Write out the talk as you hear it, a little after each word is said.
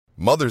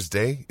Mother's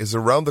Day is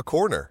around the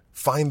corner.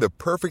 Find the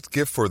perfect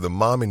gift for the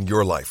mom in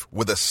your life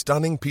with a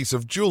stunning piece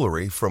of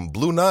jewelry from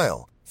Blue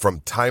Nile.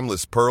 From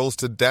timeless pearls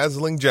to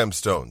dazzling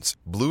gemstones,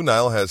 Blue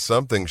Nile has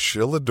something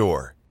she'll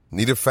adore.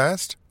 Need it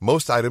fast?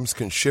 Most items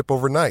can ship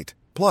overnight.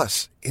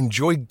 Plus,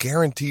 enjoy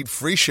guaranteed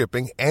free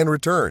shipping and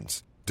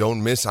returns.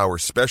 Don't miss our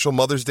special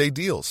Mother's Day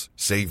deals.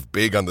 Save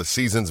big on the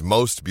season's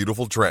most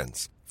beautiful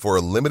trends. For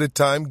a limited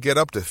time, get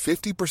up to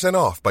 50%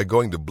 off by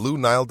going to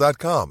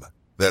BlueNile.com.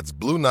 That's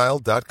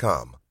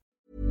BlueNile.com.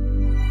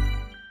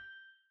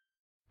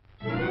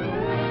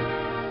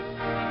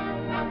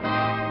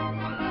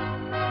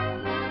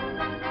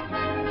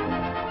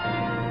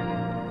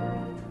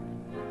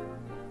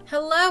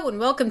 Hello and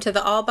welcome to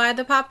the All by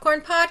the Popcorn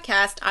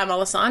podcast. I'm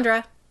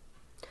Alessandra.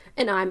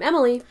 And I'm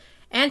Emily.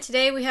 And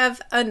today we have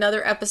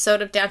another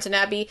episode of Downton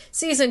Abbey,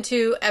 Season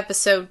 2,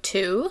 Episode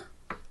 2.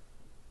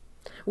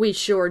 We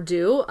sure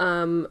do.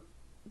 A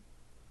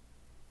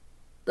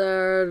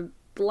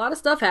lot of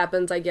stuff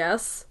happens, I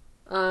guess.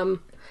 I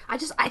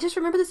just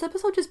remember this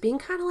episode just being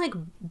kind of like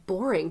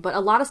boring, but a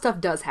lot of stuff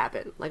does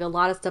happen. Like a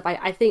lot of stuff.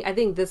 I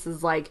think this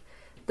is like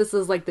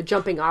the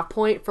jumping off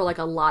point for like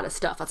a lot of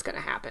stuff that's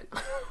gonna happen.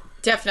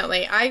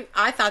 Definitely.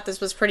 I thought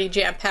this was pretty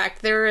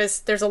jam-packed.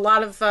 There's a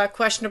lot of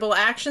questionable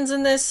actions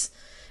in this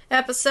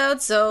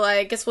episode, so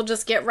I guess we'll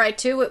just get right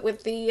to it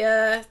with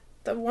the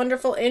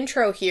wonderful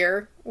intro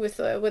here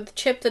with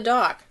Chip the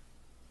dog.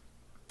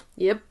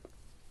 Yep.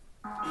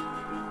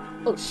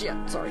 Oh shit,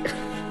 sorry.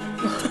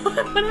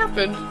 What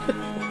happened?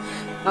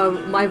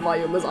 My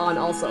volume was on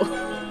also.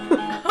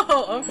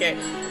 Oh, okay.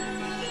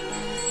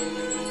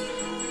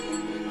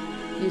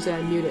 Usually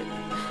I mute it.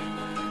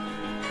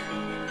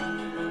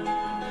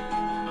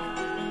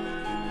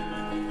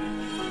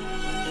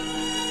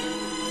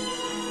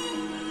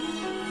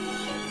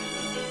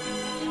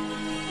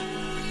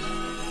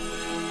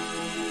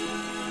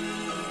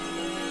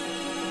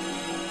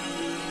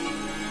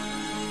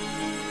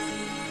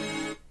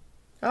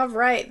 All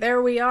right,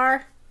 there we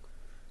are.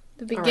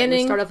 The beginning. All right,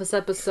 we start off this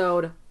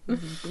episode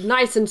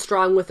nice and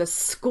strong with a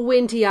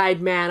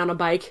squinty-eyed man on a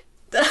bike.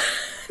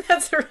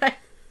 That's right.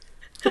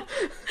 I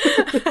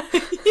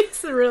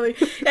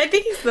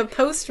think he's the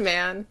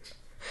postman.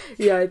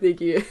 Yeah, I think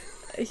he is.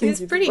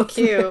 He's pretty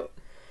cute.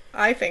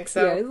 I think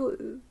so.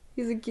 Yeah,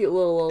 he's a cute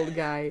little old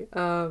guy.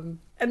 And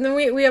then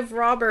we have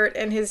Robert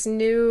and his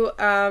new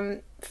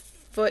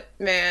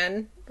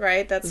footman,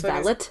 right? That's what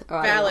valet?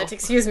 Valet,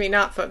 excuse me,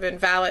 not footman,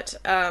 valet.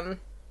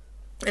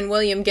 And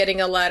William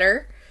getting a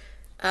letter.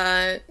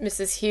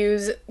 Mrs.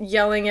 Hughes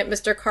yelling at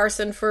Mr.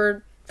 Carson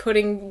for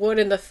putting wood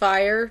in the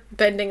fire,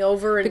 bending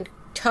over and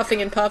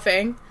huffing and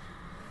puffing.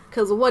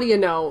 Because what do you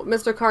know?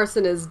 Mr.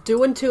 Carson is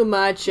doing too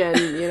much, and,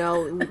 you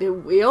know,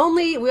 we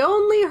only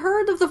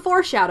heard of the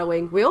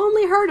foreshadowing. We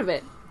only heard of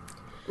it.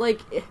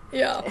 Like,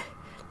 yeah.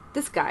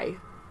 This guy,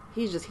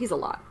 he's a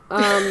lot.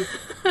 And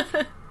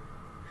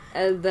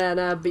then,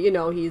 but, you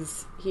know,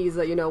 he's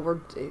you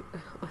know,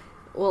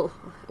 well,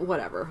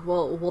 whatever.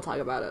 We'll talk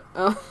about it.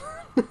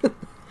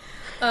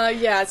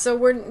 Yeah, so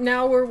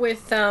we're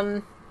with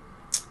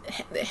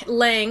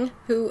Lang,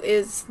 who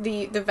is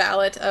the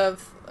valet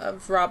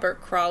of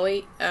Robert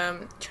Crawley,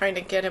 trying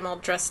to get him all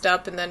dressed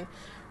up, and then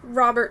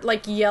Robert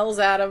like yells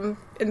at him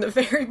in the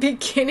very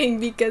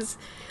beginning because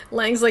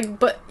Lang's like,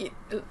 but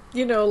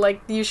you know,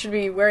 like you should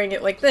be wearing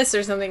it like this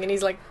or something, and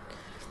he's like,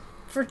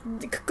 for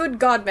good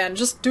God, man,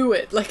 just do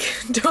it. Like,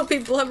 don't be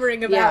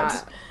blubbering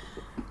about.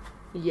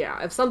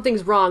 Yeah, if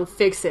something's wrong,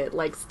 fix it.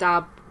 Like,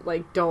 stop.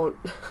 Like, don't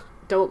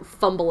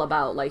fumble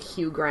about like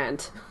Hugh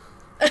Grant.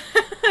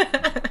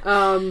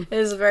 It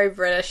is a very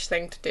British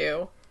thing to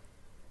do.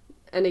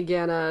 And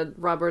again,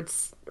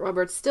 Robert's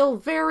still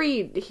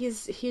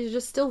he's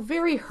just still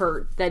very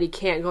hurt that he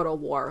can't go to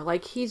war.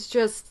 Like, he's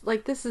just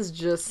like, this is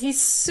just, he's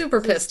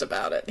super pissed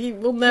about it. He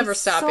will never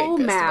stop being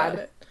pissed about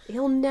it.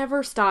 He'll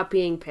never stop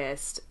being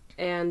pissed.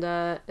 And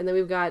then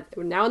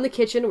we're now in the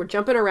kitchen. We're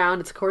jumping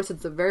around. Of course,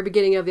 it's the very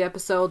beginning of the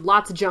episode.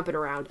 Lots of jumping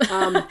around.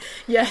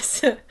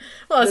 Yes.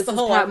 Well, it's the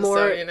whole Pat episode,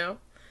 Moore, you know.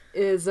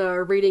 Is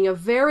reading a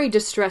very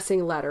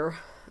distressing letter.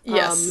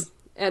 Yes.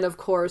 And of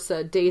course,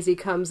 Daisy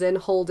comes in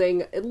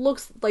holding, it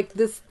looks like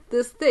this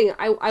thing.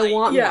 I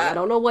want one. I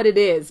don't know what it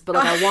is, but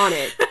like, I want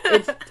it.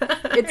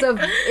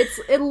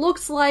 It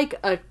looks like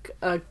a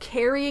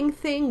carrying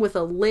thing with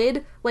a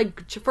lid,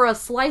 like for a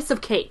slice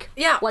of cake.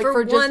 Yeah, like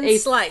for just one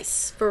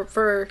slice.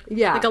 For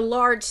like a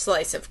large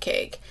slice of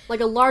cake. Like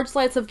a large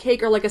slice of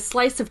cake or like a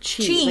slice of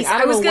cheese. Like,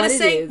 I was going to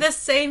say the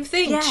same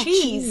thing. Yeah,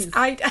 cheese.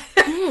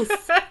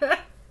 Yes.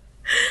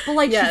 But,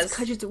 like,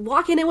 she's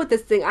walking in with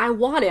this thing. I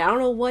want it. I don't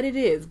know what it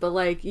is. But,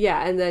 like,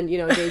 yeah. And then, you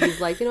know, Daisy's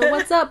like, you know,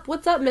 what's up?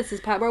 What's up,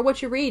 Mrs. Patmore?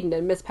 What you reading?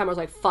 And Miss Patmore's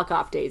like, fuck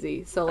off,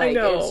 Daisy. So, like,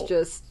 it's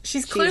just...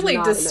 She's clearly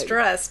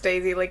distressed,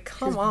 Daisy. Like,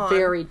 come on.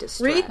 Very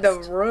distressed. Read the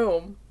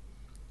room.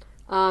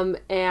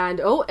 And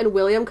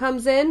William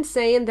comes in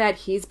saying that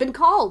he's been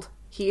called.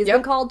 He's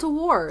been called to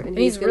war. And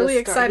he's really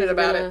excited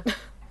about it.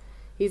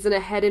 He's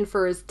gonna head in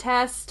for his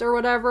test or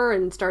whatever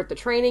and start the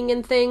training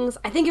and things.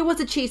 I think it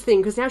was a cheese thing,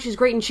 because now she's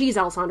grating cheese,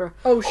 Alessandra.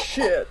 Oh,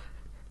 shit.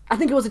 I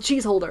think it was a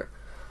cheese holder.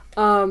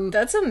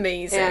 That's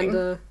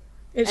amazing.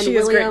 And she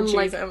William, is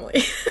great in cheese,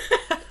 Emily.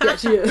 Yeah,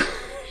 she is.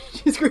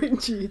 She's great in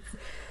cheese.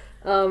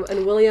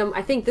 And William,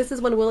 I think this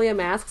is when William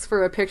asks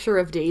for a picture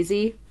of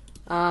Daisy,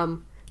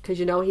 because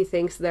he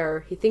thinks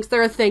they're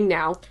a thing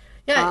now.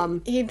 Yeah,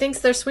 he thinks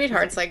they're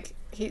sweethearts. Like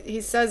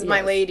he says,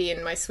 "My lady"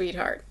 and "my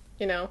sweetheart."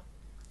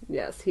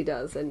 Yes, he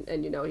does, and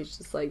he's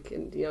just like,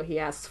 and he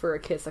asks for a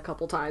kiss a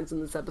couple times in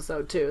this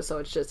episode too. So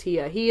it's just he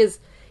is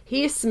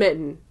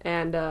smitten,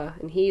 and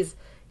he's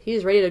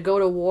ready to go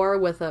to war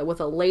with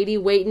a lady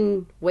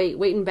waiting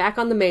back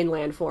on the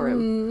mainland for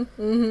him.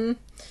 Mm-hmm.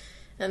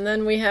 And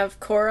then we have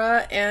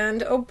Cora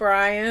and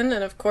O'Brien,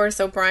 and of course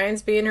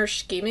O'Brien's being her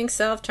scheming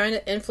self, trying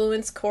to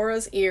influence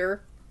Cora's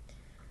ear,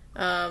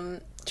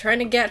 trying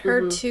to get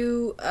her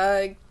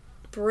to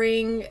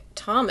bring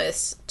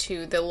Thomas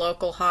to the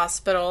local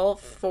hospital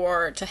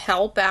to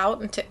help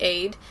out and to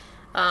aid,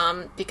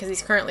 because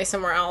he's currently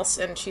somewhere else.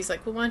 And she's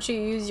like, well, why don't you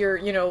use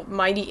your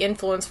mighty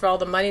influence for all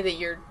the money that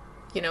you're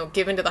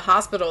given to the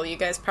hospital? You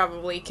guys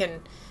probably can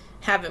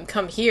have him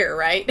come here,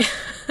 right?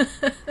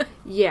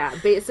 Yeah,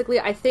 basically,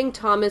 I think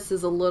Thomas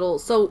is a little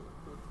so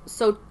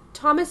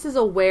Thomas is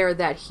aware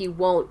that he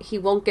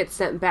won't get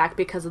sent back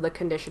because of the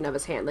condition of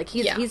his hand. Like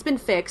he's been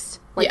fixed,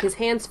 his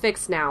hand's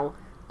fixed now,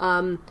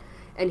 and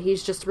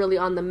he's just really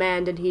on the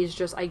mend. And he's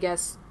just, I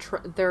guess,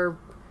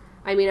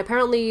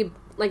 apparently,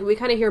 like, we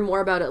kind of hear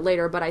more about it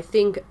later, but I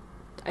think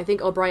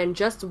O'Brien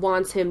just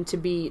wants him to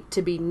be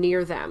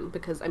near them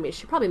because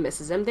she probably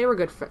misses him. They were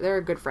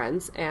good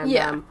friends,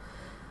 and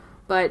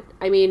but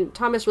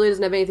Thomas really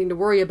doesn't have anything to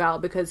worry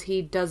about because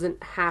he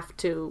doesn't have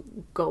to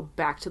go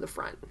back to the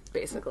front,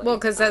 basically. Well,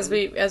 because as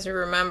we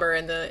remember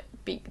in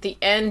the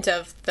end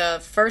of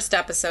the first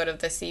episode of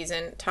the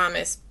season,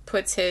 Thomas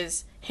puts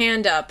his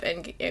hand up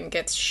and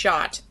gets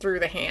shot through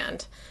the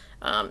hand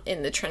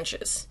in the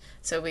trenches.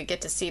 So we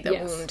get to see the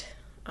wound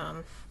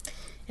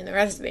in the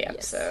rest of the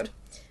episode.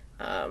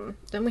 Yes.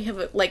 Then we have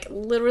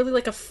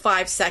literally a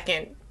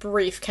 5-second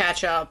brief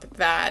catch up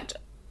that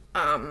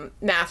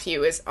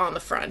Matthew is on the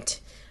front,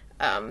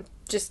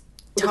 just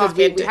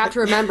talking. We have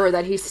to remember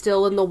that he's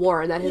still in the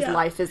war and that his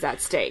life is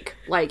at stake.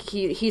 Like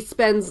he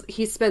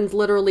spends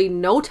literally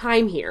no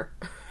time here.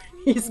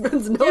 He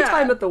spends no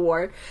time at the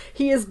war.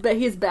 He's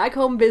back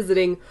home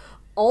visiting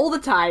all the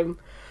time.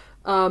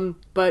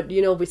 But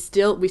they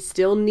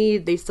still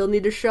need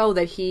to show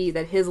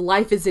that his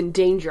life is in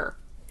danger.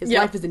 His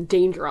life is in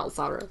danger,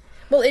 Alessandra.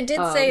 Well, it did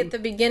say at the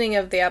beginning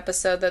of the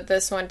episode that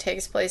this one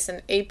takes place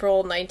in April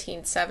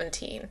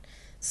 1917.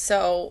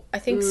 So I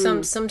think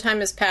some time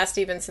has passed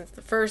even since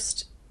the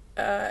first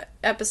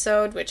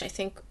episode, which I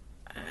think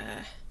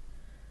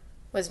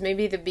was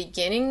maybe the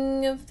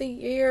beginning of the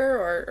year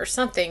or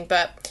something.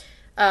 But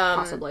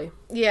possibly,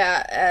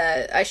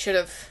 I should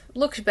have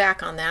looked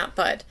back on that.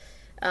 But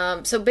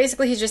so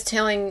basically, he's just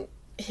telling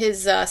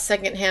his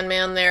second-hand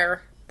man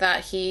there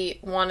that he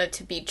wanted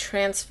to be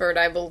transferred,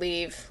 I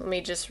believe. Let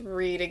me just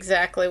read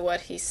exactly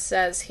what he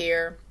says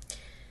here.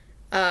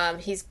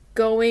 He's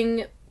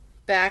going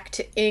back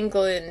to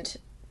England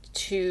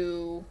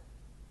because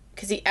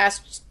he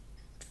asked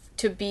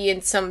to be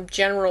in some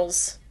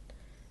general's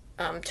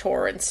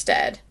tour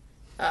instead.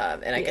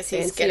 And I guess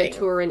he's getting a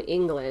tour in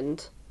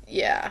England.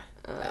 Yeah.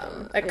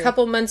 A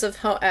couple months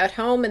at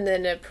home and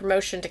then a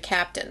promotion to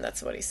captain.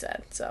 That's what he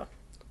said, so...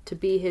 To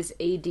be his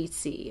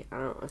ADC.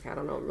 I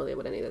don't know really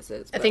what any of this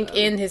is. But, I think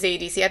in his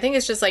ADC. I think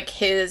it's just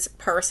his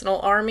personal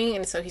army,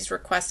 and so he's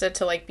requested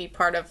to be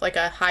part of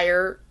a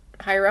higher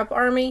up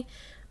army.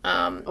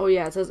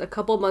 It says a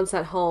couple months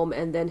at home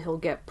and then he'll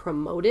get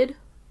promoted.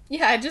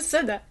 Yeah, I just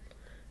said that.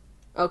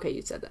 Okay,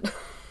 you said that.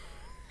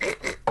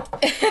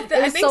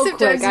 I think so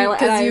sometimes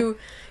because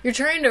you're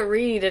trying to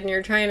read and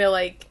you're trying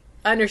to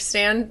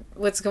understand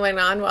what's going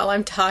on while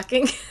I'm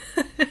talking.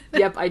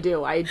 Yep, I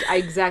do. I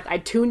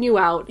tune you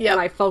out and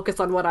I focus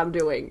on what I'm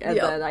doing, and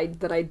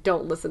then I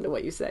don't listen to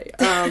what you say.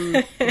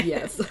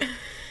 Yes.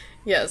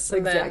 Yes,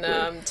 and exactly.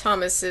 Then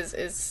Thomas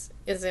is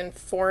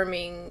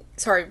informing.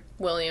 Sorry,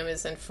 William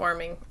is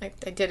informing. I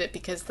did it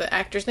because the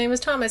actor's name is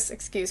Thomas.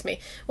 Excuse me.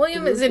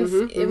 William is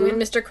when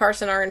Mr.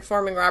 Carson are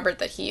informing Robert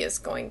that he is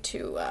going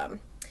to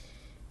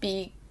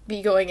be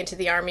going into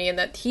the army and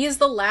that he is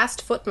the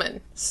last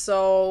footman.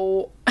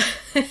 So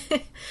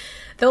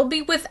they'll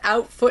be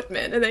without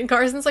footmen. And then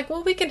Carson's like,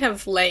 well, we can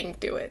have Lang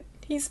do it.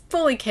 He's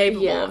fully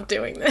capable of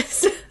doing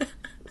this.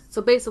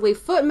 So basically,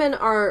 footmen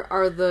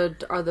are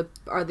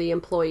the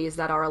employees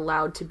that are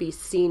allowed to be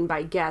seen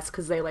by guests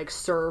because they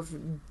serve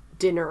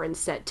dinner and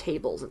set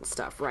tables and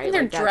stuff, right? And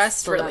they're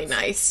dressed really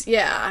nice,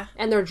 yeah.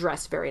 And they're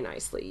dressed very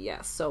nicely,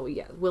 yes. So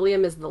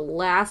William is the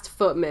last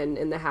footman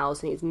in the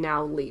house, and he's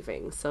now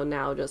leaving. So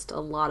now just a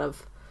lot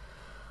of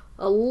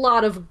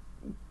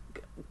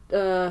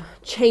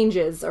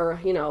changes, or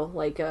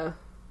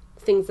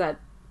things that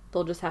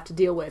they'll just have to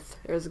deal with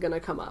is going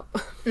to come up.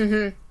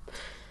 Mm-hmm.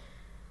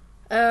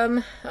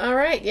 All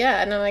right,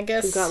 yeah, and then I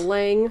guess... We've got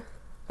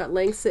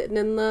Lang sitting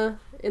in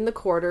the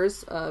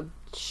quarters,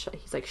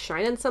 he's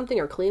shining something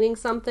or cleaning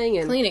something.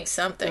 And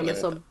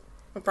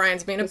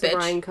O'Brien's being a bitch.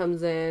 O'Brien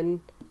comes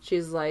in,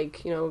 she's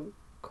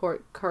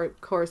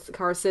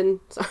Carson.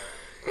 Sorry.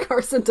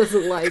 Carson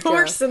doesn't like...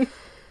 Carson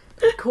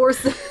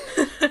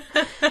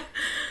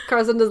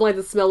doesn't like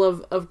the smell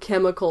of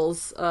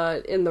chemicals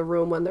in the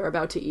room when they're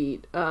about to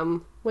eat.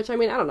 Which, I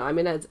mean, I don't know. I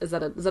mean, is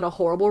that a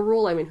horrible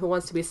rule? I mean, who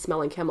wants to be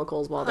smelling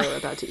chemicals while they're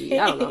about to eat?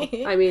 I don't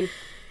know. I mean,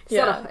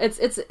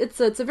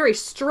 it's a very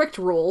strict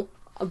rule,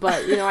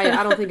 but, you know,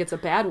 I don't think it's a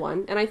bad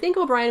one. And I think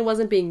O'Brien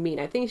wasn't being mean.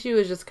 I think she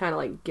was just kind of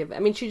like, I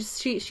mean, she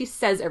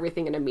says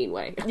everything in a mean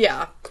way.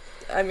 Yeah.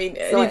 I mean,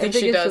 so anything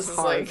she does is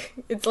like,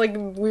 it's like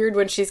weird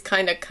when she's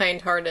kind of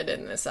kind-hearted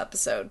in this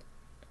episode.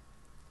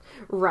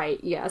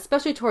 Right, yeah,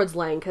 especially towards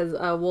Lang, because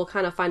we'll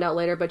kind of find out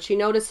later, but she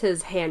noticed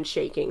his hand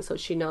shaking, so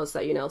she knows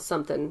that, you know,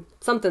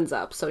 something's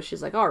up, so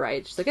she's like,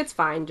 alright, she's like, it's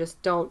fine, just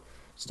don't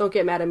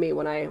get mad at me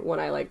when I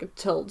like,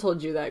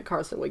 told you that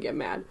Carson would get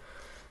mad.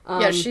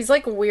 Yeah, she's,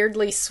 like,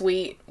 weirdly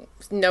sweet,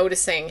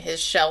 noticing his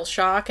shell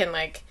shock, and,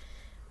 like,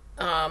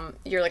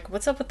 you're like,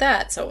 what's up with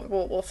that? So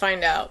we'll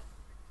find out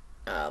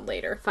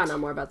later. Find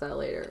out more about that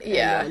later.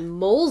 Yeah. And then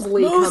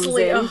Molesley comes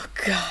in. Oh,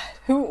 God.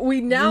 Who we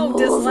now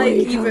dislike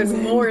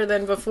even more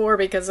than before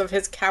because of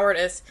his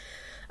cowardice.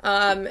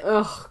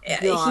 Oh,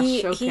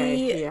 gosh.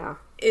 He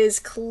is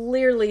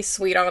clearly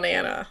sweet on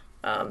Anna.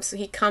 So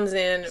he comes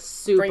in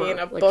bringing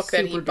a book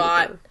that he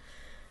bought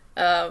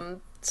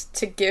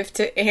to give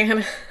to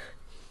Anna.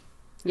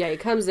 Yeah, he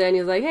comes in,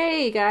 he's like,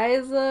 hey,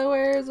 guys,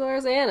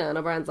 where's Anna? And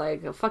O'Brien's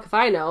like, oh, fuck if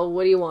I know,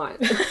 what do you want?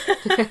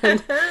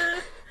 And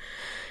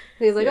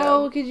he's like,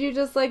 oh, could you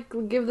just, like,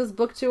 give this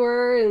book to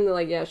her? And they're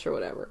like, yeah, sure,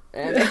 whatever.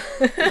 And,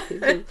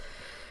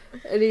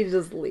 he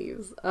just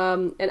leaves.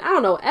 And I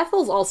don't know,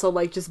 Ethel's also,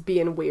 like, just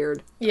being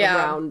weird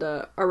around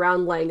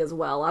Lang as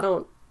well. I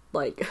don't,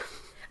 like...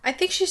 I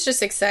think she's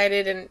just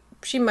excited, and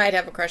she might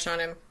have a crush on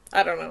him.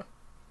 I don't know.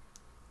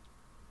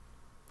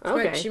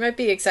 Okay. She might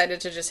be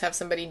excited to just have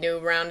somebody new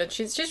around, and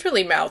she's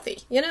really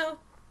mouthy, you know?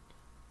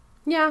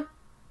 Yeah.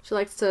 She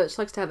likes to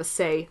have a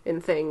say in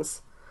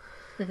things.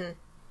 Mm-hmm.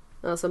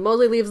 So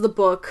Molesley leaves the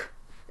book,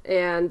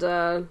 and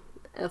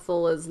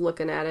Ethel is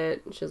looking at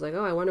it, and she's like,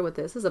 oh, I wonder what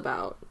this is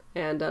about.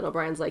 And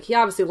O'Brien's like, he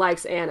obviously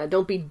likes Anna,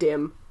 don't be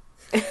dim.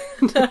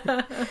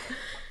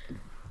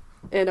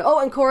 And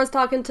Cora's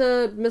talking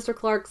to Mr.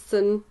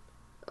 Clarkson,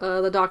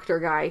 the doctor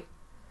guy.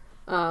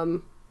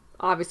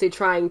 Obviously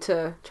trying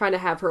to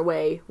have her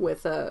way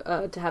with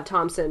to have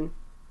Thomas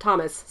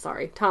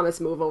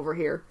move over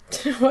here.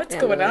 What's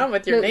going on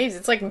with your names?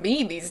 It's like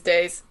me these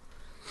days.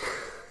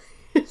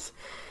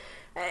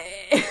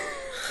 I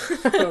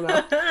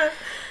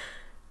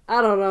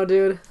don't know,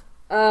 dude.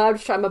 I'm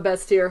just trying my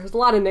best here. There's a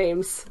lot of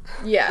names.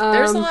 Yeah,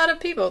 there's a lot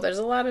of people. There's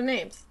a lot of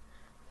names.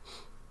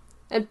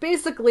 And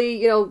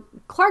basically, you know,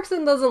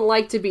 Clarkson doesn't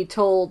like to be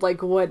told,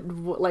 like, what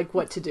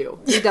to do.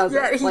 He doesn't.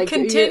 Yeah, he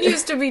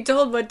continues to be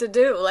told what to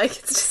do. Like,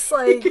 it's just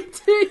like...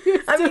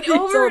 I mean,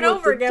 over and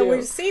over again,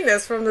 we've seen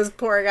this from this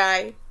poor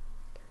guy.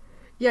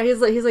 Yeah,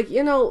 he's like,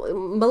 you know,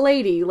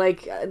 milady,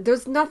 like,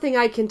 there's nothing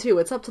I can do.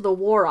 It's up to the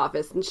War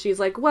Office. And she's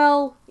like,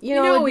 well, you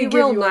know it'd be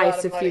real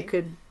nice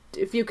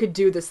if you could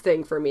do this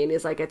thing for me. And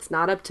he's like, it's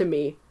not up to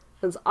me.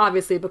 It's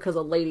obviously because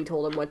a lady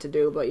told him what to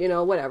do, but, you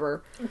know,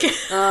 whatever.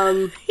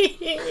 Yeah.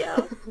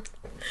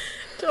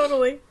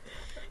 Totally.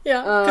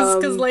 Yeah,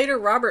 because later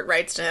Robert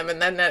writes to him,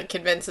 and then that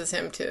convinces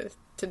him to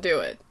do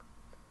it.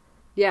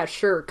 Yeah,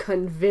 sure,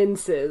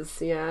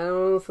 convinces. Yeah,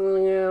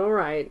 all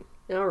right.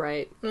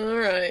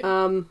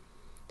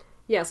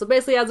 Yeah, so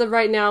basically, as of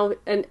right now,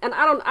 and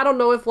I don't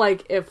know if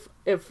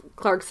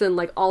Clarkson,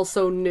 like,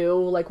 also knew,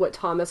 like, what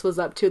Thomas was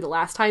up to the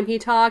last time he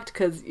talked,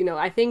 because, you know,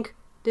 I think,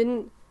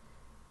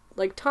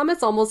 like,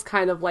 Thomas almost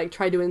kind of, like,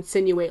 tried to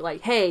insinuate,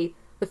 like, hey,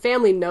 the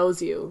family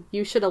knows you.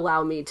 You should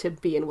allow me to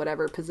be in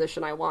whatever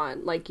position I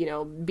want. Like, you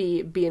know,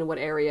 be in what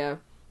area,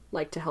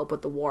 like, to help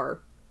with the war.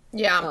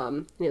 Yeah.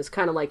 And it's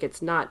kind of like,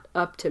 it's not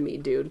up to me,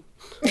 dude.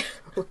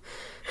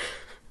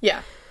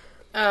 Yeah.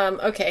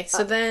 Okay,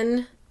 so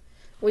then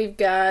we've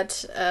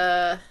got,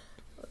 let's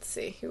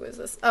see, who is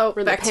this? Oh,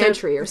 back the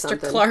pantry to or Mr.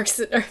 something.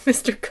 Clarkson, or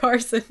Mr.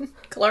 Carson.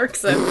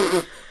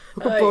 Clarkson.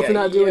 We're both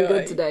not doing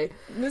good today.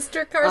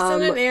 Mr.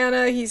 Carson and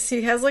Anna,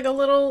 he has like a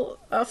little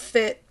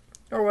fit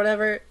or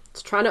whatever.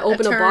 He's trying to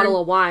open a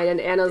bottle of wine, and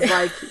Anna's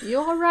like, you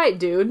alright,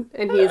 dude?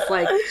 And he's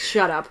like,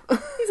 shut up.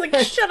 He's like,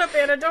 shut up,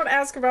 Anna, don't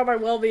ask about my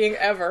well-being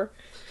ever.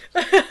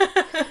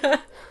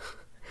 That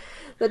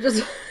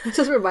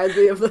just reminds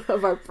me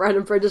of our Brad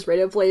and Prentice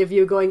radio play of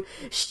you going,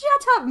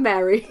 shut up,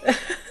 Mary.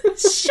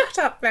 Shut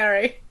up,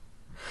 Mary.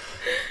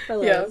 I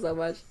love it so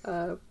much.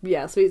 So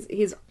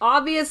he's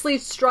obviously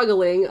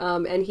struggling,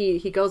 and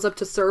he goes up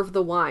to serve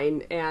the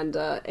wine, and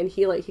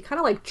he kind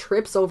of like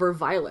trips over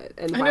Violet,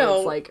 and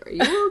Violet's like, "Are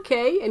you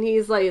okay?" And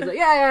he's like,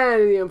 "Yeah,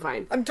 I'm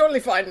fine. I'm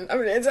totally fine.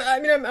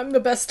 I'm the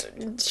best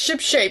ship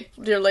shape,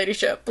 your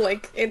ladyship.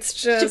 Like, it's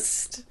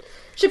just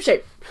ship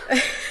shape."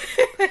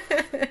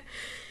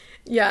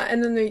 Yeah,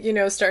 and then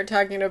they, start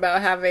talking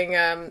about having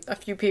a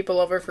few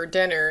people over for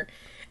dinner.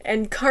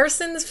 And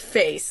Carson's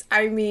face,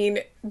 I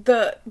mean,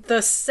 the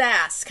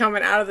sass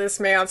coming out of this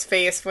man's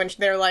face when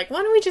they're like,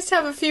 why don't we just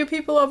have a few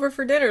people over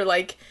for dinner?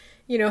 Like,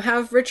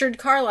 have Richard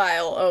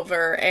Carlisle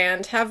over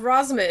and have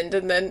Rosamund,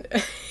 and then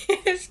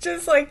it's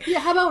just like... Yeah,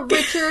 how about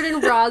Richard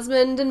and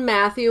Rosamund and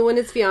Matthew and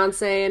his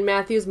fiance and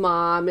Matthew's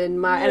mom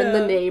and and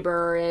the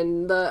neighbor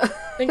and the...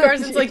 And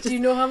Carson's like, do you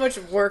know how much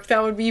work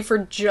that would be for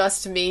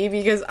just me?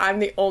 Because I'm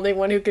the only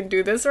one who can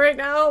do this right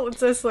now? It's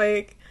just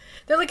like...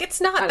 They're like,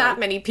 it's not that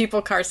many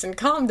people, Carson.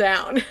 Calm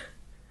down.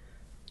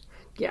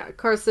 Yeah,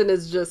 Carson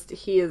is just...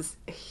 He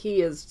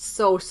is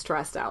so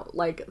stressed out.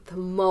 Like, the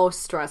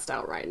most stressed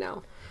out right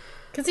now.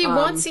 Because he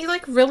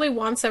really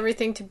wants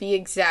everything to be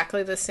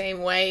exactly the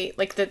same way,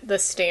 like the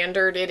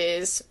standard it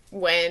is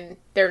when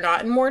they're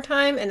not in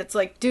wartime, and it's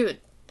like, dude,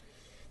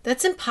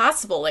 that's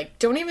impossible. Like,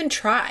 don't even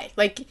try.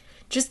 Like,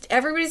 just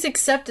everybody's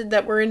accepted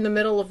that we're in the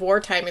middle of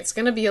wartime. It's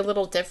going to be a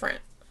little different.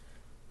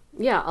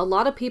 Yeah, a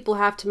lot of people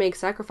have to make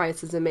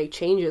sacrifices and make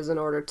changes in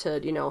order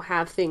to,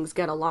 have things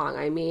get along.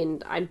 I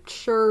mean, I'm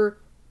sure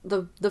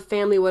the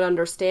family would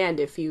understand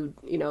if you,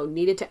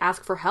 needed to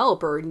ask for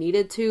help or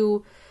needed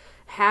to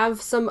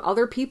have some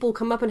other people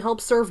come up and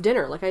help serve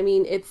dinner. Like, I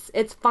mean,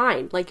 it's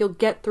fine. Like, you'll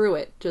get through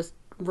it. Just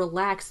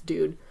relax,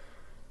 dude.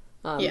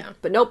 Yeah.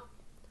 But nope,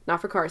 not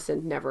for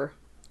Carson. Never.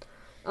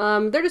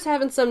 They're just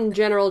having some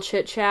general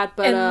chit chat,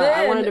 but then...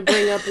 I wanted to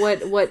bring up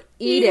what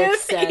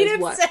Edith says.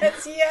 Edith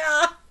says,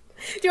 yeah.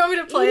 Do you want me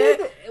to play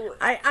it?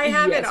 I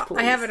have it. Please.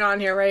 I have it on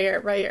here, right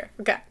here.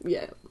 Okay.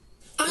 Yeah.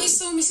 I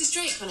saw Mrs.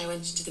 Drake when I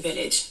went into the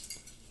village.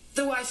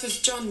 The wife of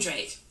John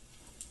Drake,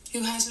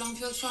 who has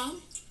Longfield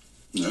Farm.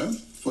 No?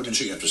 What did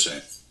she have to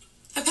say?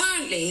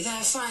 Apparently,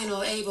 their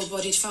final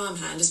able-bodied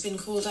farmhand has been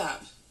called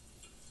up.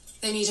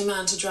 They need a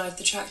man to drive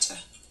the tractor.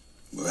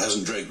 Well,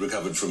 hasn't Drake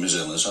recovered from his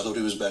illness? I thought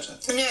he was better.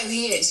 No,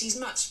 he is. He's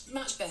much,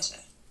 much better.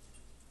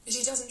 But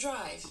he doesn't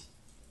drive.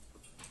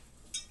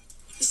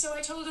 So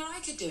I told her I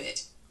could do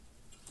it.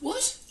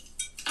 What?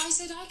 I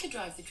said I could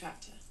drive the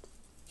tractor.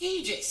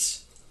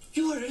 Edith,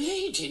 you are a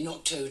lady,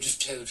 not Toad of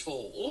Toad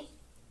Hall.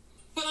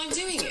 Well, I'm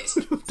doing it.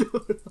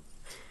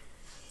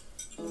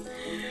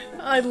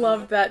 I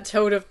loved that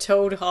Toad of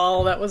Toad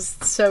Hall. That was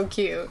so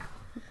cute.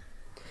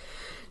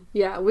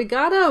 Yeah, we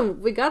got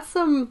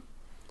some,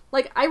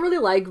 like, I really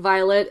like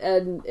Violet,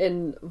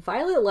 and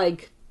Violet,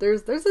 like,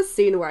 there's a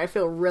scene where I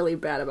feel really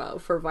bad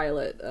about for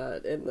Violet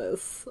in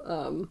this,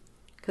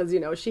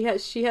 because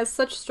she has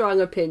such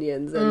strong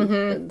opinions,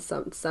 and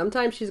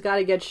sometimes she's got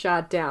to get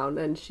shot down,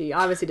 and she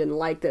obviously didn't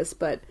like this,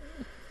 but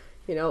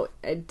no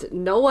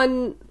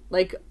one,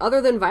 like,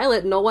 other than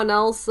Violet, no one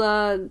else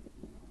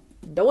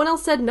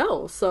said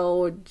no,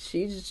 so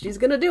she's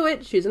gonna do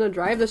it. She's gonna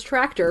drive this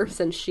tractor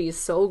since she's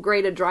so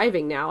great at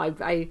driving now.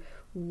 I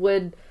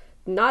would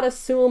not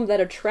assume that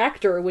a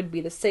tractor would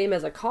be the same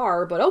as a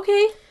car, but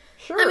okay,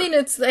 sure. I mean,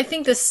 I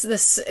think this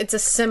it's a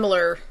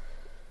similar,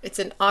 it's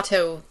an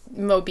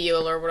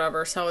automobile or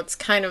whatever, so it's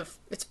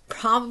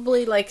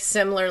probably like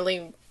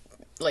similarly,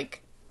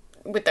 like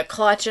with the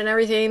clutch and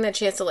everything that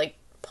she has to like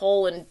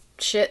pull and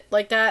shit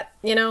like that,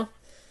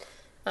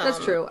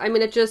 That's true. I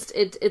mean,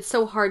 it's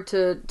so hard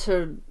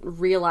to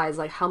realize,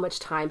 like, how much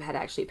time had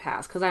actually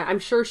passed. Because I'm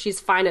sure she's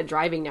fine at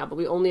driving now, but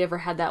we only ever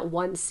had that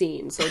one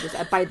scene. So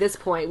just by this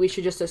point, we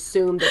should just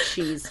assume that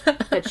she's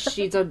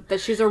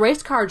a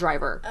race car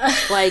driver.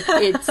 Like,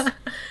 I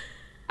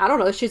don't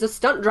know, she's a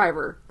stunt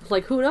driver.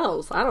 Like, who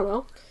knows? I don't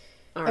know.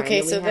 All right,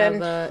 okay, so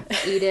then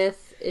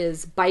Edith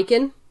is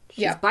biking.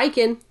 She's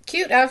biking.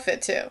 Cute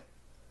outfit, too.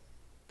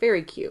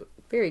 Very cute.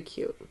 Very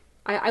cute.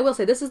 I will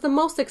say, this is the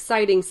most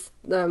exciting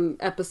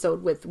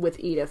episode with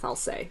Edith, I'll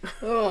say.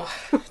 Oh,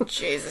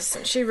 Jesus.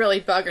 She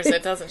really buggers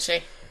it, doesn't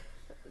she?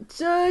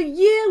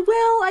 Yeah,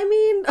 well, I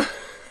mean...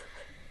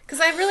 Because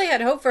I really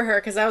had hope for her,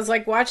 because I was,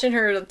 like, watching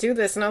her do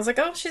this, and I was like,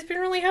 oh, she's been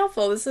really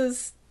helpful. This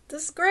is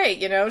great,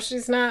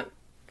 She's not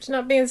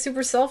being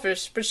super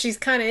selfish, but she's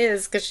kind of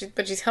is,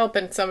 but she's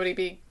helping somebody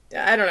be...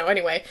 I don't know,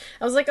 anyway.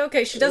 I was like,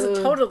 okay, she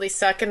doesn't totally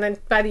suck, and then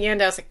by the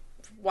end, I was like,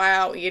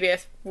 wow,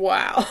 Edith,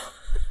 wow.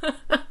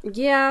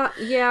 Yeah.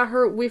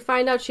 We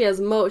find out she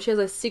has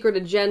a secret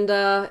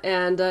agenda,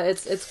 and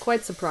it's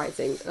quite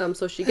surprising.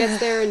 So she gets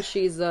there, and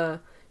she's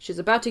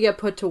about to get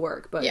put to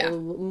work, but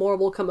more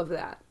will come of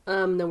that.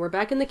 Then we're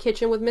back in the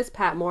kitchen with Miss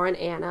Patmore and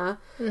Anna.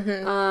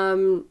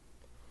 Mm-hmm.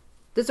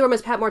 This is where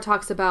Miss Patmore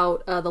talks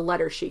about the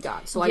letter she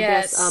got. So I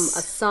guess a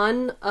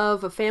son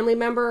of a family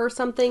member or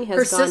something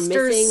has gone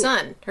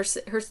missing. Her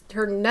sister's son,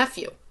 her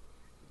nephew.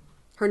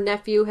 Her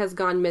nephew has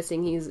gone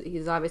missing.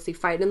 He's obviously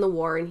fighting in the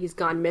war, and he's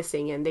gone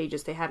missing, and they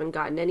haven't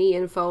gotten any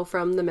info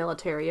from the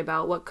military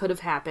about what could have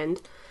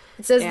happened.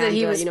 It says that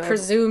he was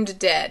presumed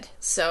dead,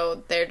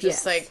 so they're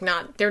just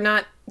they're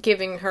not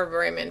giving her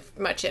very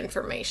much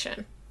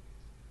information.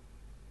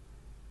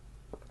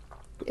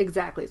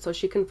 Exactly. So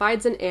she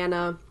confides in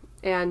Anna,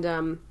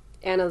 and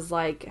Anna's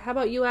like, "How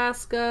about you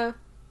ask Robert?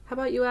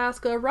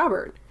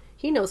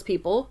 He knows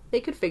people. They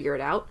could figure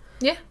it out."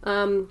 Yeah.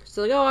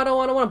 So like, oh, I don't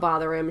want to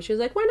bother him. She was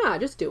like, why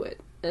not? Just do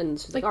it. And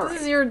she's like, all right.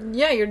 This is your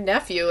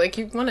nephew. Like,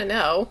 you want to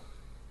know.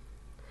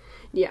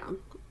 Yeah.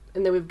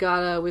 And then we've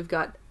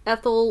got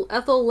Ethel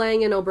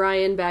Lang and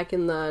O'Brien back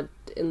in the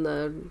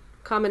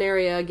common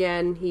area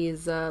again.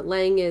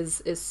 Lang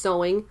is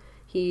sewing.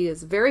 He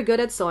is very good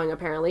at sewing,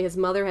 apparently. His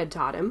mother had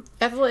taught him.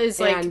 Ethel is,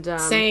 saying,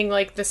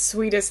 the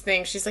sweetest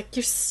thing. She's like,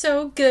 you're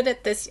so good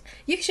at this.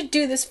 You should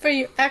do this for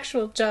your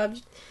actual job.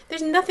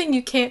 There's nothing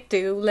you can't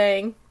do,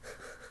 Lang.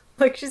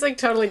 She's,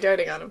 totally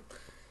doting on him.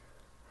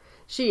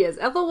 She is.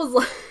 Ethel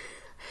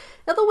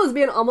was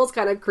being almost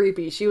kind of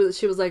creepy. She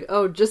was like,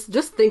 oh, just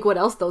think what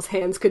else those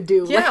hands could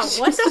do. Yeah,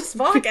 what the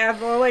fuck,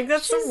 Ethel?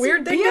 That's a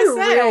weird thing to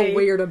say. Real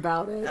weird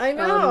about it. I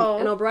know.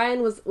 And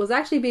O'Brien was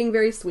actually being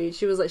very sweet.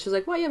 She was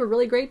like, well, you have a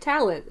really great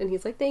talent. And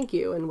he's like, thank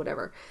you, and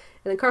whatever.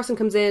 And then Carson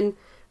comes in.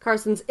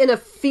 Carson's in a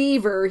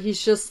fever.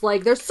 He's just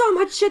like, there's so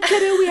much shit to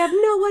do. We have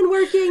no one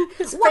working.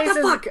 What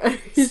the fuck?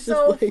 He's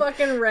so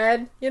fucking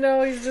red.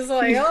 He's just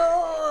like,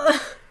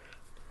 oh...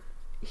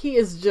 He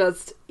is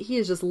just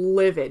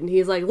livid. And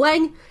he's like,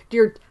 Lang,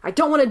 dear, I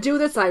don't want to do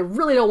this. I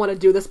really don't want to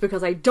do this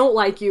because I don't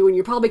like you and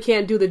you probably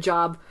can't do the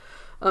job.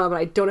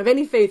 I don't have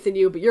any faith in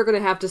you, but you're going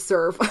to have to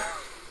serve.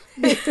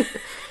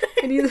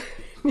 and he's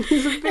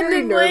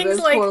very nervous.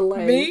 Lang's poor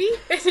Lang. Me?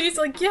 And he's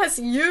like, yes,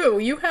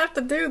 you have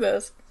to do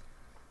this.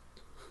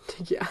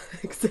 Yeah,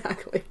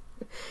 exactly.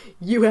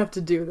 You have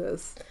to do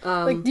this.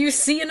 Do you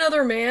see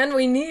another man?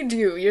 We need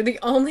you. You're the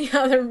only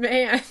other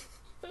man.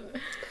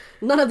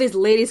 None of these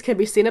ladies can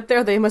be seen up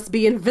there. They must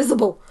be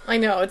invisible. I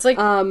know. It's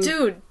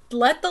dude,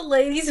 let the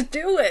ladies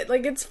do it.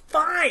 It's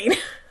fine.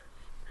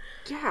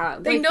 Yeah.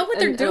 They know what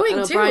they're doing,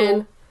 and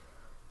too.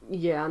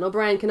 Yeah, and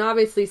O'Brien can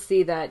obviously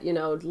see that,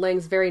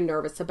 Lang's very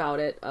nervous about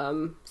it.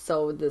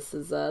 So this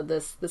is,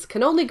 this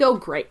can only go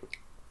great.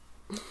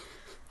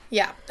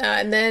 Yeah.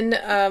 And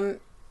then,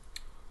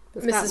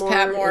 Mrs.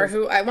 Patmore,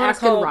 who I want to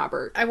call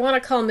Robert. I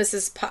want to call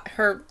Mrs.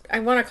 I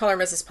want to call her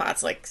Mrs.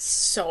 Potts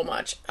so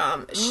much.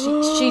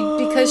 She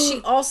because she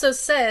also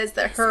says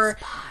that her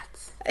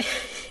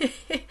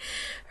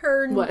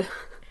what?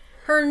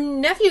 Her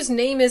nephew's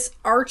name is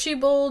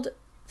Archibald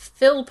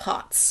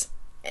Philpotts,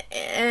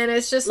 and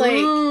it's just what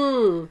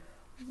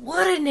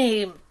a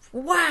name!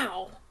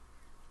 Wow,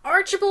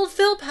 Archibald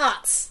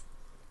Philpotts.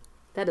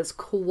 That is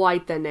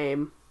quite the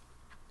name.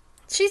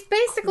 She's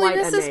basically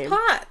Mrs.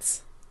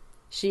 Potts.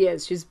 She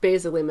is. She's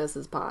basically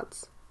Mrs.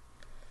 Potts.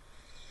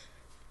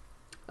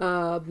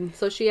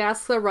 So she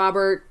asks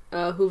Robert,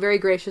 who very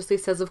graciously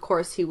says, of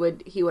course, he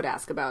would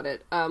ask about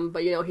it.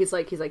 But he's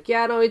like,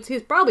 yeah, no,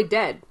 he's probably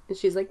dead. And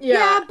she's like,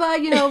 yeah,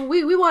 but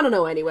we want to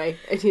know anyway.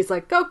 And he's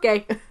like,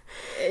 okay.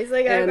 He's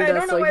like, I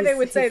don't know why they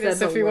would say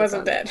this if he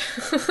wasn't dead.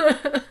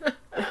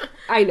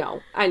 I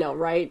know,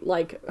 right?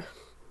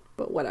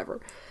 But whatever.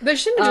 They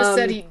shouldn't have just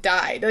said he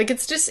died.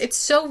 It's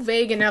so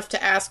vague enough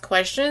to ask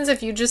questions.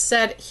 If you just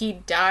said he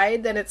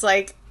died, then it's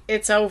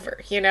it's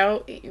over,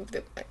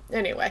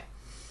 Anyway.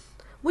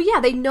 Well,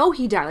 yeah, they know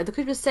he died. They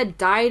could have just said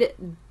died,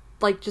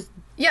 just...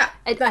 Yeah.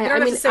 I don't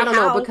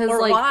know, because,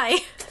 why.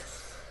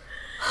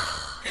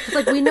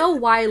 It's we know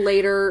why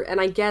later,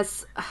 and I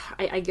guess,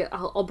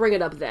 I'll bring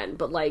it up then,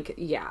 but,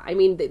 yeah. I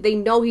mean, they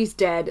know he's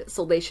dead,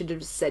 so they should have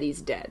just said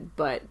he's dead,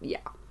 but,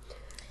 yeah.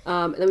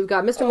 And then we've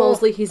got Mr.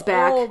 Mosley. He's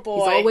back. Oh boy.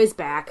 He's always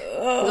back. He's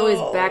always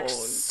back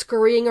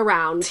scurrying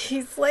around.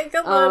 He's a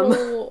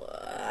little...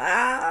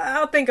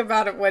 I'll think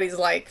about it what he's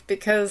like,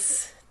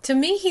 because to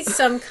me he's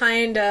some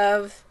kind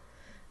of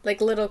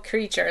little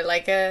creature,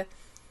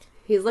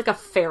 He's like a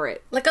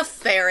ferret. Like a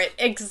ferret,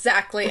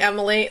 exactly,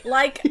 Emily.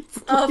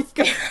 A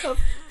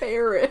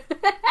ferret.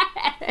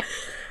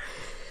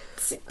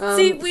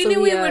 See, we knew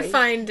we would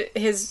find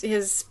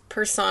his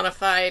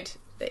personified,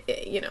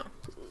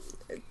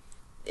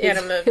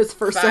 his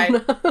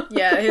persona.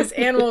 Yeah, his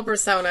animal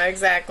persona,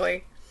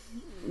 exactly.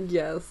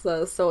 Yes,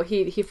 so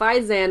he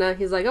finds Anna.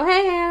 He's like, oh,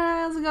 hey,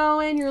 Anna, how's it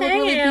going? You're looking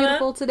really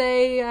beautiful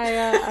today.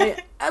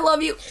 I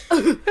love you. I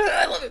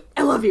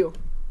love you.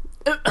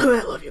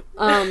 I love you.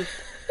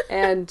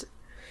 And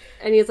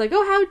he's like,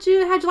 oh, how'd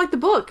you like the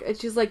book? And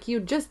she's like, you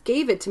just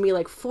gave it to me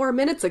 4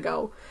 minutes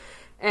ago.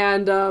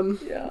 And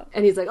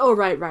and he's like, oh,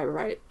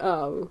 right.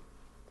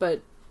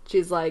 But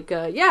she's like,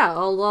 yeah,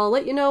 I'll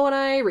let you know when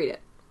I read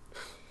it.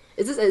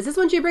 Is this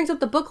when she brings up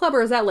the book club,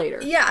 or is that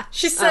later? Yeah,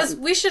 she says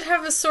we should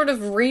have a sort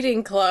of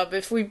reading club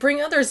if we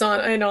bring others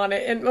in on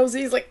it. And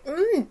Mosley's like,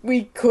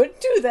 we could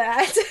do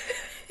that.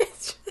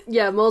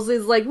 Yeah,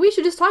 Mosley's like, we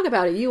should just talk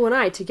about it, you and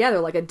I, together,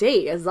 like a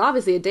date. It's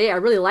obviously a date. I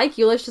really like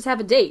you. Let's just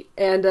have a date.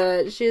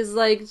 And she's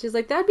like,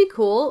 that'd be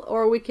cool.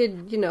 Or we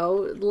could,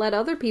 let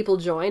other people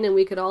join, and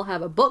we could all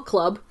have a book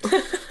club.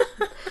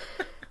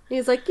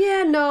 He's like,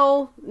 yeah,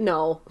 no.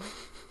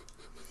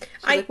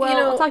 Like,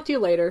 well, I'll talk to you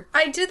later.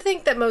 I did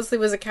think that Mosley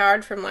was a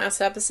coward from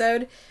last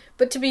episode,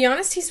 but to be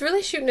honest, he's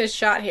really shooting his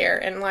shot here,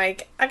 and, I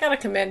gotta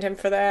commend him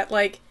for that.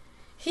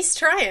 He's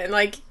trying.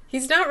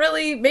 He's not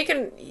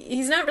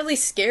really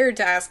scared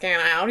to ask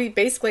Anna out. He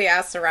basically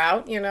asks her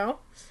out,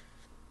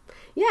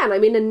 Yeah, and I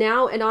mean, and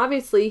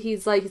obviously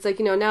he's like,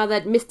 now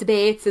that Mr.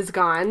 Bates is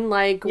gone,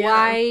 why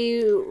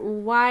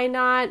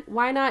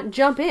not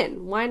jump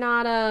in? Why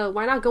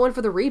not go in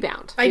for the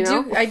rebound? I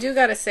do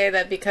gotta say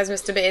that because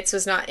Mr. Bates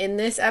was not in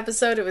this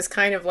episode, it was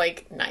kind of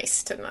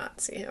nice to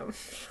not see him.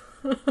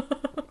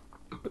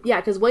 Yeah,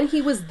 because when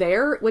he was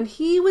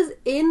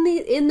in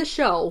the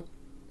show,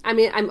 I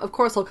mean, of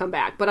course he'll come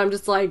back, but I'm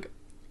just like,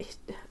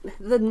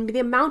 the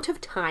amount of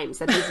times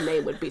that his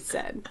name would be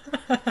said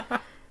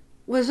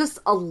was just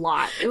a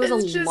lot. It was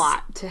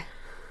lot.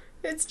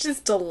 It's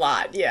just a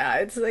lot, yeah.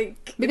 It's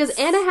like... Because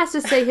Anna has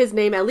to say his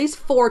name at least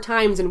 4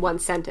 times in one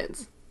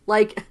sentence.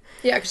 Like...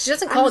 Yeah, because she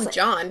doesn't call him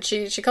John.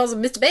 She calls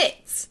him Mr.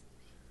 Bates.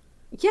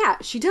 Yeah,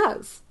 she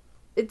does.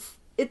 It's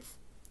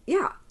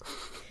yeah.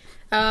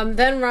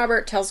 Then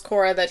Robert tells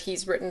Cora that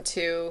he's written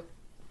to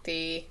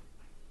the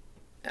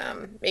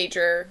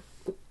Major...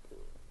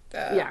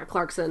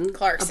 Clarkson.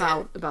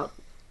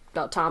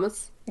 About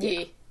Thomas.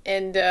 Yeah.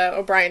 And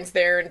O'Brien's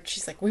there, and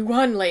she's like, "We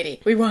won, lady.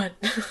 We won."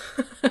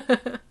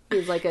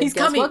 He's like, "Guess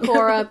what,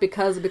 Cora?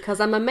 Because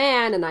I'm a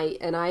man, and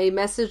I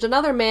messaged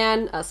another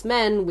man. Us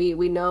men,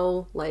 we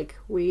know, like,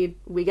 we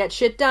get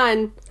shit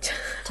done.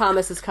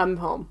 Thomas is coming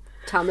home.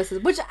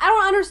 Which I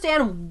don't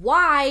understand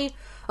why.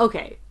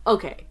 Okay.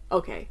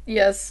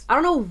 Yes. I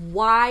don't know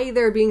why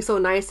they're being so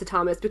nice to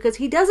Thomas, because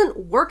he doesn't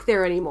work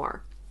there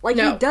anymore. Like,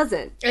 no. He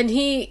doesn't. And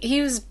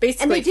he was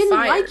basically and they didn't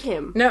fired. like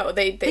him. No,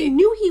 they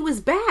knew he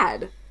was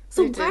bad.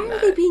 So why are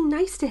they being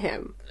nice to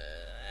him?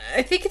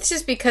 I think it's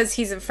just because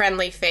he's a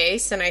friendly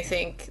face, and I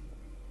think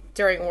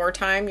during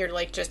wartime, you're,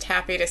 like, just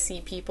happy to see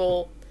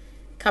people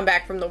come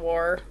back from the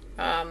war.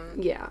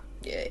 Yeah.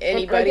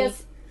 Anybody.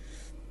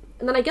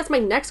 And then I guess my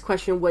next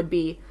question would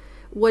be,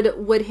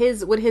 would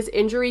his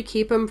injury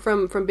keep him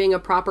from being a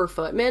proper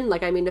footman?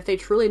 Like, I mean, if they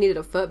truly needed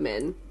a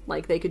footman,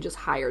 like, they could just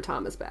hire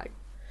Thomas back.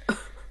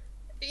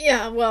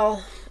 Yeah,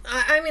 well,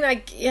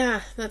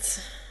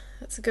 that's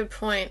a good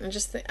point. I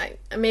just think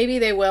maybe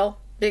they will,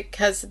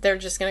 because they're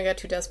just gonna get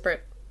too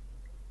desperate.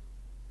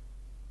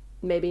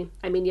 Maybe.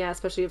 I mean, yeah,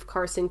 especially if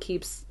Carson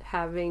keeps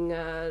having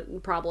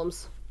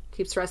problems,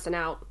 keeps stressing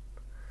out.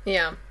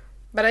 Yeah,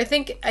 but I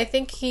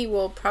think he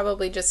will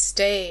probably just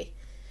stay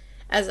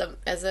as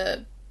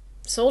a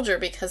soldier,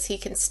 because he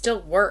can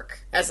still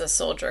work as a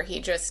soldier.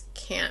 He just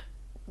can't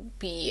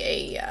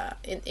be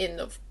in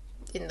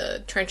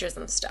the trenches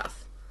and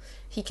stuff.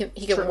 He can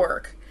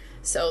work,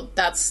 so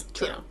that's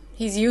true. You know,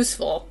 he's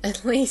useful,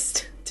 at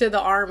least to the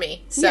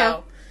army.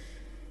 So,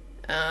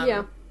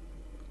 yeah.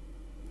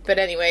 But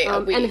anyway,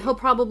 and he'll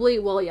probably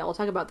we'll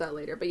talk about that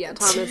later. But yeah,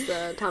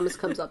 Thomas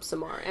comes up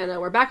some more, and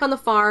we're back on the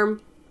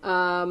farm.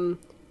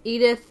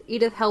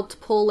 Edith helped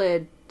pull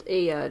a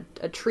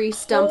tree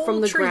stump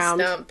from the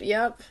ground.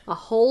 Yep, a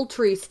whole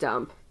tree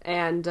stump,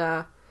 and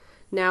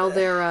now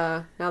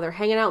they're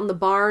hanging out in the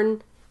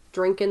barn,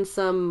 drinking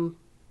some,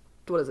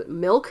 what is it,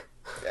 milk?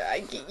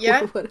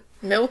 Yeah,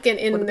 milk and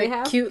in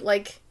the cute,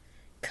 like,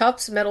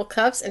 metal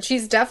cups, and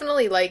she's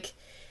definitely, like,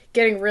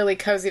 getting really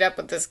cozied up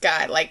with this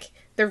guy. Like,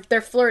 they're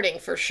flirting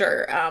for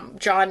sure. Her and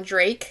John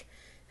Drake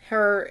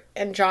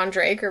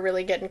are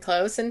really getting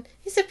close, and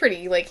he's a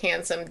pretty, like,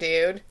 handsome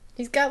dude.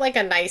 He's got, like,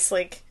 a nice,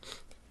 like,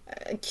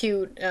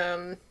 cute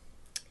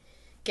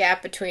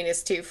gap between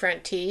his 2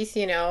 front teeth,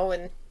 you know,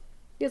 and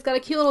he's got a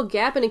cute little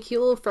gap and a cute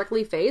little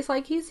freckly face.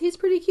 Like, he's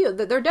pretty cute.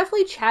 They're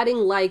definitely chatting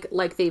like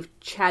they've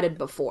chatted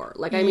before.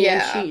 Like, I mean,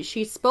 yeah.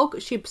 she spoke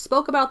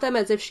about them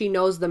as if she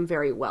knows them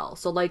very well.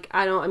 So, like,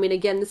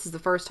 again, this is the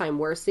first time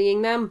we're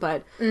seeing them,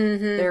 but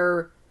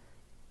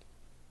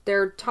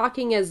they're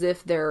talking as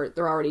if they're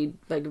already,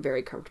 like,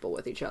 very comfortable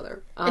with each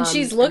other. And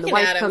she's looking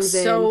at him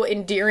so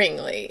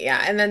endearingly.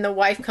 Yeah, and then the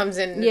wife comes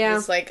in and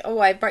is like, "Oh,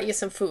 I brought you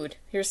some food.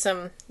 Here's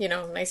some, you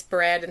know, nice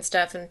bread and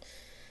stuff." And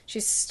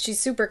she's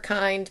super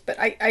kind, but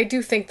I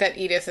do think that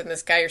Edith and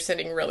this guy are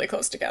sitting really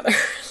close together.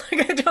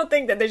 Like, I don't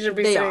think that they should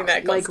be sitting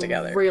that close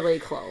together. Really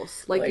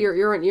close. Like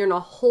you're in a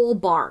whole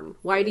barn.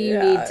 Why do you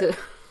need to?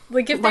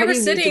 Like, if they were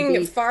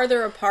sitting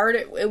farther apart,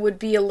 it would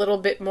be a little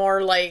bit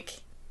more like.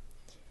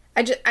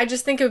 I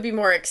just think it would be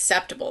more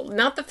acceptable.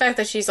 Not the fact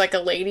that she's, like, a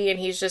lady and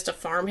he's just a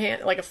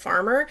farmhand, like a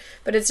farmer,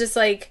 but it's just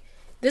like,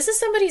 this is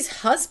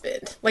somebody's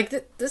husband. Like,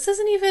 this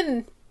isn't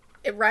even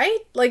right.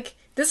 Like,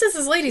 this is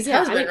his lady's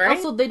husband, right?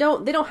 Also, they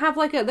don't have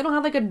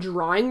a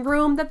drawing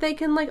room that they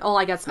can, like. Oh,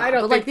 I guess not. I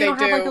don't think they don't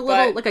have, like, a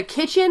little, like, a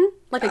kitchen,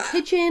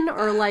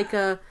 or like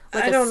a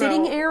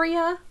sitting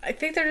area. I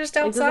think they're just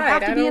outside.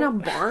 Like, does it have to be in a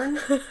barn?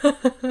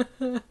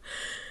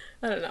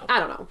 I don't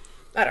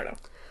know.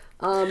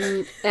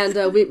 And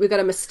we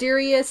got a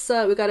mysterious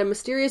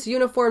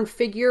uniformed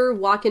figure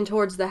walking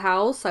towards the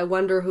house. I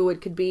wonder who it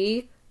could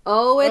be.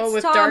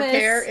 With Thomas. Dark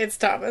hair, it's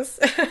Thomas.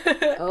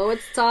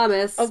 It's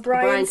Thomas.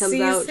 O'Brien comes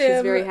sees out. him.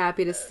 She's very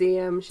happy to see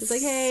him. She's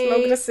like, "Hey,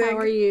 smoking a cig. How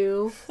are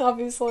you?"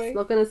 Obviously,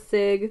 smoking a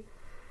cig.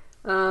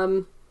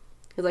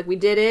 He's like, "We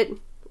did it.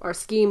 Our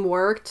scheme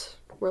worked.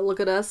 Look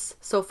at us,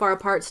 so far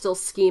apart, still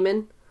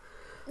scheming."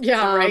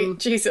 Yeah, right.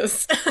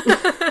 Jesus.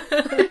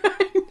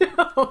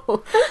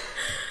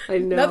 I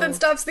know. Nothing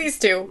stops these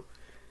two.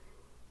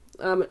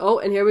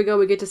 And here we go.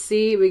 We get to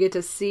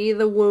see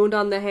the wound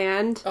on the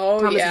hand.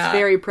 Thomas is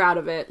very proud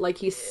of it. Like,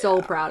 he's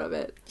so proud of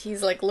it.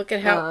 He's like, "Look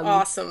at how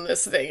awesome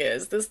this thing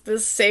is.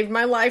 This saved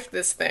my life,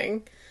 this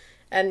thing."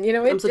 And, you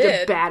know, I'm such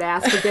a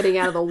badass for getting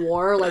out of the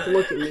war. Like,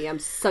 look at me. I'm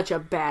such a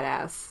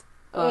badass.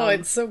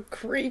 It's so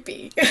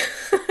creepy.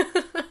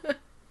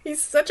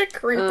 He's such a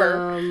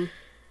creeper.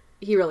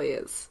 He really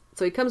is.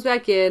 So he comes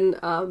back in.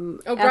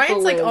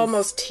 O'Brien's like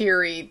almost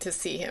teary to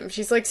see him.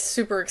 She's like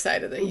super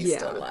excited that he's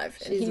still alive.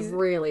 And she's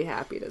really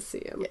happy to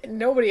see him.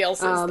 Nobody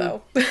else is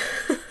though.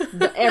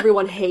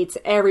 Everyone hates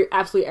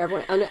absolutely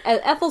everyone. And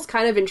Ethel's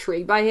kind of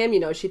intrigued by him. You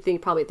know, she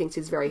probably thinks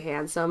he's very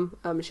handsome.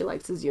 She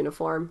likes his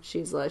uniform.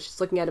 She's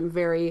looking at him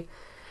very,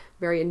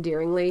 very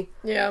endearingly.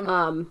 Yeah.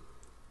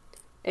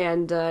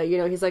 And you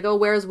know, he's like, "Oh,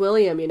 where's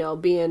William? You know,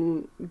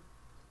 being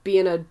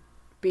a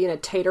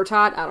tater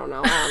tot. I don't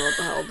know what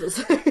the hell this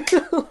is."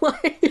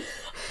 Like,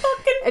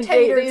 fucking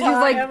tater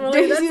tot, like,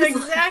 Emily. That's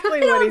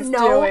exactly what he's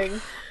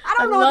doing. I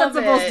don't know what that's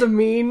supposed to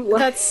mean. Like,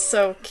 that's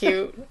so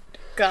cute.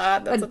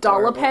 God, that's a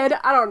dollop head.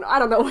 I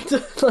don't know what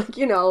to, like,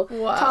 you know.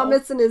 Wow.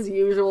 Thomas and his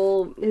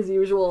usual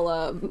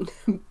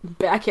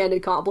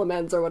backhanded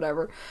compliments or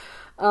whatever,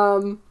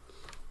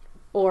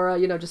 or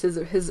you know, just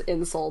his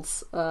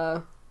insults.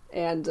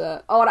 And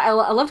I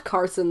loved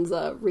Carson's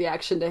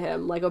reaction to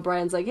him. Like,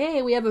 O'Brien's like,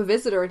 "Hey, we have a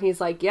visitor," and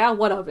he's like, "Yeah,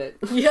 what of it?"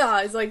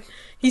 Yeah, he's like,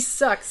 he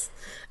sucks.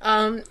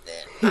 I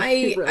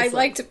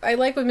like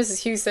what Mrs.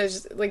 Hughes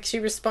says. Like, she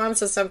responds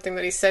to something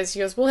that he says. She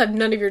goes, "We'll have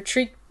none of your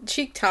cheek,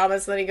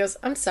 Thomas." And then he goes,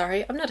 "I'm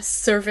sorry, I'm not a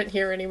servant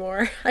here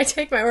anymore. I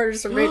take my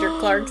orders from Major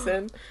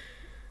Clarkson."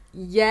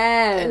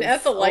 Yes. And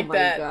Ethel liked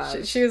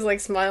that. She was like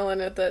smiling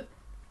at that.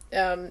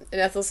 And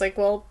Ethel's like,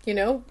 "Well, you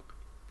know,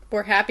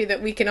 we're happy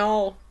that we can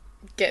all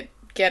get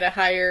a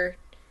higher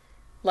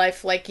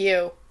life like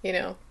you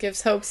know,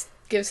 gives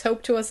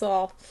hope to us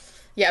all."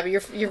 Yeah, but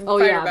you're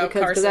fired about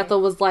Carson. Because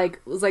Ethel was like,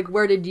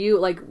 "Where did you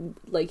like?"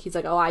 He's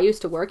like, "Oh, I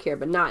used to work here,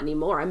 but not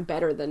anymore. I'm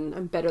better than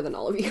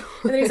all of you."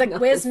 And then he's like,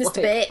 "Where's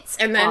Mr. Bates?"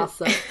 And then,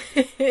 awesome.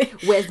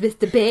 "Where's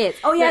Mr. Bates?"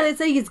 Oh yeah, they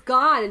say he's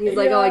gone, and he's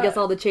like, "Oh, I guess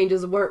all the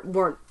changes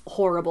weren't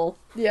horrible."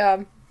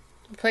 Yeah,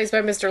 replaced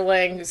by Mr.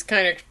 Lang, who's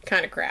kind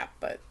of crap,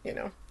 but you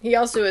know, he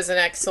also is an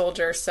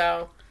ex-soldier,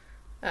 so,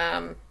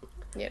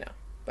 you know.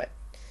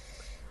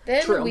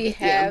 Then True. We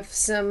have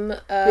some...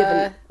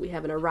 we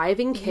have an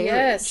arriving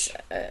carriage.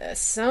 Yes,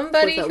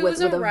 somebody who's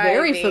with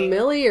arriving. With a very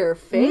familiar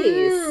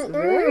face.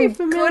 Very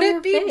familiar Could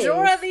it be face.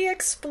 Jorah the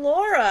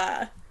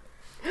Explorer?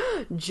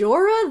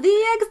 Jorah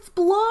the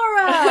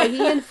Explorer!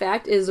 He, in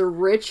fact, is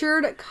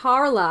Richard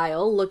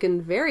Carlisle,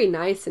 looking very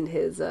nice in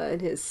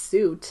his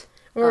suit.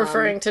 We're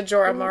referring to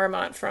Jorah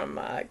Mormont from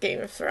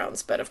Game of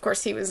Thrones, but of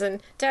course he was in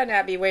Downton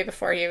Abbey way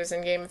before he was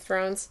in Game of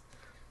Thrones.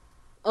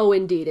 Oh,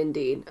 indeed.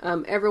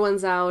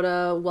 Everyone's out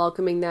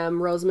welcoming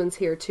them. Rosamund's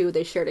here too.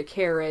 They shared a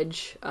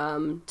carriage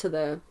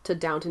to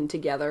Downton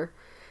together.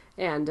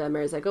 And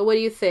Mary's like, "Oh, what do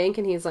you think?"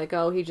 And he's like,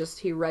 "Oh,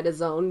 he read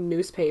his own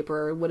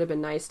newspaper. It would have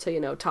been nice to, you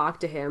know, talk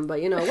to him,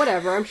 but you know,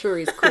 whatever. I'm sure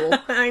he's cool."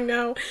 I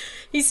know.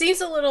 He seems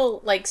a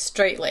little like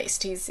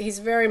straight-laced. He's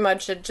very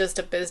much just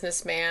a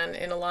businessman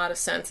in a lot of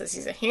senses.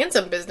 He's a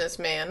handsome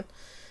businessman.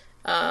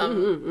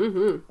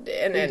 And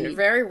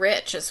very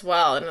rich as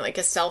well, and like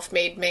a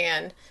self-made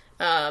man.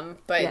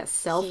 But yes,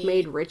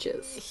 self-made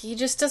riches. He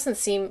just doesn't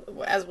seem,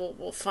 as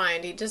we'll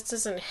find, he just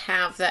doesn't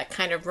have that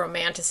kind of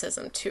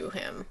romanticism to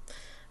him.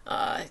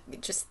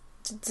 Just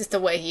the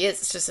way he is.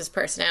 It's just his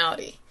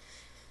personality.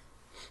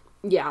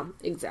 Yeah,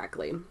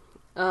 exactly.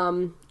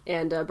 And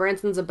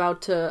Branson's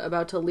about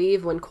to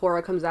leave when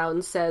Cora comes out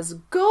and says,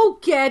 "Go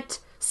get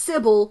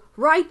Sybil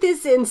right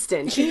this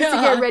instant. She needs to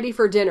get ready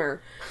for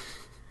dinner."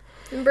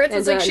 And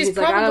Branson's like, she's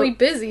probably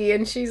busy,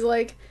 and she's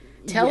like,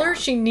 tell her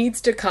she needs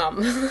to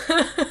come.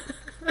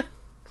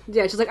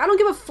 Yeah, she's like, "I don't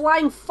give a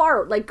flying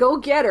fart. Like, go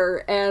get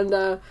her." And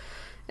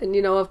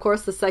you know, of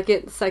course, the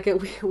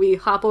second we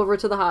hop over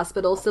to the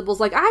hospital, Sybil's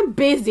like, "I'm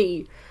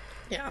busy."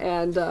 Yeah.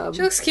 And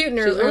she looks cute in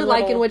her. She's really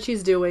liking what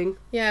she's doing.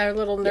 Yeah, her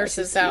little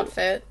nurse's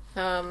outfit.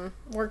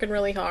 Working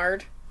really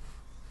hard.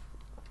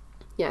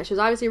 Yeah, she's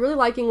obviously really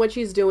liking what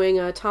she's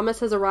doing. Thomas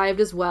has arrived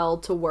as well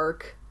to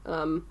work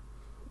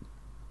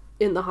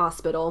in the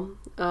hospital.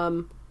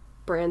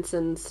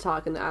 Branson's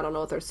talking. I don't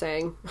know what they're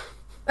saying.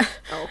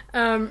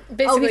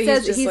 Basically, he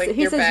says he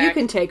says back. You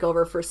can take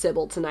over for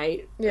Sybil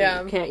tonight.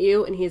 Yeah, can't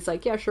you? And he's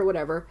like, "Yeah, sure,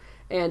 whatever."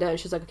 And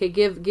she's like, "Okay,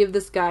 give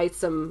this guy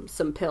some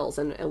pills."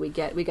 And we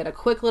get a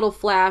quick little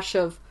flash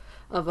of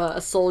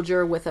a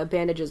soldier with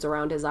bandages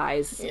around his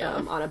eyes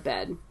on a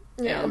bed.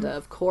 Yeah. And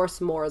of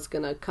course, more is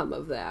gonna come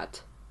of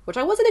that, which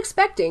I wasn't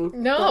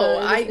expecting.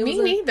 No,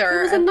 me neither.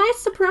 It was a nice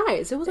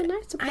surprise.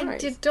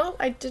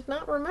 I did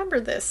not remember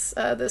this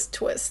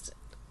twist.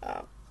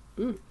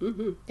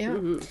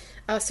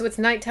 So it's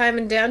nighttime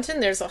in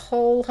Downton. There's a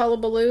whole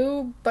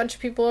hullabaloo, bunch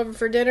of people over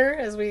for dinner,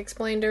 as we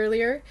explained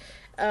earlier.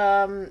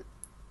 And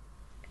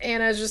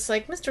I was just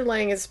like, Mr.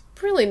 Lang is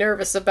really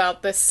nervous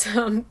about this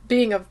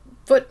being a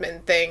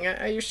footman thing.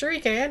 Are you sure he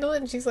can handle it?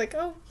 And she's like,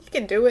 "Oh, he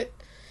can do it."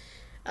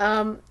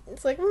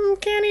 It's like,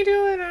 can he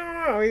do it? I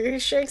don't know. He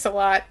shakes a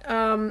lot.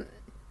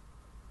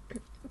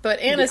 But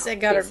Anna's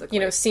got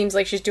her, seems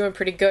like she's doing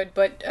pretty good.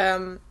 But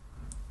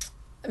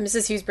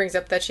Mrs. Hughes brings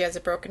up that she has a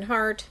broken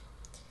heart.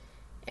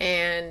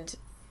 And,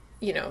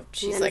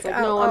 she's like,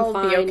 I'll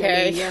be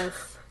okay. I mean,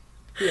 yes.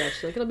 Yeah,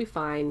 she's like, it'll be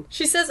fine.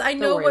 She says, I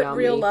know what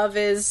real love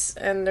is,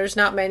 and there's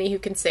not many who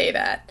can say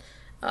that.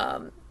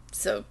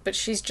 But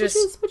she's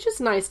just... Which is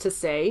nice to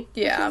say.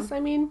 Yeah. I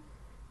mean...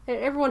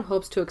 everyone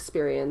hopes to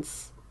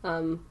experience,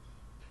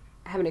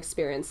 have an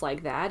experience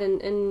like that.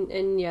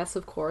 And yes,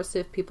 of course,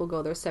 if people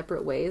go their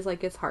separate ways,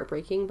 like, it's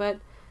heartbreaking, but,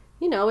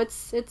 you know,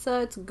 it's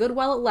good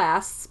while it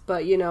lasts,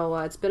 but, you know,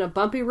 it's been a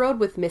bumpy road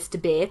with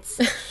Mr. Bates.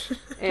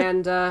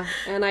 and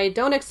I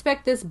don't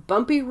expect this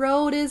bumpy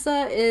road is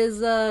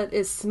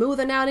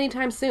smoothing out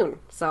anytime soon,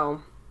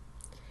 so.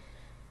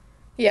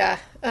 Yeah,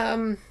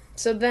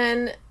 so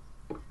then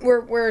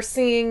we're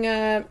seeing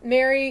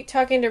Mary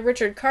talking to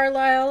Richard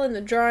Carlisle in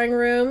the drawing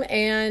room,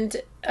 and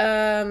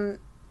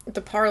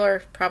the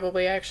parlor,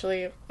 probably,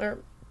 actually, or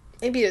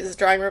maybe it's the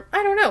drawing room,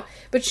 I don't know,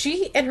 but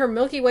she and her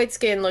milky white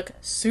skin look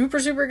super,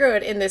 super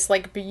good in this,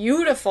 like,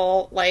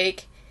 beautiful,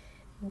 like,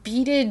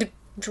 beaded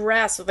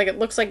dress with, like, it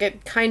looks like a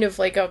kind of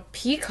like a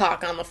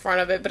peacock on the front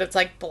of it, but it's,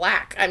 like,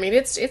 black. I mean,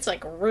 it's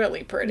like,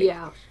 really pretty.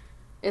 Yeah,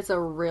 it's a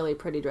really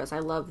pretty dress. I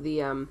love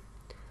the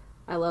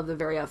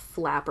very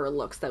flapper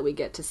looks that we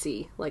get to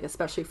see, like,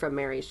 especially from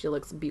Mary. She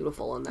looks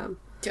beautiful in them.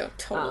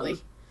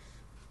 Totally.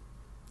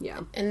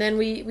 Yeah. And then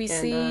we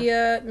see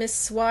Miss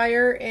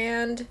Swire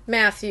and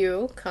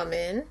Matthew come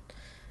in,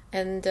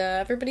 and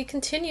everybody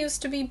continues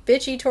to be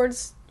bitchy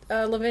towards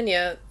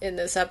Lavinia in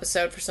this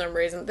episode for some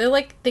reason.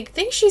 They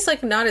think she's,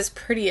 like, not as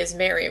pretty as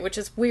Mary, which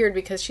is weird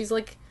because she's,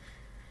 like,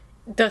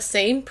 the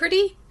same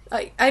pretty?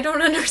 I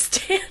don't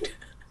understand.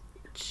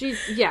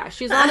 She's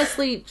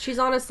honestly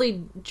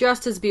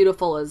just as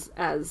beautiful as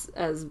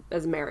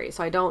Mary,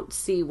 so I don't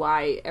see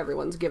why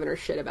everyone's giving her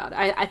shit about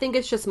it. I think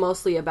it's just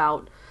mostly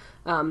about,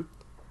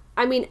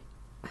 I mean,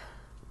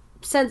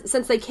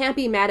 since they can't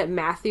be mad at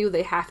Matthew,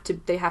 they have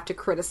to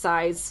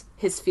criticize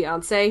his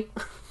fiance.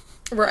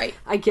 Right.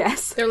 I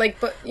guess. They're like,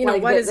 but, you know,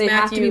 like, what is Matthew they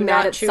have to be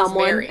mad at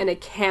someone, Mary? And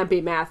it can't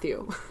be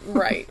Matthew.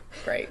 Right.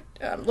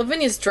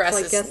 Lavinia's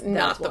dress is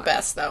not the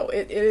best, though.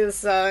 It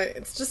is,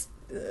 it's just,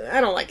 I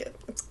don't like it.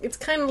 It's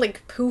kind of,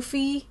 like,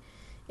 poofy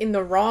in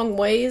the wrong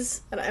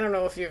ways. And I don't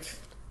know if you've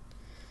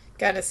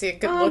got to see a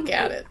good look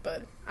at it,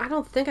 but... I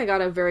don't think I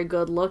got a very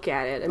good look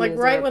at it. Like,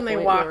 right when they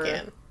walk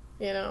in,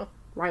 you know?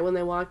 Right when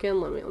they walk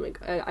in? Let me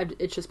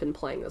it's just been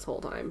playing this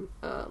whole time.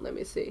 Let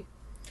me see.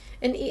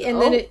 And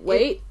then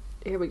wait.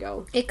 Here we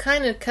go. It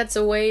kind of cuts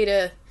away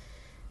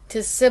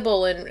to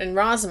Sybil and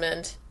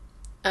Rosamond.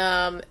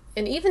 And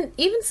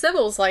even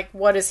Sybil's like,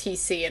 what does he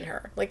see in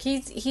her? Like,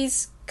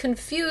 he's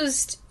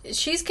confused.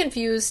 She's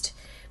confused,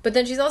 but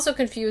then she's also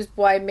confused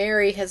why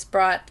Mary has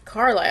brought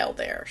Carlisle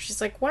there.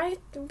 She's like, why?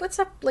 What's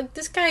up? Like,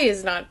 this guy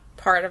is not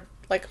part of,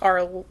 like, our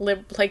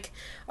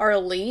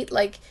elite.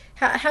 Like,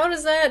 how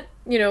does that,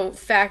 you know,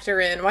 factor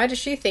in? Why does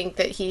she think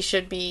that he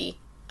should be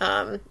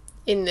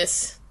in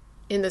this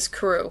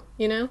crew,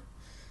 you know?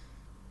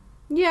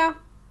 Yeah.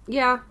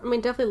 I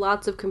mean, definitely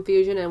lots of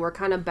confusion, and we're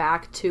kind of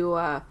back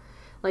to,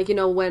 like, you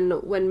know,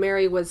 when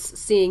Mary was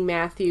seeing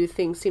Matthew,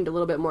 things seemed a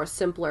little bit more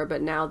simpler,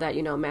 but now that,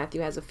 you know, Matthew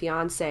has a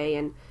fiance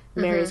and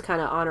Mary's kind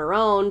of on her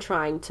own,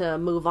 trying to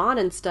move on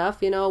and stuff,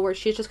 you know, where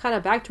she's just kind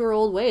of back to her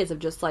old ways of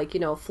just, like,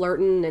 you know,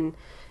 flirting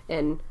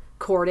and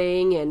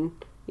courting and,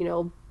 you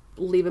know,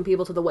 leaving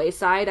people to the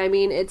wayside. I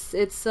mean, it's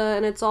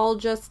all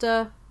just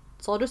a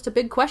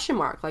big question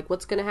mark. Like,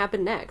 what's going to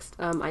happen next?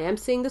 I am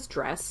seeing this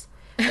dress.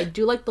 I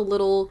do like the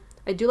little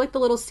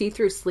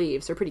see-through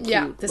sleeves. They're pretty cute.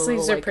 Yeah, the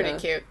sleeves are pretty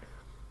cute.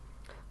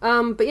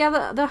 But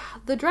yeah,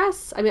 the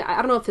dress, I mean, I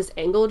don't know if this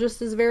angle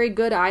just is very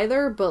good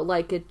either, but,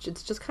 like,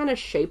 it's just kind of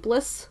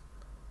shapeless.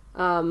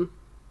 But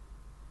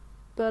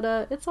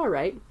it's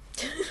alright.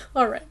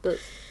 Alright.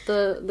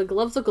 The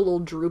gloves look a little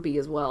droopy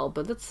as well,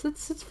 but it's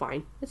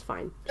fine. It's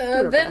fine.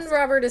 Then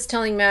Robert is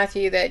telling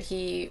Matthew that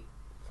he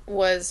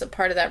was a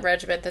part of that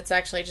regiment that's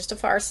actually just a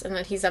farce, and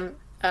that he's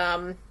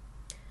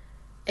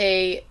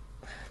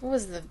what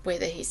was the way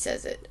that he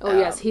says it? Oh,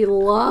 yes, he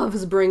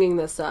loves bringing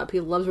this up. He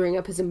loves bringing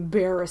up his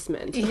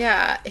embarrassment.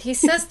 Yeah, he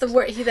says the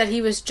word that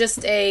he was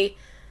just a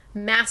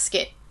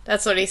mascot.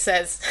 That's what he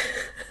says.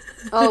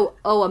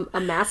 a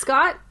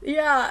mascot?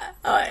 Yeah,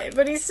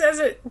 but he says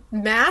it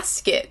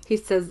mascot. He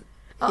says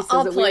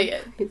I'll play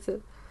it. He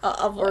says,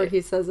 I'll play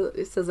he says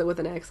it with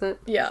an accent.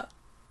 Yeah,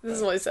 this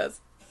is what he says.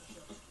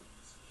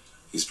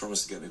 He's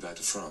promised to get me back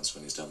to France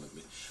when he's done with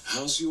me.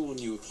 How's your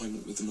new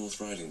appointment with the North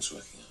Ridings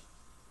working out?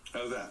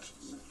 Oh, that.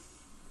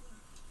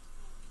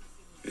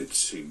 It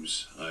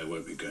seems I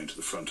won't be going to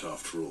the front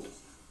after all.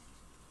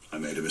 I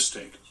made a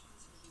mistake.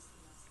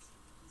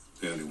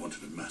 They only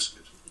wanted a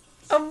mascot.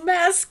 A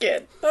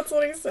mascot! That's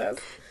what he says.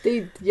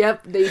 He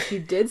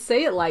did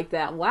say it like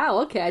that. Wow,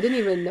 okay, I didn't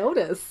even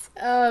notice.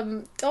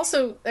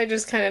 Also, I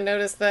just kind of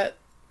noticed that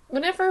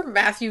whenever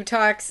Matthew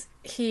talks,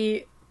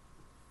 he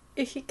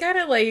kind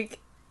of, like,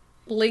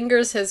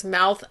 lingers his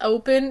mouth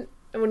open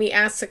when he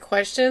asks a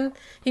question.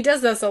 He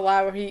does this a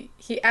lot, where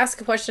he asks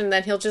a question and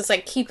then he'll just,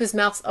 like, keep his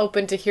mouth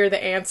open to hear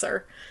the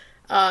answer.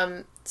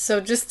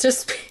 So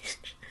just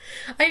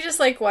I just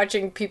like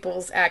watching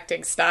people's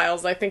acting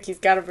styles. I think he's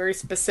got a very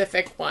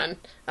specific one.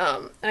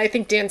 And I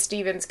think Dan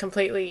Stevens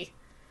completely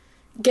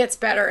gets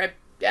better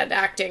at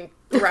acting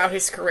throughout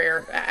his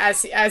career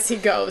as he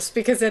goes,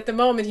 because at the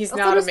moment he's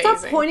not amazing.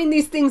 Stop pointing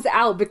these things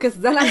out, because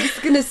then I'm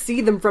just gonna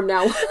see them from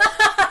now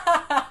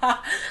on.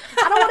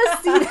 I don't want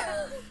to see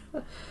that.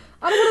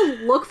 I don't want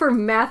to look for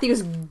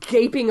Matthew's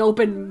gaping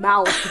open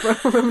mouth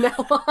from now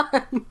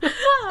on.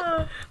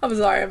 I'm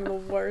sorry, I'm the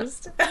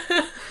worst.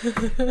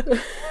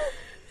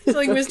 It's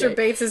like Mr. Okay.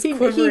 Bates'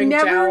 quivering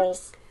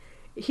jowls.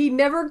 He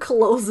never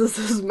closes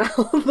his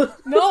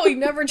mouth. No, he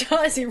never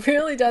does. He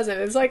really doesn't.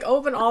 It's like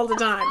open all the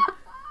time.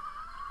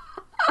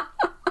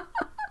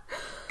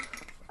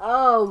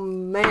 Oh,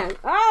 man.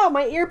 Oh,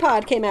 my ear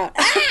pod came out.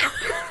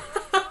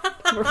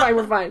 We're fine.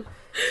 Okay.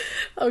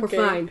 We're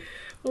fine.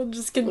 We'll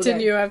just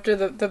continue after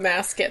the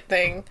mascot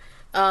thing.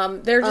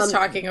 They're just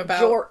talking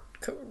about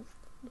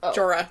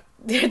Jorah.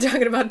 They're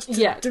talking about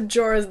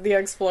Jorah the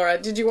Explorer.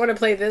 Did you want to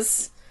play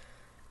this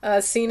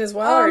scene as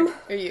well, or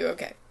are you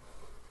okay?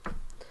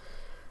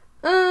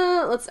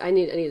 I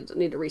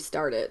need to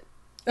restart it.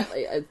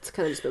 It's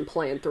kind of just been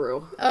playing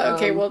through.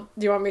 Okay, well,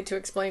 do you want me to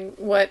explain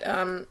what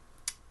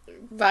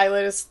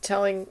Violet is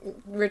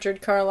telling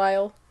Richard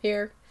Carlisle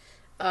here?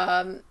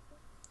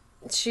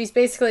 She's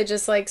basically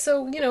just like,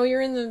 so,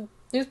 you're in the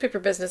newspaper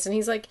business, and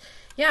he's like,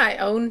 yeah, I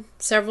own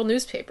several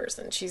newspapers,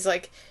 and she's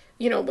like,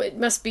 it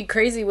must be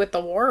crazy with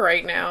the war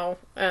right now,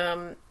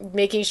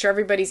 making sure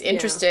everybody's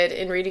interested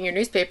in reading your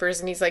newspapers,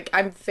 and he's like,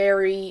 I'm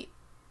very,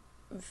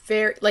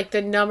 like,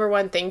 the number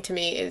one thing to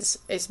me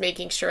is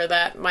making sure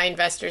that my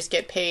investors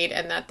get paid,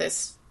 and that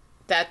this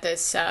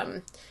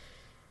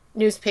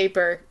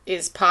newspaper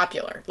is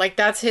popular. Like,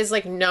 that's his,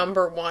 like,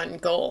 number one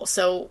goal.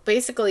 So,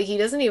 basically, he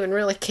doesn't even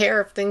really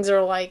care if things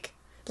are, like,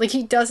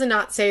 he does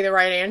not say the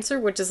right answer,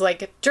 which is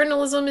like,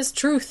 journalism is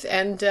truth,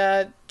 and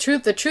the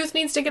truth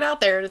needs to get out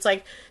there. And it's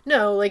like,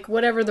 no, like,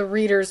 whatever the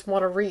readers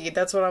want to read,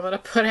 that's what I'm going to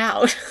put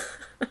out.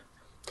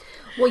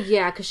 Well,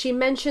 yeah, because she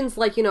mentions,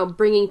 like,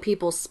 bringing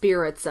people's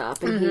spirits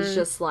up, and he's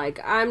just like,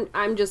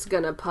 I'm just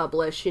going to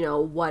publish,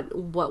 what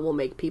will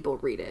make people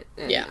read it.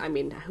 And, I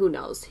mean, who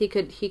knows? He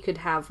could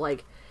have,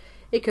 like,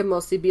 it could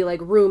mostly be, like,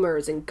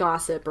 rumors and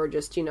gossip, or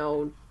just,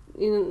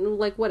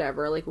 like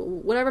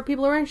whatever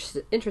people are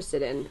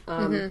interested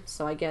in.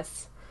 So I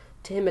guess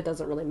to him it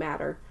doesn't really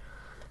matter.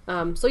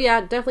 So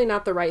yeah, definitely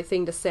not the right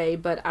thing to say,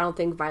 but I don't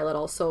think Violet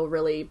also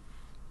really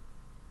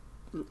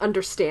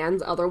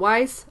understands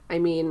otherwise. I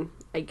mean,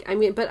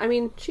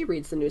 she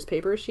reads the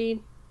newspaper. Does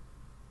she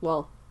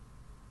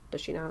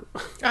not?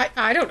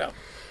 I don't know.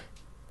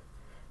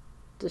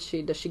 Does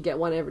she get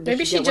one every?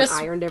 Maybe she get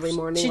one ironed every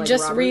morning. She like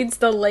just Robert? reads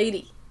the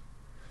Lady.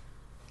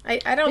 I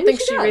don't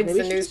think she reads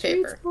the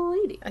newspaper.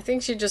 I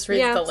think she just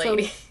reads the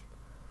Lady. So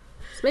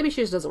maybe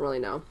she just doesn't really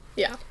know.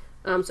 Yeah.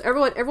 So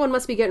everyone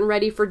must be getting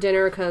ready for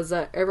dinner because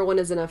everyone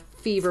is in a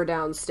fever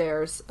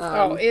downstairs.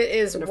 It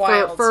is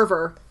wild.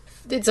 Fervor.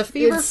 It's a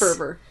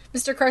fervor.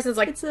 Mr. Carson's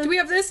like, do we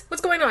have this?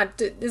 What's going on?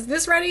 Is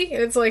this ready?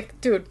 And it's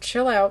like, dude,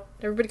 chill out.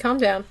 Everybody calm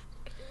down.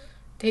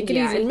 Take it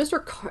easy. And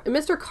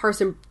Mr.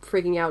 Carson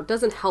freaking out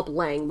doesn't help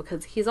Lang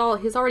because he's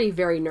already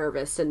very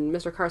nervous, and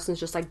Mr. Carson's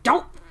just like,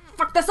 don't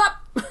fuck this up.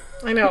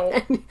 I know.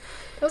 That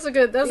was a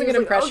good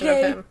impression of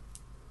him.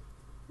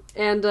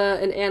 And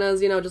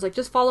Anna's, just like,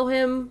 just follow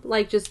him,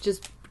 like, just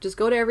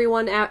go to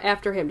everyone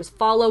after him, just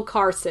follow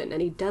Carson,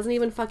 and he doesn't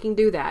even fucking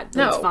do that.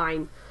 No, it's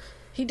fine.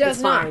 He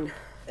does not. Fine.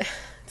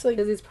 It's like,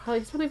 because he's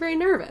probably very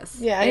nervous.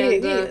 Yeah, he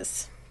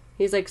is.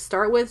 He's like,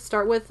 start with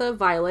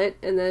Violet,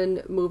 and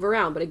then move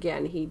around. But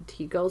again,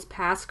 he goes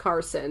past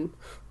Carson,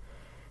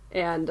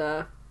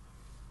 and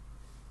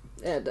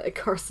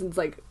Carson's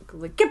like,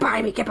 get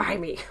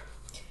behind me.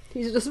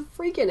 He's just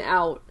freaking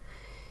out.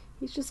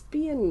 He's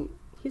being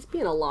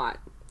a lot.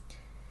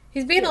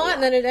 He's being a lot,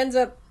 and then it ends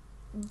up,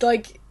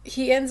 like,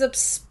 he ends up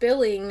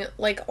spilling,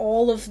 like,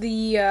 all of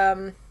the,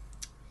 I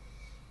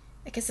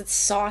guess it's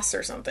sauce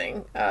or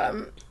something,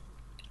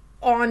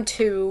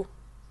 onto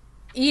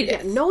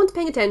Edith. Yeah, no one's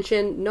paying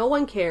attention, no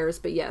one cares,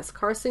 but yes,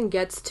 Carson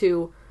gets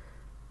to...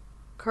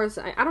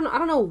 I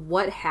don't know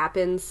what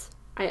happens.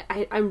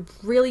 I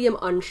really am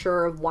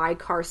unsure of why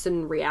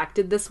Carson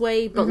reacted this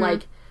way, but,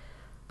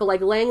 But,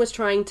 Lang was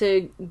trying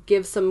to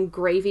give some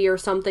gravy or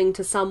something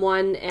to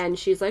someone, and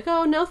she's like,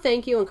 oh, no,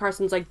 thank you. And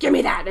Carson's like, give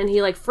me that. And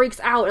he, freaks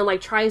out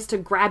and, tries to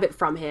grab it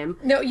from him.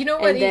 No, you know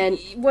what?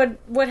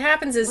 What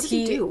happens is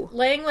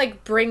Lang,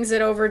 brings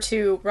it over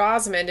to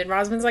Rosamund, and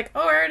Rosamund's like,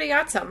 oh, I already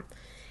got some.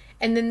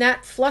 And then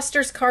that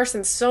flusters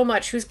Carson so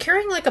much, who's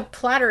carrying, a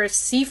platter of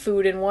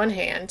seafood in one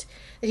hand,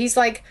 that he's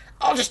like,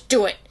 I'll just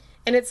do it.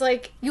 And it's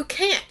like, you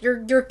can't.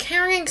 You're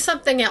carrying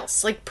something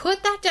else.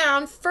 Put that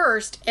down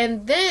first,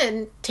 and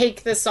then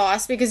take the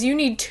sauce, because you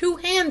need two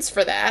hands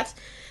for that.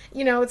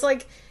 It's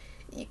like,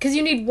 because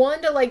you need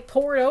one to,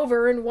 pour it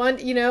over, and one,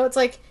 it's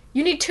like,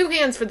 you need two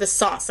hands for the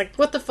sauce.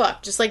 What the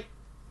fuck? Just,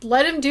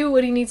 let him do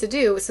what he needs to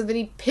do. So then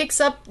he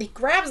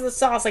grabs the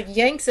sauce,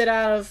 yanks it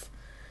out of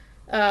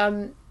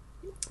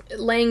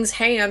Lang's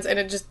hands, and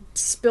it just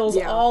spills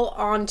all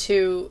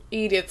onto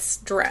Edith's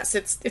dress.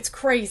 It's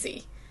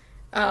crazy.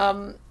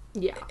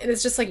 Yeah. And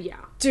it's just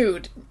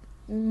dude,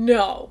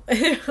 no.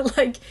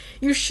 Like,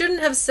 you shouldn't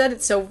have said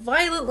it so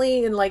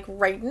violently and, like,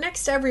 right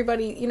next to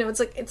everybody. You know,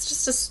 it's like, it's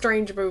just a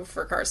strange move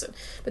for Carson.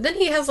 But then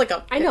he has, like,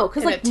 I know,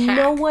 because, like,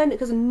 no one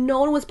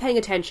was paying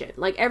attention.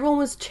 Like, everyone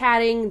was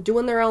chatting,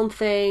 doing their own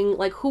thing.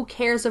 Like, who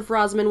cares if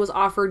Rosamund was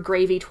offered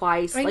gravy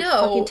twice? I like,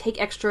 know. Fucking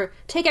take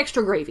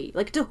extra gravy.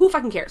 Like, who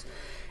fucking cares?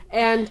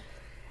 And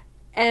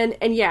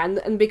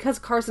because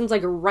Carson's,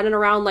 like, running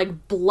around,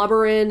 like,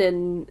 blubbering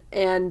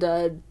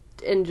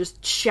and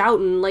just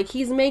shouting, like,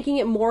 he's making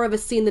it more of a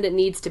scene than it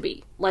needs to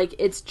be. Like,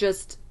 it's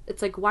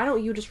like, why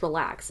don't you just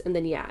relax? And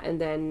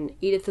then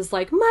Edith is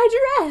like, my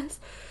dress!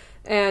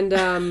 And,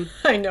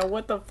 I know,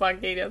 what the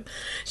fuck, Edith?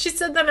 She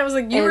said that, and I was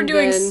like, you were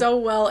doing so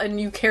well, and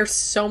you care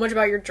so much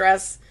about your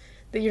dress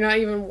that you're not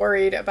even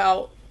worried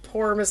about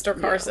poor Mr.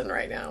 Carson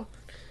right now.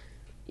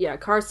 Yeah,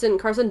 Carson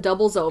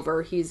doubles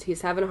over.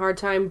 He's having a hard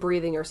time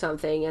breathing or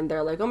something, and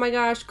they're like, "Oh my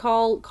gosh,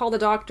 call the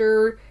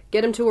doctor,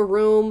 get him to a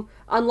room,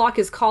 unlock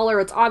his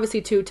collar. It's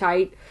obviously too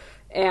tight."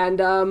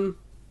 And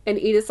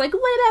Edith's like,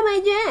 "What about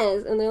my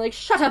dress?" And they're like,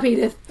 "Shut up,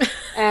 Edith."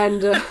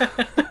 And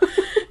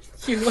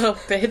you little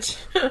bitch.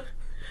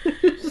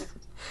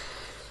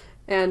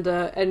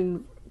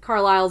 and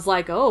Carlisle's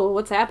like, "Oh,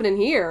 what's happening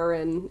here?"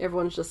 And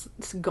everyone's just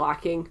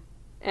gawking.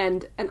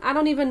 And I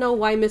don't even know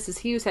why Mrs.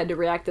 Hughes had to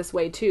react this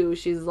way, too.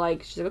 She's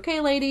like,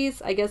 okay,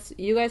 ladies, I guess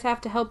you guys have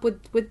to help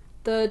with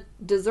the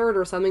dessert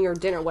or something, or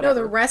dinner, whatever.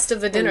 No, the rest of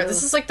the dinner.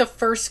 This is like the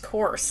first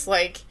course.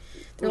 Like,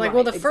 they're like,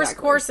 well, the first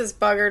course is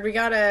buggered. We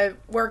gotta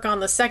work on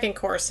the second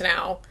course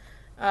now.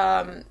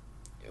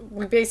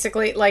 We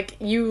basically, like,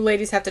 you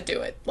ladies have to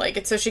do it. Like,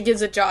 and so she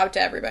gives a job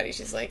to everybody.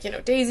 She's like, you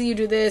know, Daisy, you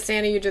do this,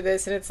 Anna, you do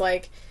this. And it's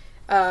like,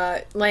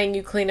 Lang,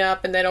 you clean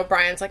up. And then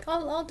O'Brien's like,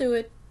 I'll do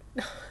it.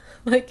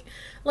 Like,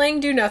 Lang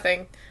do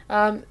nothing,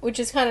 which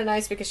is kind of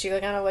nice because she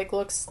kind of like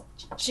looks,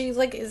 she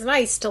like is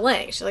nice to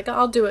Lang. She's like,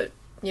 I'll do it,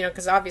 you know,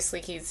 because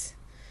obviously he's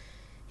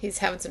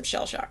having some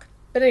shell shock.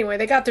 But anyway,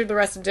 they got through the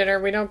rest of dinner.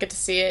 We don't get to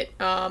see it.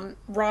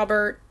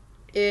 Robert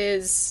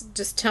is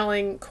just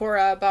telling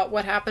Cora about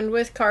what happened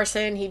with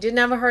Carson. He didn't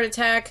have a heart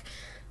attack,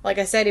 like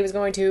I said he was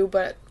going to,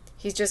 but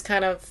he's just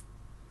had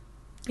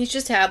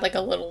like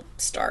a little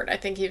start. I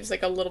think he was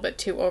like a little bit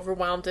too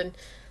overwhelmed, and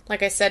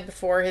like I said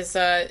before, his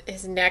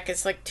neck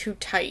is, like, too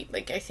tight.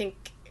 Like, I think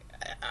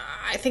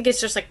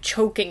it's just, like,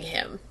 choking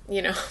him,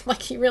 you know?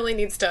 Like, he really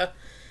needs to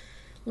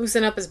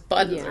loosen up his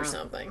buttons or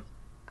something.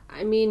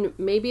 I mean,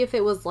 maybe if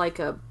it was, like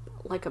a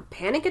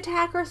panic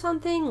attack or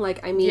something?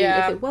 Like, I mean,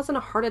 if it wasn't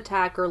a heart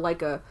attack or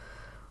like a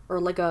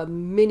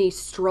mini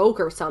stroke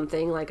or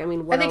something, like, I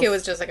mean, what I think else? It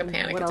was just, like, a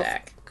panic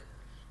attack.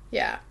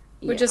 Yeah.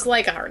 Which is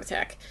like a heart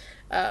attack.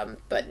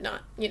 But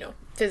not, you know,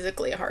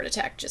 physically a heart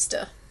attack, just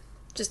a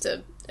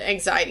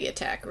anxiety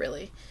attack,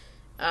 really.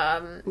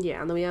 And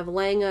then we have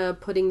Lang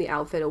putting the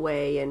outfit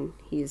away, and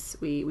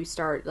we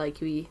start, like,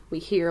 we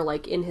hear,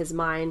 like, in his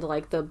mind,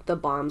 like, the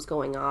bombs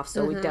going off,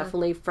 so we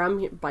definitely,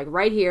 from, like,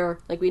 right here,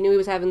 like, we knew he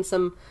was having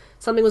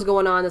something was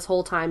going on this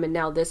whole time, and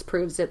now this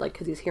proves it, like,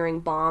 because he's hearing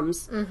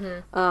bombs.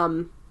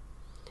 And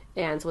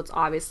so it's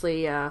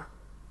obviously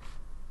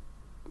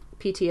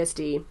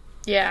PTSD.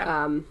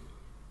 Yeah.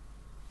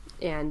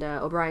 And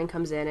O'Brien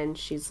comes in, and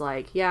she's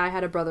like, yeah, I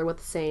had a brother with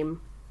the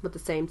same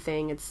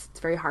thing. It's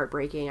very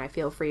heartbreaking. I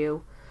feel for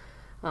you.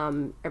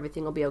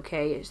 Everything will be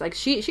okay. It's like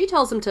she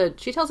tells him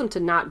to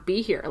not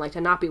be here and, like,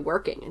 to not be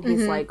working. And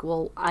he's like,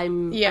 well, I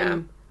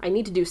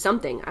need to do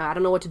something. I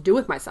don't know what to do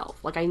with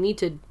myself. Like, I need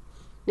to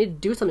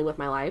do something with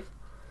my life.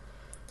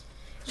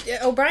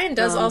 Yeah, O'Brien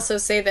does also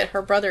say that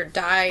her brother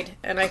died,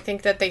 and I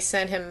think that they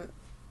sent him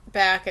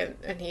back,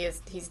 and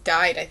he's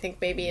died. I think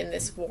maybe in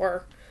this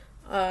war.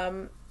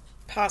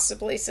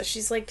 Possibly. So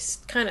she's, like,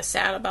 kind of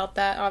sad about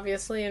that,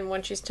 obviously, and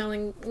when she's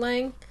telling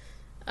Lang.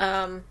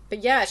 But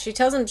yeah, she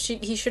tells him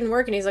he shouldn't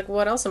work, and he's like,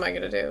 what else am I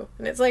going to do?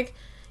 And it's like,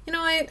 you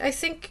know, I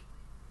think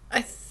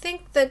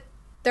that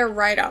they're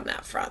right on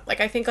that front.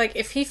 Like, I think, like,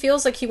 if he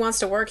feels like he wants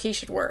to work, he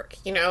should work.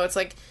 You know, it's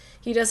like,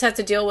 he does have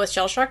to deal with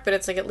shell shock, but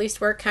it's like, at least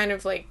work kind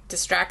of, like,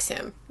 distracts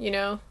him, you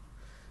know?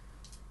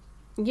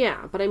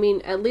 Yeah, but I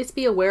mean, at least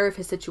be aware of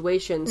his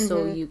situation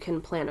so you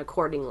can plan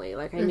accordingly.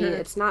 Like, I mean,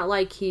 it's not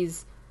like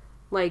he's,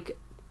 like,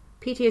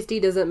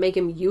 PTSD doesn't make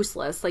him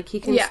useless. Like, he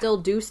can still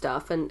do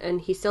stuff,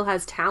 and he still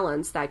has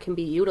talents that can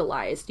be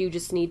utilized. You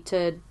just need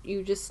to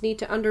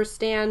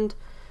understand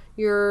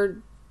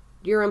your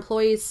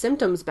employees'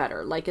 symptoms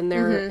better, like, in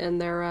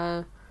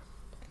their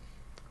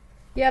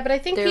Yeah, but I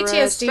think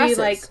PTSD,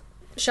 like,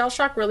 shell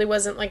shock really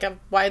wasn't, like, a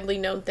widely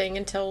known thing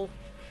until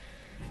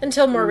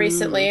more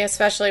recently,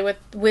 especially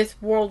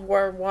with World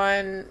War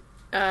I.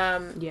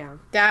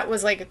 That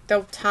was, like,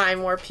 the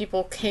time where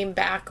people came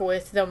back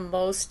with the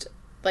most,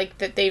 like,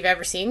 that they've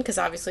ever seen, because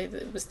obviously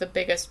it was the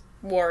biggest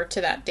war to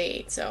that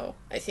date. So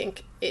I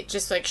think it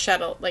just, like,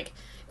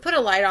 put a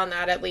light on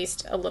that at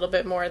least a little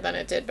bit more than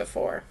it did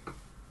before.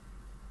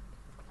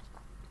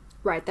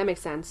 Right, that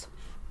makes sense.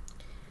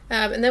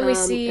 And then we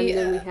see... And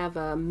then we have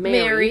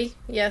Mary.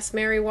 Yes,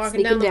 Mary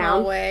walking down the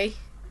hallway,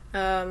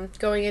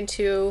 going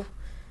into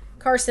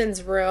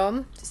Carson's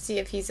room to see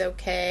if he's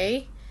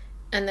okay.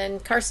 And then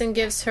Carson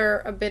gives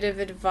her a bit of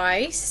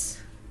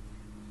advice.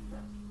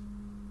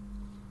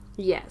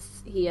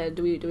 Yes.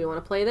 Do we want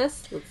to play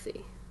this? Let's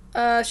see.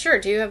 Sure.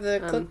 Do you have the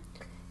clip?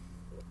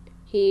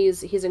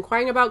 He's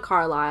inquiring about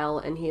Carlisle,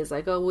 and he's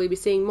like, "Oh, will we be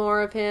seeing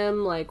more of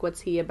him? Like,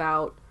 what's he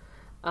about?"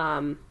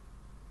 And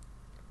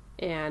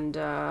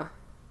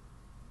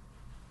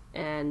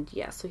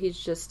yeah, so he's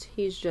just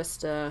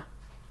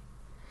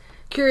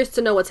curious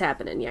to know what's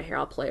happening. Yeah, here,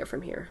 I'll play it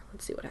from here.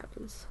 Let's see what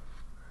happens.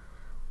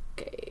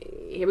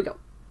 Okay, here we go.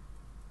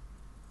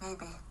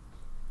 Maybe.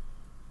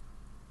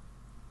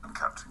 And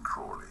Captain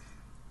Crawley,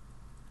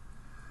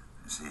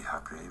 is he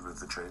happy with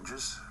the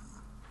changes,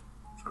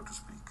 so to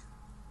speak?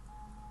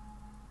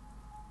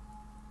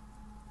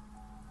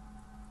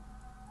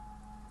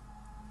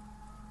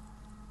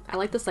 I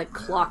like this, like,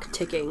 clock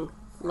ticking,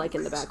 like,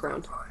 in the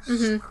background.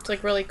 Mm-hmm. It's,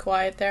 like, really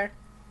quiet there.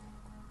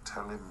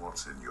 Tell him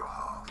what's in your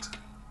heart.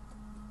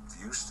 If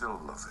you still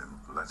love him,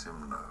 let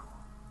him know.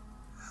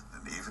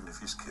 And even if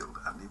he's killed,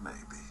 and he may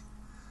be,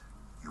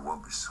 you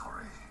won't be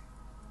sorry.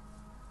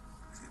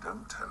 If you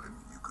don't tell him,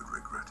 you could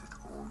regret it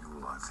all your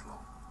life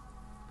long.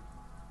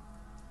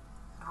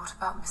 And what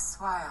about Miss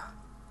Swire?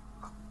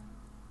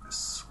 Miss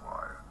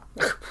Swire.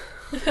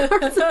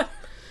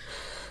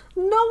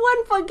 No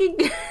one fucking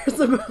cares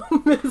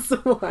about Miss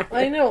Swire.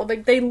 I know,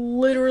 like, they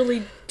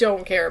literally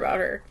don't care about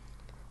her.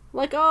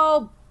 Like,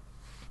 oh,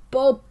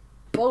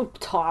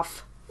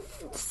 Botoff.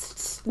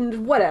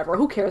 Whatever,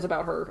 who cares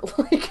about her?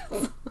 Like,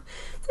 it's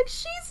like,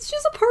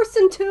 she's a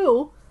person,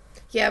 too.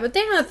 Yeah, but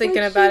they're not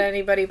thinking about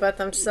anybody but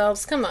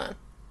themselves. Come on.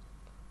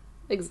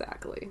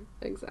 Exactly.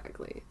 And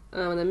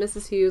then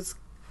Mrs. Hughes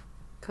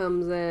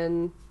comes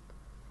in.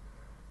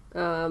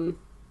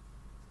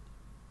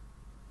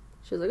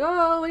 She's like,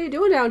 "Oh, what are you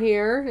doing down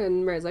here?"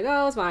 And Mary's like,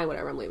 "Oh, it's fine,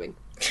 whatever, I'm leaving."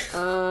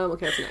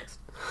 Okay, what's next?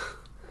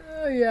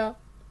 Oh, yeah.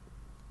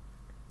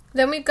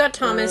 Then we've got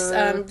Thomas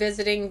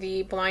visiting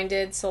the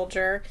blinded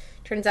soldier.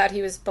 Turns out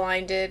he was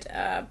blinded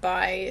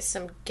by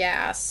some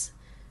gas.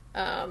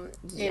 Yes.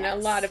 You know, a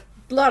lot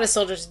of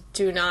soldiers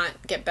do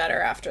not get better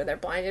after they're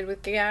blinded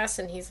with gas,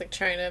 and he's like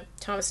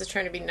Thomas is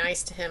trying to be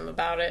nice to him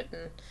about it,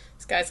 and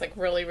this guy's like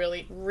really,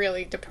 really,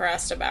 really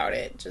depressed about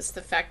it. Just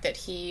the fact that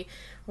he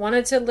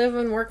wanted to live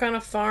and work on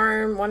a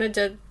farm, wanted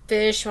to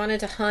fish, wanted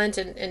to hunt,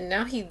 and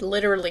now he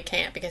literally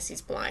can't because he's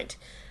blind.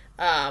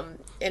 And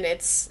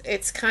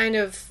it's kind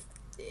of,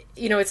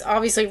 you know, it's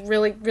obviously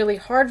really, really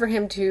hard for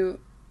him to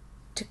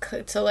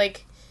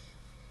like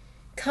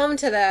come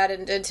to that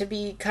and to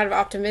be kind of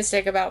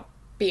optimistic about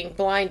being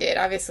blinded.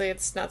 Obviously,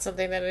 it's not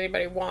something that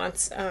anybody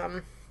wants,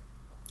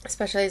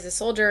 especially as a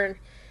soldier.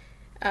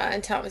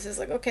 And Thomas is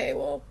like, "Okay,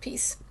 well,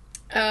 peace."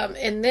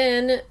 And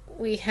then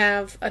we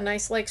have a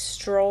nice, like,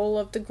 stroll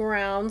of the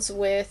grounds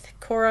with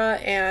Cora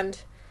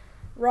and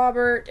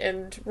Robert,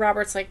 and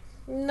Robert's, like,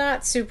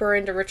 not super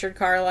into Richard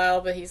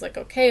Carlisle, but he's, like,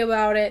 okay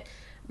about it.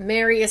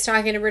 Mary is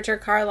talking to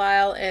Richard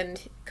Carlisle,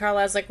 and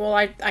Carlisle's like, "Well,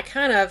 I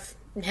kind of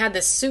had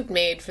this suit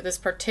made for this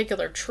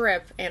particular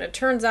trip, and it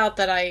turns out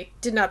that I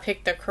did not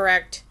pick the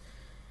correct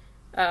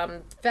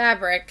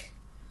fabric,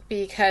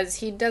 because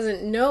he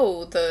doesn't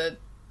know the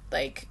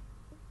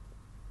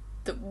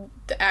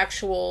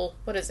actual,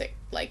 what is it,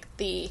 like,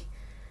 the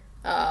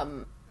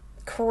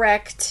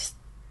correct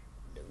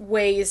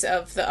ways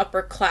of the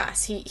upper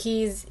class.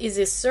 He's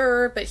a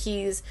sir, but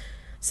he's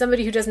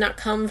somebody who does not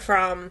come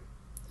from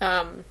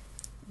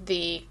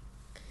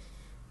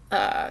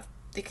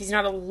he's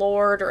not a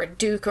lord or a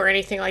duke or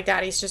anything like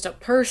that. He's just a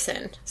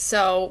person.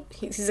 So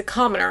he's a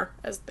commoner,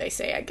 as they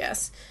say, I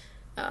guess.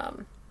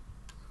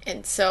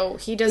 And so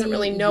he doesn't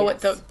really know what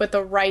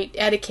the right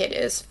etiquette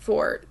is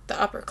for the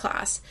upper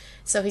class.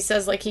 So he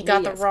says, like, he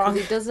got the wrong.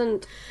 He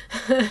doesn't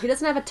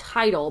have a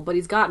title, but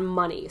he's got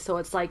money. So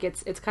it's like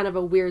it's kind of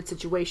a weird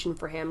situation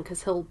for him,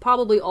 because he'll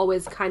probably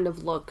always kind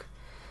of look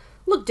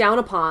down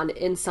upon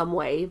in some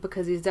way,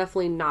 because he's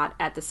definitely not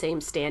at the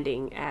same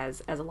standing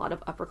as a lot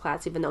of upper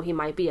class, even though he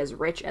might be as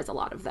rich as a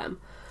lot of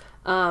them.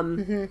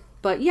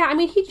 But yeah, I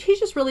mean, he's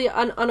just really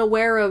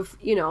unaware of,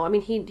 you know, I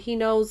mean, he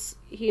knows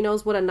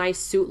what a nice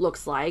suit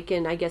looks like,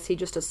 and I guess he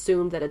just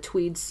assumed that a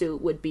tweed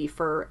suit would be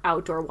for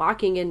outdoor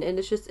walking, and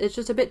it's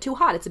just a bit too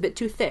hot, it's a bit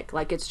too thick,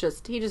 like, he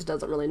just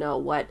doesn't really know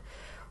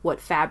what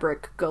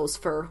fabric goes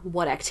for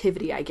what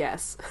activity, I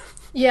guess.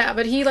 Yeah,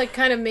 but he, like,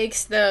 kind of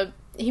makes the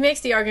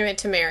argument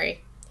to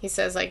Mary. He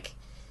says, like,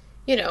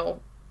 you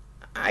know,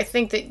 I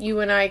think that you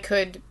and I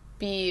could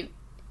be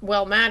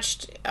well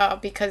matched,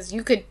 because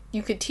you could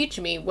teach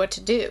me what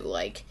to do.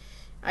 Like,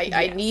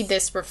 I need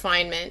this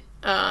refinement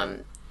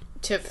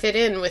to fit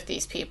in with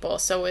these people.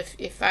 So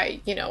if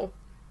I, you know,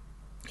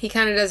 he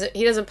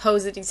doesn't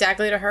pose it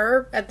exactly to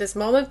her at this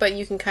moment, but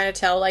you can kind of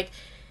tell, like,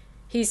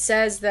 he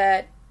says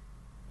that,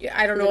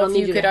 I don't know if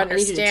you could understand. I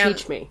need you to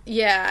teach me.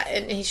 Yeah,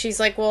 and she's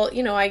like, well,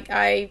 you know,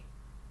 I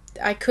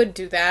could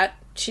do that.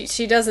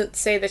 She doesn't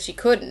say that she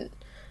couldn't.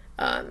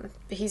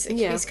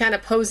 He's kind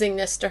of posing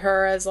this to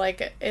her as,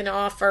 like, an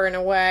offer in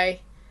a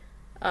way,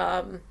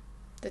 that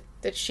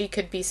she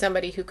could be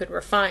somebody who could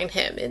refine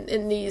him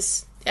in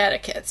these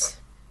etiquettes.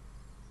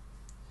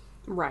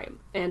 Right.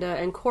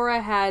 And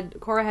Cora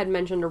had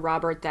mentioned to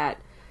Robert that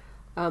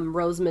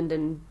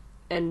Rosamund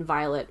and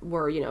Violet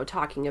were,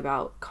 talking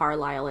about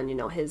Carlisle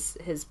and,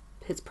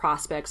 his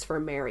prospects for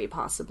Mary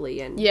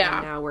possibly, and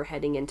now we're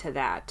heading into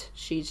that.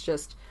 She's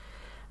just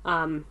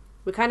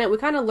we kind of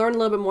learn a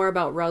little bit more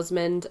about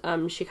Rosamund.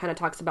 She kind of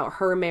talks about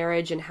her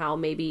marriage and how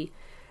maybe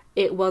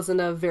it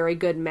wasn't a very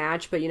good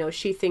match, but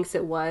she thinks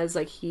it was.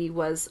 Like, he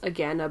was,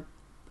 again,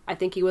 I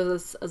think he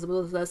was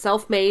a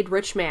self-made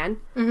rich man.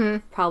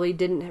 Mm-hmm. Probably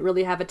didn't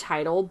really have a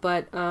title,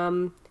 but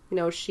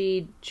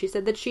she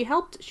said that she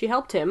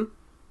helped him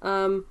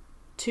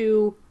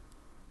to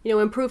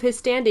improve his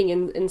standing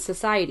in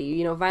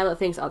society. Violet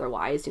thinks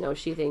otherwise.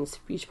 She thinks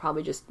you should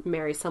probably just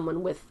marry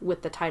someone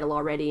with the title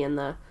already and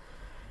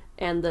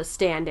the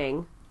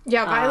standing.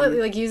 Yeah,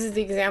 Violet uses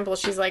the example.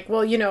 She's like,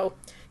 well,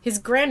 his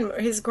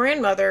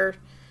grandmother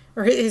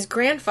or his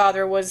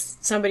grandfather was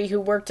somebody who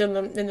worked in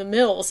the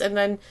mills, and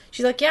then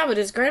she's like, yeah, but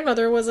his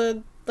grandmother was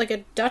a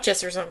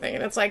duchess or something,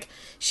 and it's like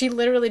she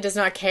literally does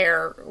not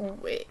care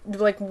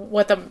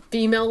what the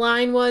female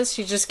line was.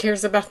 She just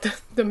cares about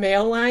the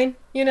male line,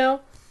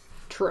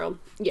 True.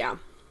 Yeah.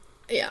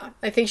 Yeah,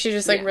 I think she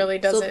just really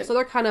doesn't. So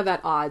they're kind of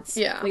at odds.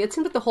 Yeah, it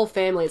seems like the whole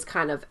family is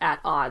kind of at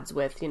odds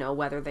with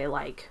whether they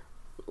like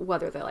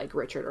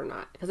Richard or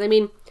not. Because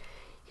he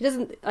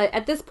doesn't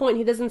at this point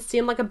he doesn't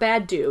seem like a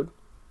bad dude.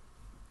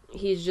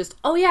 He's just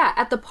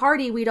at the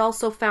party we'd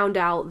also found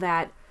out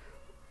that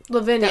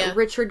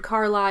Richard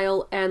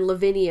Carlisle and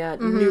Lavinia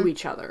knew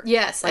each other.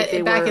 Yes,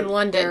 back in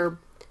London.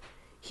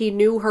 He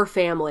knew her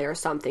family or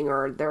something,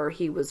 or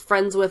he was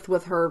friends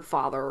with her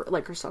father,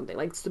 or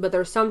something. But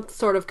there's some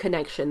sort of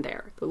connection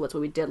there. That's what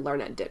we did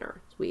learn at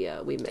dinner. We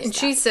missed that. And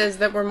she says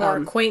that we're more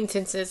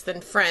acquaintances than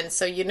friends,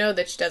 so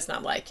that she does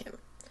not like him.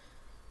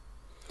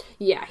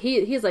 Yeah,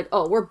 he's like,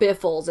 oh, we're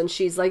biffles, and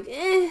she's like,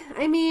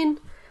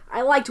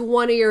 I liked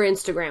one of your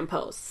Instagram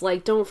posts.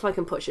 Don't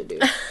fucking push it,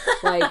 dude.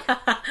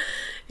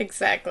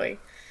 Exactly.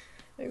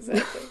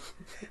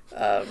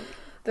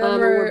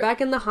 We're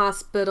back in the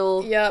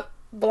hospital. Yep.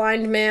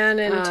 Blind man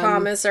and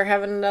Thomas are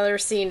having another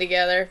scene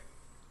together.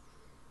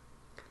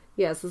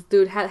 Yes, this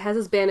dude has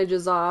his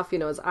bandages off.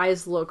 His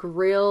eyes look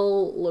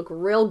real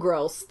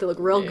gross. They look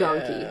real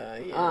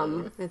gunky.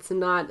 Yeah. It's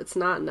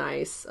not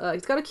nice.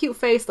 He's got a cute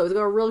face though. He's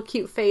got a real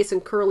cute face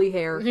and curly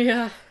hair.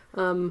 Yeah.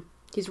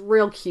 He's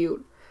real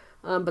cute.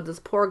 But this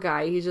poor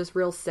guy, he's just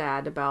real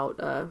sad about.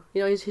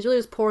 He's really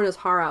just pouring his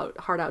heart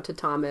out to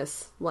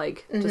Thomas,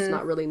 just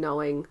not really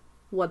knowing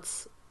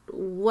what's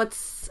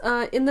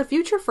in the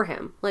future for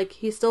him.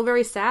 He's still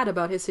very sad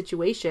about his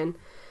situation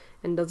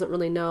and doesn't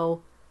really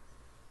know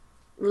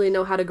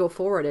how to go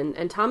forward.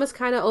 And Thomas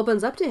kind of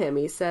opens up to him.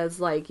 He says,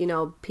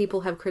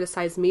 people have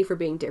criticized me for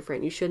being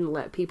different. You shouldn't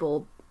let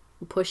people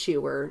push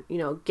you or,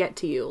 get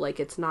to you.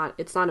 It's not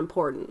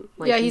important.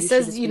 He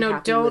says,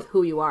 don't, with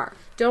who you are.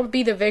 Don't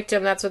be the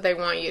victim. That's what they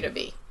want you to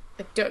be.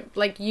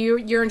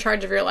 You're in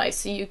charge of your life,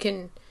 so you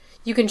can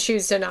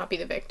choose to not be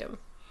the victim.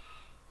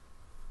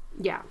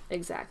 Yeah,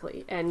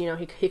 exactly. And,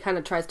 he kind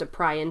of tries to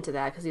pry into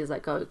that because he's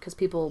like, oh, because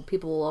people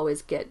will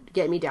always get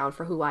me down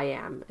for who I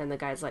am. And the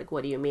guy's like,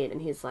 what do you mean?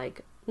 And he's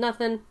like,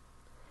 nothing.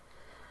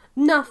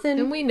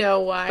 And we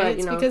know why. But,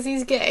 it's because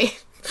he's gay.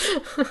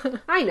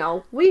 I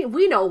know.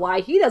 We know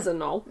why. He doesn't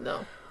know.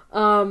 No.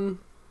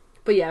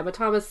 But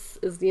Thomas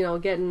is,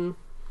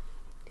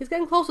 he's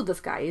getting close with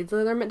this guy.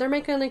 They're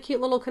making a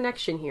cute little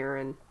connection here,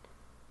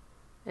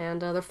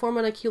 and they're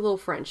forming a cute little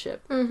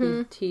friendship.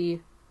 Mm-hmm.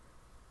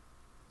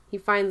 He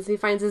finds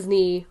his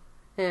knee,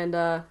 and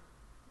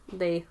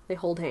they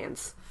hold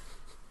hands.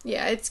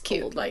 Yeah, it's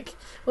cute.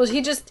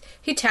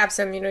 He taps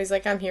him. He's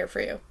like, "I'm here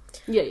for you."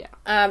 Yeah.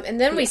 And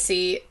then we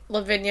see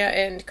Lavinia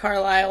and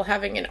Carlisle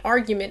having an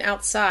argument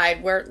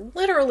outside, where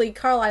literally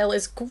Carlisle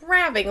is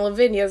grabbing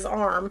Lavinia's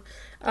arm.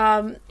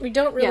 We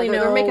don't really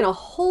know. They're making a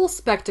whole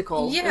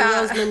spectacle.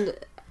 Yeah.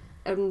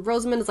 And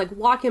Rosamund is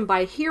walking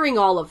by, hearing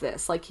all of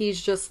this.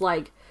 He's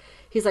like,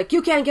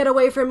 you can't get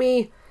away from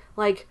me.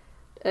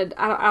 And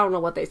I don't know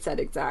what they said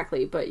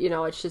exactly, but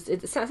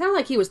it sounded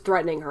like he was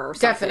threatening her or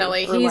something.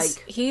 Definitely, or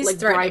he's threatening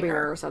bribing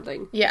her or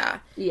something. Yeah.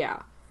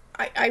 Yeah.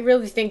 I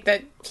really think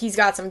that he's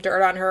got some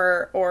dirt on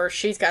her, or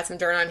she's got some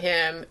dirt on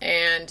him,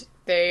 and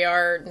they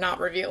are not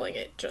revealing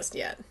it just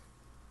yet.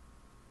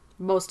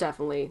 Most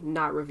definitely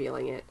not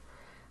revealing it.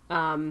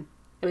 And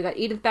we got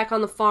Edith back on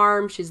the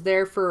farm. She's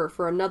there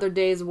for another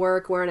day's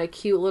work, wearing a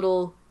cute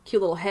little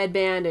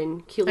headband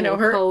and cute little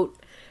coat.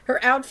 Her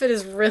outfit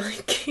is really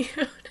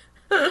cute.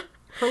 Her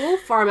little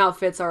farm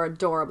outfits are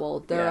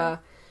adorable. They're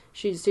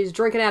she's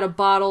drinking out of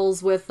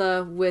bottles with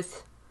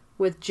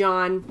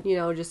John,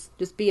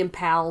 just being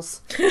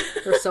pals,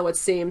 or so it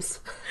seems.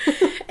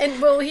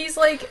 And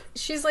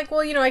she's like,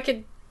 well, I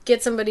could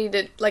get somebody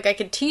to, I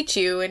could teach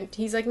you, and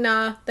he's like,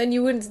 nah, then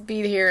you wouldn't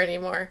be here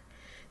anymore.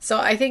 So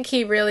I think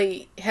he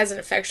really has an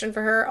affection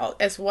for her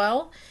as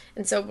well,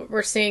 and so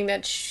we're seeing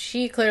that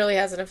she clearly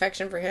has an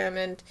affection for him,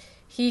 and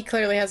he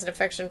clearly has an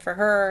affection for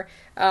her.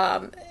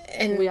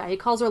 And yeah, he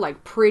calls her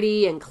like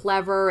pretty and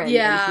clever, and,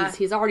 yeah. and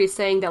he's already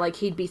saying that like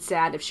he'd be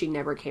sad if she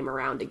never came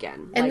around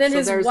again. And like,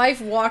 then so his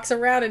wife walks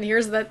around and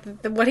hears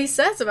what he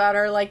says about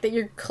her, like that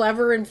you're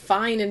clever and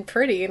fine and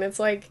pretty, and it's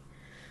like,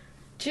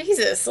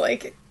 Jesus,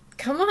 like,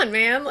 come on,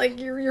 man, like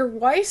your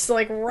wife's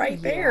like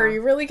right there. Are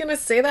you really gonna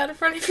say that in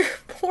front of your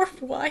poor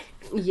wife?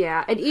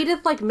 Yeah, and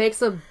Edith like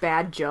makes a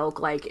bad joke,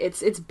 like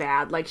it's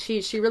bad. Like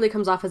she really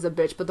comes off as a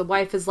bitch, but the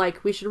wife is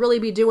like, we should really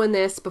be doing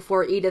this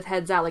before Edith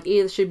heads out. Like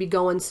Edith should be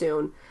going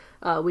soon.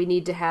 We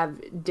need to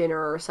have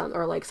dinner or something,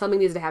 or like something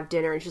needs to have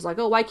dinner. And she's like,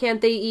 oh, why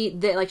can't they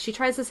eat? Like she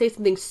tries to say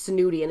something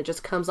snooty, and it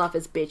just comes off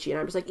as bitchy. And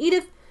I'm just like,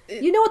 Edith,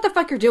 you know what the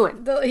fuck you're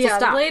doing.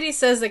 The lady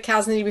says that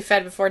cows need to be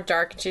fed before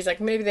dark, and she's like,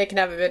 maybe they can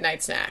have a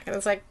midnight snack. And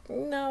it's like,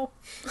 no.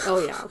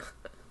 Oh yeah.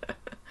 I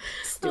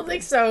don't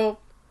think so.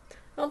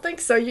 I don't think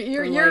so.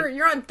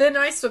 You're on thin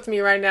ice with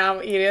me right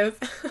now,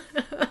 Edith.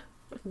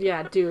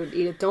 Yeah, dude,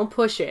 Edith, don't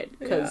push it,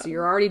 because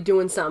you're already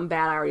doing something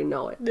bad. I already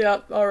know it.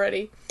 Yep,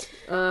 already.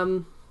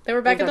 They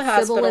were back at the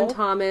hospital. Sybil and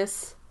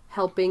Thomas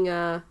helping.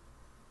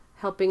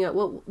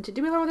 What did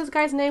we learn what this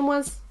guy's name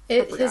was?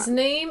 His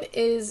name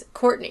is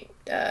Courtney,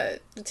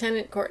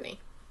 Lieutenant Courtney.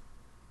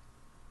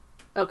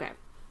 Okay.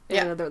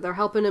 Yeah. And they're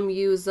helping him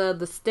use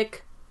the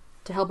stick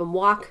to help him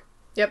walk.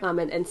 Yep.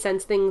 And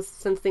sense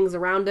things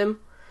around him.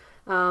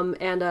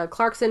 And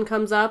Clarkson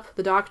comes up,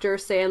 the doctor,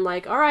 saying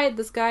like, all right,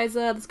 this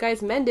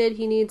guy's mended.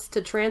 He needs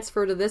to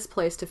transfer to this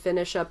place to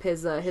finish up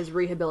his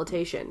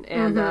rehabilitation.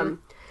 And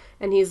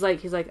and he's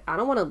like, I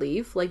don't want to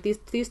leave. Like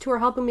these two are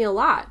helping me a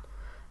lot.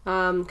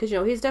 Because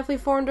he's definitely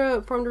formed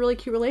a really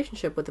cute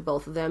relationship with the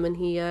both of them, and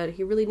he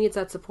really needs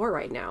that support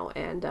right now.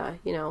 And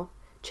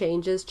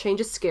change is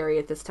scary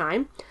at this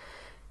time.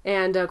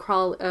 And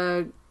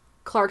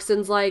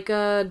Clarkson's like,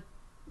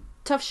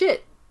 tough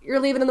shit. You're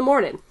leaving in the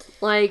morning.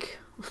 Like,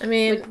 I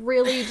mean, like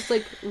really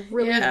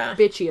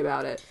bitchy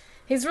about it.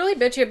 He's really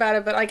bitchy about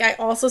it, but like I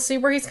also see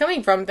where he's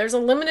coming from. There's a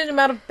limited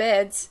amount of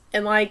beds,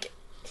 and like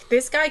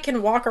this guy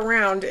can walk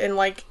around, and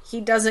like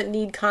he doesn't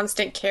need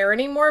constant care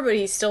anymore, but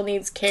he still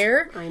needs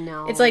care. I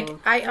know. It's like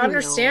I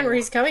understand where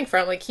he's coming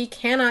from. Like he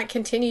cannot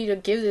continue to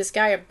give this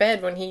guy a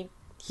bed when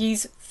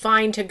he's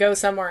fine to go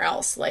somewhere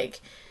else. Like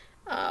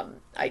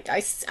I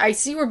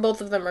see where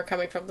both of them are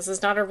coming from. This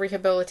is not a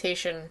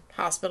rehabilitation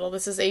hospital.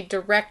 This is a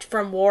direct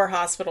from war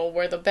hospital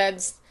where the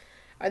beds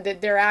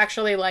they're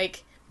actually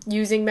like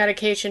using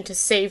medication to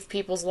save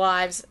people's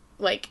lives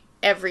like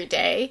every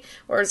day.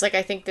 Whereas like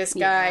I think this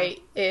guy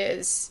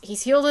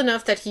he's healed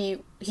enough that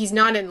he's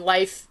not in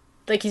life,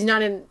 like he's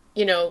not in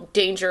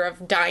danger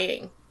of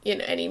dying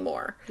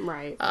anymore.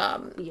 Right.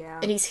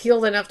 And he's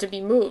healed enough to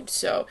be moved,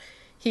 so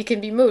he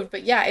can be moved.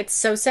 But yeah, it's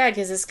so sad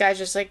because this guy's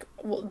just like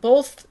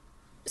both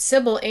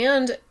Sybil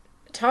and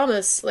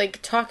Thomas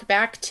like talk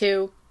back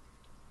to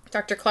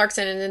Dr.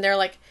 Clarkson, and then they're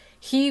like,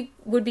 he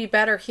would be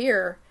better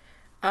here,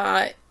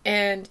 and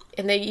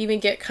they even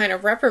get kind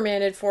of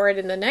reprimanded for it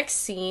in the next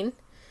scene,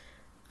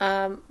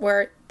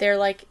 where they're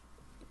like,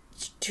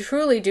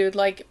 truly, dude,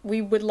 like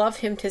we would love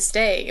him to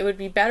stay. It would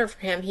be better for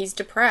him. He's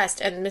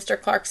depressed. And Mr.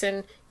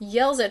 Clarkson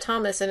yells at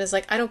Thomas and is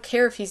like, I don't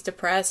care if he's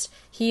depressed.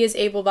 He is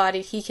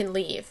able-bodied. He can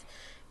leave.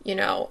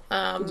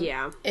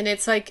 And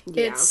it's like,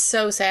 it's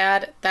so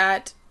sad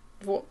that,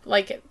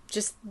 like,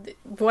 just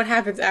what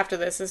happens after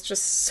this is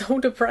just so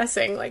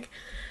depressing. Like,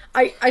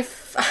 I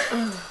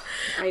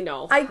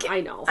know.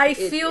 I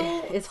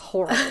feel it's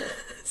horrible.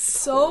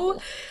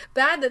 So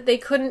bad that they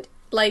couldn't,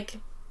 like,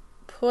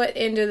 put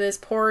into this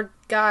poor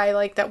guy,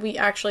 like, that we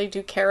actually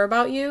do care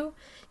about you.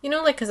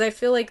 Like, because I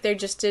feel like they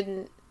just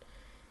didn't,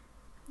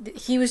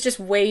 he was just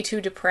way too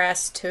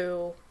depressed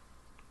to,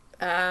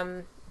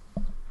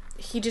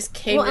 he just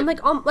came. Well,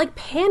 and like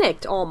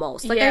panicked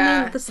almost. Like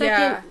I mean,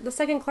 the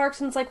second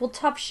Clarkson's like, well,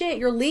 tough shit,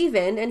 you're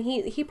leaving, and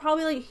he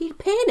probably like he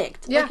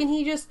panicked. Yeah. Like, and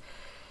he's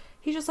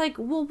just like,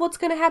 well, what's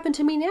gonna happen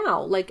to me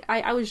now? Like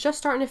I was just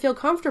starting to feel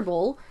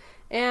comfortable,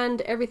 and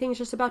everything's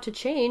just about to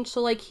change.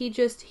 So like he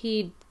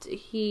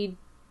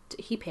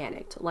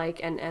panicked,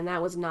 like, and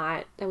that was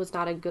not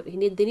a good.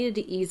 They needed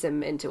to ease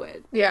him into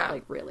it. Yeah,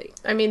 like really.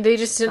 I mean, they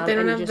don't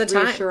have the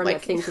time. Reassure him like,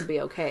 that things would be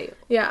okay.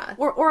 Yeah,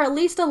 or at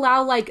least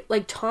allow like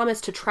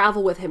Thomas to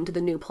travel with him to the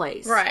new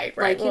place. Right.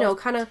 Like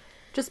kind of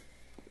just,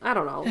 I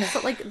don't know.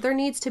 But like there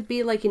needs to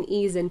be like an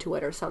ease into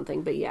it or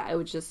something. But yeah, it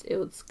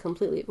was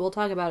completely. We'll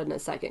talk about it in a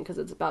second because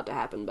it's about to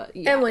happen. But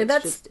yeah, Emily,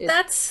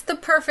 that's the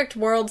perfect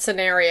world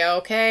scenario,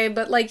 okay?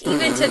 But like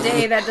even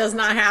today, that does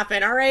not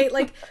happen. All right,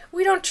 like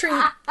we don't treat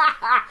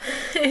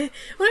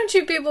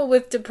people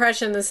with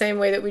depression the same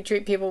way that we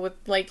treat people with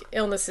like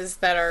illnesses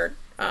that are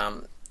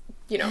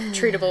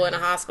treatable in a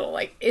hospital.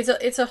 Like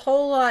it's a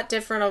whole lot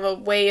different of a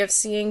way of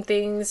seeing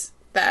things,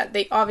 that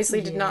they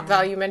obviously did not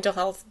value mental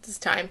health at this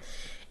time.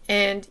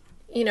 And,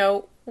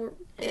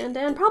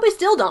 and probably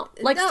still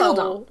don't. Like, no, still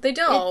don't. They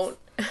don't.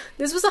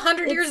 This was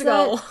 100 years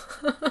ago.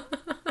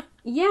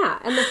 Yeah,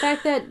 and the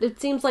fact that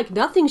it seems like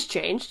nothing's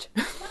changed.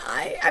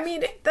 I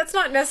mean, that's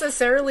not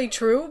necessarily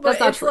true, but That's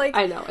not it's true. like...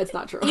 I know, it's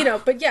not true. You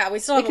know, but yeah, we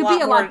still have It could a lot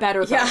be a more... lot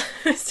better, though. Yeah,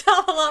 we still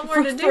have a lot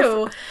more to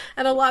do,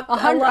 and a lot...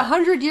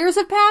 100 years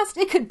have passed?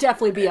 It could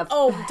definitely be a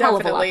hell of a lot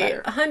definitely.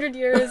 better. 100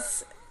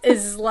 years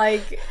is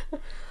like...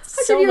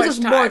 100 years is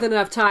time. more than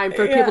enough time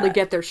for people to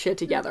get their shit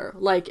together,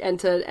 like, and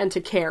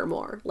to care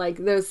more. Like,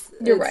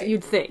 You're right.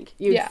 You'd think,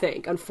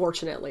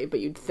 unfortunately, but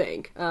you'd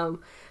think.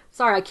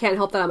 Sorry, I can't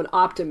help that I'm an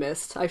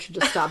optimist. I should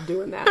just stop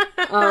doing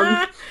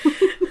that.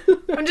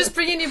 I'm just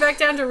bringing you back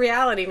down to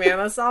reality, man.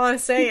 That's all I'm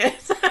saying.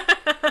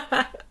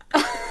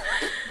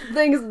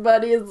 Thanks,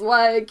 buddy. It's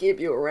why I keep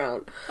you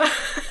around.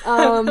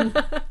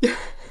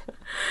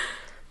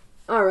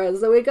 All right,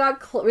 so we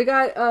got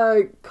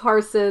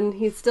Carson.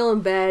 He's still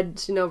in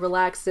bed,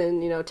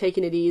 relaxing,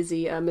 taking it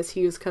easy. Miss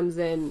Hughes comes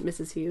in,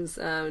 Mrs. Hughes.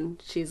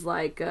 She's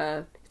like,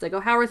 he's like, "Oh,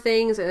 how are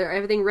things? Are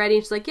everything ready?"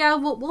 And she's like, "Yeah,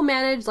 we'll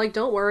manage. Like,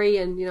 don't worry."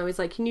 And he's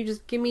like, "Can you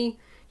just give me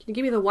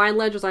the wine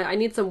ledgers? I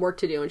need some work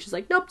to do." And she's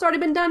like, "Nope, it's already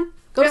been done.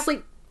 Go to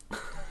sleep."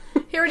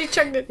 He already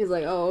checked it. He's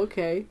like, "Oh,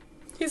 okay."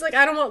 He's like,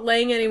 "I don't want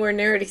Lang anywhere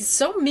near it." He's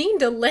so mean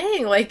to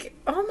Lang. Like,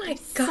 oh my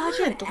god.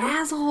 Such an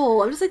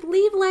asshole. I'm just like,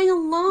 leave Lang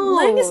alone.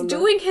 Lang is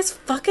doing his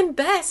fucking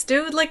best,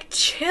 dude. Like,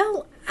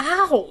 chill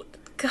out.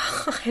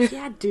 God.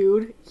 Yeah,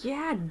 dude.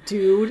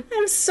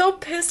 I'm so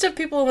pissed at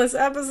people in this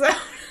episode.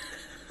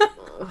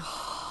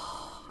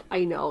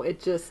 I know,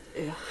 it just...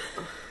 Ugh.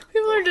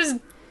 People are just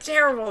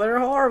terrible. They're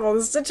horrible.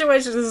 The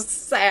situation is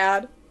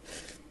sad.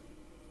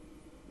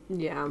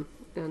 Yeah.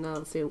 And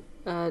let's see.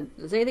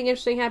 Does anything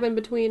interesting happen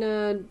between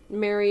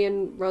Mary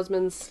and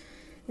Rosamund's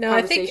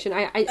conversation?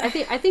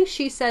 I think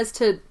she says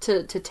to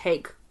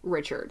take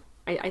Richard.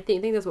 I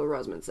think that's what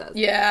Rosamund says.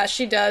 Yeah,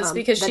 she does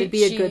because that'd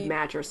be a good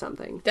match or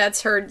something.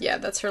 That's her. Yeah,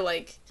 that's her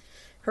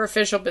her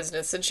official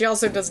business, and she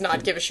also does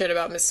not give a shit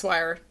about Miss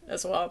Swire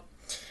as well.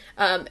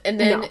 And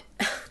then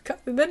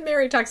then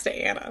Mary talks to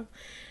Anna.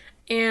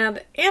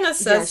 And Anna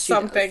says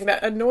something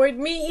that annoyed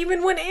me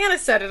even when Anna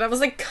said it. I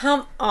was like,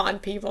 come on,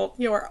 people.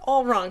 You are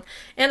all wrong.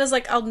 Anna's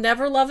like, "I'll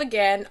never love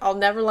again. I'll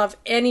never love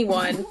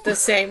anyone the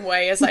same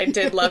way as I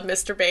did love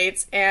Mr.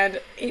 Bates."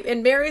 And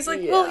Mary's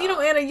like, "Well,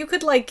 Anna, you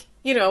could,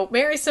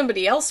 marry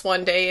somebody else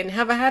one day and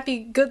have a happy,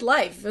 good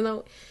life. Even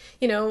though,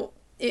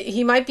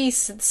 he might be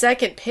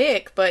second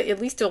pick, but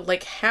at least he'll,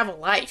 have a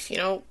life,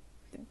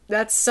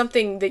 That's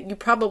something that you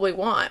probably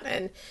want."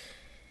 And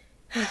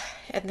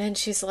then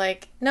she's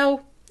like,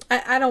 "No,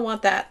 I don't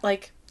want that.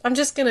 I'm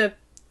just gonna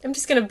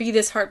be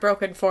this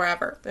heartbroken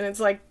forever." And it's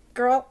like,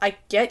 girl, I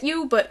get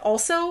you, but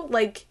also,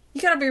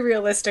 you gotta be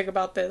realistic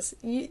about this.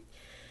 I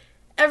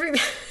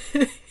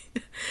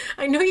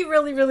know you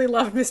really, really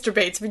love Mr.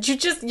 Bates, but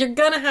you're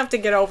gonna have to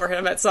get over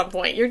him at some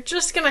point. You're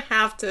just gonna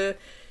have to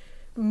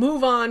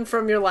move on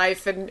from your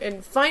life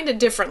and find a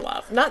different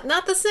love.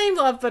 Not the same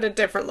love, but a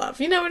different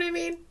love. You know what I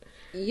mean?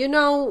 You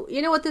know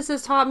what this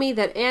has taught me?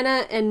 That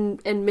Anna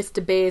and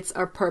Mr. Bates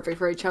are perfect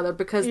for each other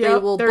because they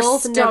will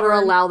both never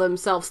allow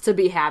themselves to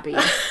be happy.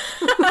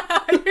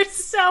 You're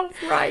so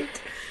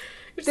right.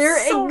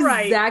 They're so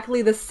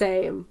exactly the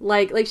same.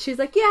 Like she's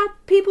like, yeah,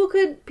 people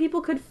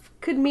could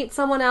meet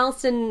someone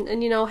else and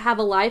have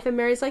a life. And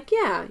Mary's like,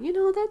 yeah,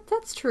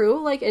 that's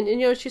true.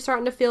 And she's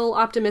starting to feel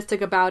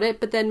optimistic about it.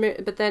 But then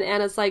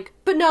Anna's like,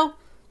 but no.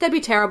 That'd be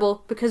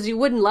terrible because you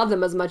wouldn't love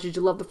them as much as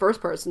you love the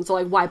first person.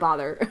 So why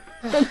bother?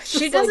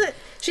 She doesn't.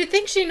 She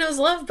thinks she knows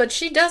love, but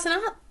she does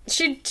not.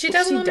 She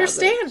doesn't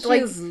understand.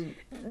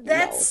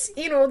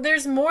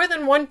 There's more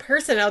than one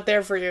person out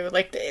there for you.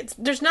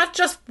 There's not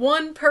just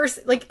one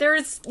person.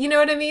 There's, you know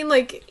what I mean?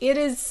 It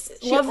is.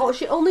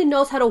 She only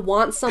knows how to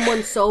want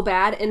someone so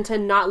bad and to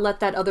not let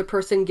that other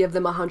person give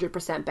them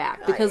 100%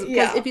 back. Because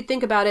if you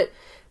think about it,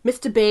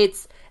 Mr.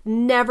 Bates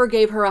never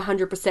gave her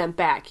 100%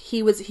 back.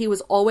 He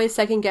was always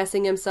second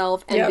guessing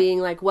himself and being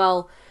like,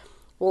 well,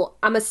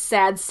 I'm a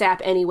sad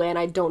sap anyway, and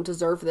I don't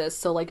deserve this,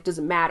 so it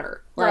doesn't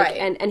matter. Right.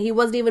 And he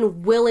wasn't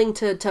even willing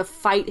to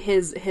fight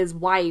his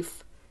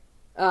wife,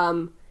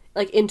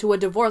 into a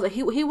divorce.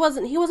 He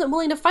wasn't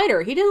willing to fight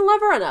her. He didn't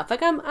love her enough.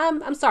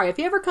 I'm sorry if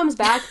he ever comes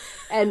back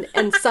and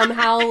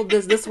somehow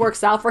this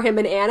works out for him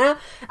and Anna.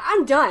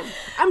 I'm done.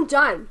 I'm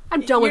done with Mr.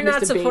 Bates. You're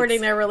not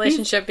supporting their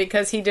relationship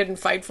because he didn't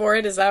fight for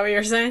it. Is that what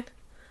you're saying?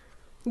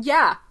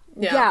 Yeah.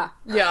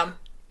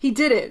 He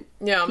didn't.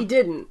 Yeah. He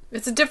didn't.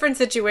 It's a different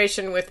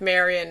situation with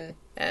Mary and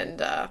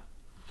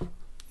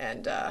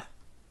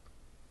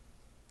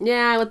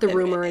yeah, with the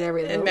rumor and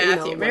everything. And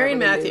Matthew. Mary and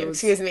Matthew,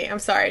 excuse me. I'm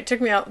sorry. It took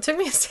me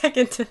a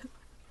second to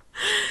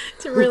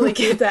really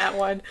get that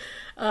one.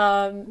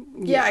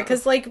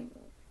 Because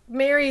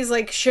Mary's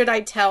like, should I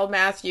tell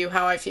Matthew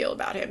how I feel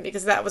about him?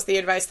 Because that was the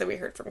advice that we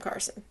heard from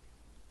Carson.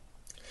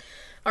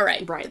 All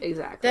right. Right,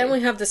 exactly. Then we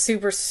have the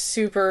super,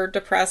 super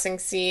depressing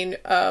scene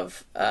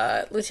of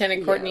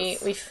Lieutenant Courtney.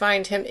 Yes. We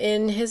find him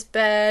in his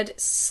bed,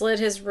 slit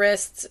his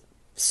wrists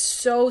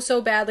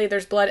so badly.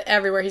 There's blood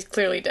everywhere. He's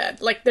clearly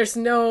dead. There's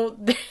no...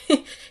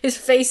 his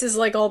face is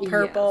all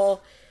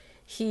purple.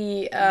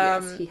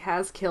 Yes, he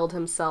has killed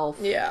himself.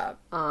 Yeah.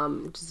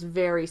 Which is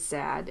very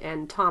sad.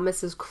 And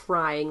Thomas is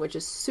crying, which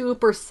is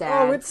super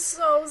sad. Oh, it's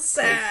so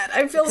sad.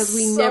 I feel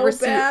so never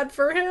bad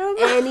for him.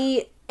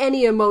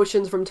 Any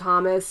emotions from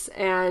Thomas,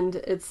 and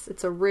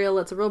it's a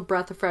real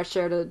breath of fresh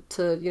air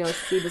to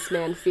see this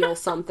man feel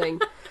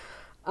something.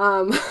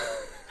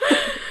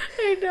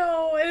 I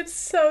know, it's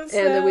so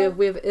sad. And then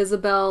we have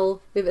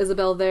Isabel. We have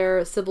Isabel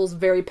there. Sybil's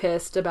very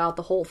pissed about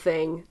the whole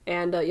thing,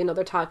 and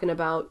they're talking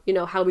about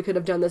how we could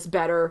have done this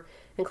better.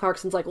 And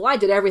Clarkson's like, "Well, I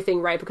did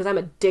everything right because I'm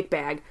a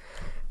dickbag."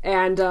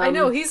 And I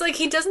know, he's like,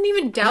 he doesn't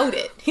even doubt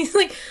it. He's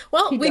like,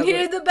 "Well, we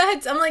needed the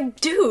beds." I'm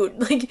like,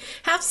 dude, like,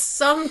 have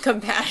some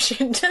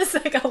compassion, just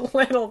like a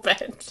little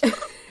bit.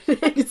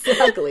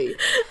 Exactly.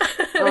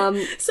 And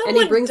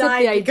he brings up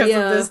the idea because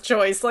of this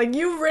choice. Like,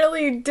 you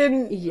really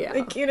didn't. Yeah.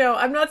 Like,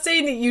 I'm not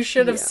saying that you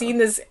should have seen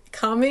this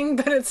coming,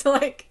 but it's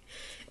like,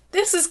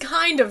 this is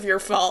kind of your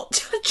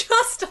fault,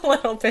 just a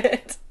little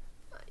bit.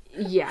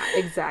 Yeah,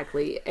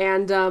 exactly.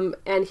 And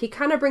he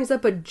kind of brings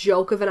up a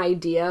joke of an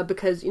idea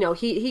because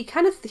he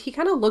kind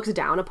of looks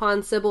down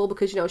upon Sybil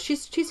because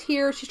she's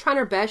here, she's trying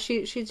her best,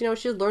 she's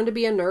learned to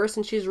be a nurse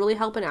and she's really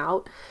helping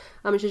out.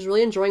 And she's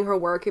really enjoying her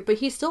work, but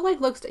he still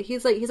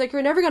he's like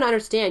you're never gonna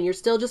understand. You're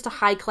still just a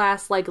high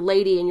class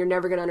lady, and you're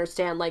never gonna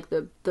understand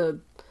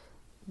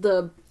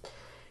the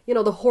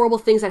horrible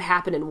things that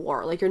happen in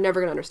war. Like, you're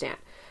never gonna understand.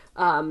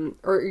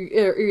 Or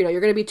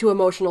you're gonna be too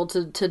emotional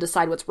to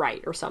decide what's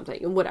right or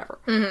something, and whatever.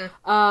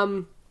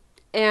 Mm-hmm.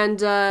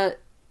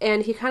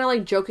 And he kind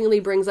of jokingly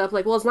brings up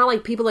well, it's not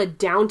like people at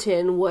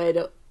Downton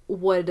would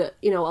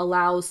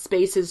allow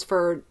spaces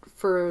for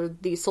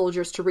these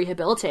soldiers to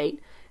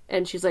rehabilitate.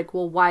 And she's like,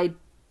 well, why?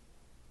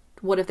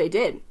 What if they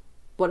did?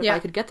 What if I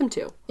could get them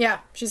to? Yeah,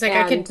 she's like,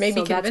 I could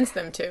maybe convince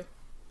them to.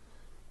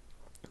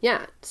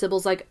 Yeah,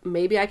 Sybil's like,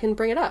 maybe I can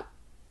bring it up.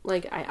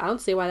 Like, I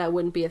don't see why that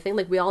wouldn't be a thing.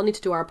 Like, we all need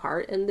to do our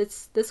part, and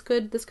this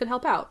could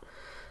help out.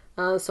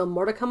 So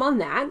more to come on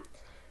that.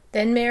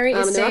 Then Mary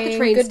is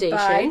saying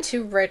goodbye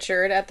to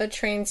Richard at the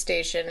train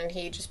station, and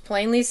he just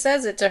plainly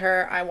says it to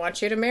her, "I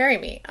want you to marry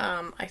me.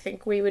 I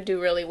think we would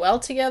do really well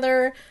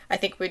together. I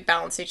think we'd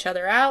balance each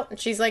other out." And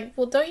she's like,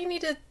 "Well, don't you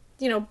need to,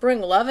 bring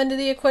love into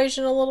the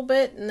equation a little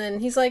bit?" And then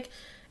he's like,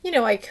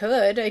 I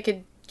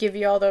could give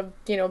you all the,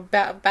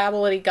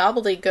 babbly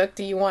gobbledygook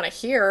that you want to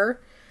hear.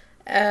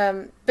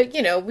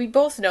 But, we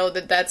both know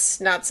that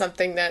that's not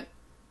something that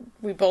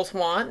we both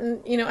want,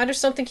 and I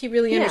just don't think he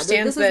really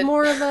understands this is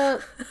more of a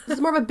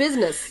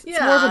business. Yeah.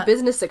 It's more of a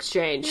business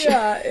exchange.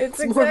 Yeah, it's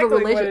exactly more of a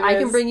relation. What it is. I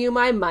can bring you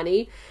my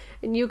money,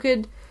 and you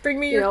could bring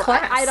me your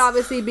class. I'd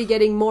obviously be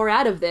getting more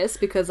out of this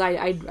because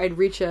I'd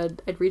reach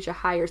a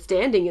higher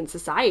standing in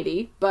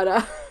society.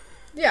 But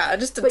yeah,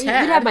 just a but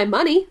tad. You'd have my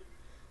money.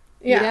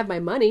 Yeah. You'd have my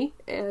money,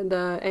 and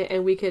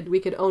we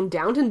could own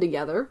Downton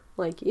together.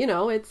 Like,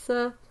 It's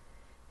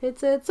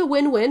a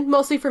win-win,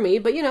 mostly for me,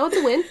 but it's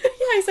a win.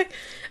 Yeah, he's like,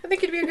 I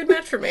think it'd be a good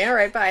match for me. All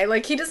right, bye.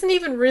 Like, he doesn't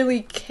even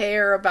really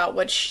care about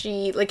what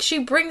she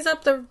brings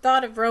up the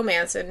thought of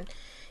romance, and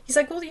he's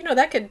like, well,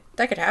 that could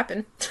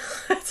happen.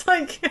 It's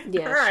like,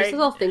 yeah, all right. She says,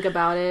 I'll think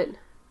about it.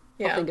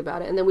 Yeah. I'll think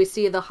about it. And then we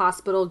see the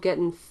hospital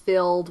getting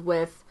filled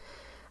with,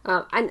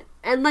 and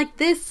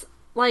this,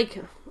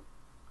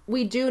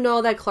 we do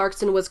know that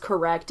Clarkson was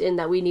correct in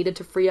that we needed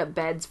to free up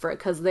beds for it,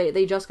 because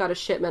they just got a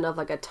shipment of,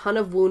 a ton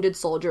of wounded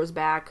soldiers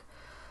back.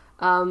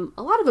 A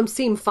lot of them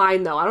seem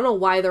fine, though. I don't know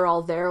why they're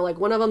all there.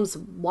 One of them's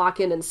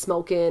walking and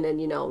smoking and,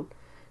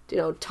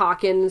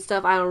 talking and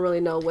stuff. I don't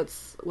really know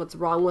what's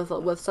wrong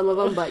with some of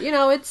them, but,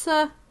 it's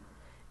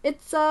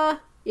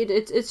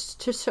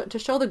to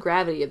show the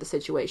gravity of the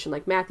situation.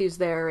 Like, Matthew's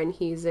there and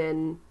he's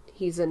in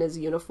his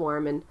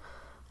uniform and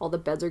all the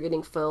beds are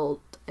getting filled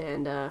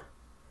and,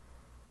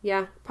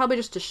 yeah, probably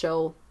just to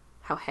show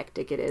how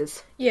hectic it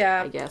is.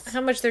 Yeah. I guess.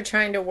 How much they're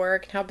trying to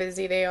work and how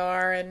busy they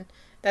are and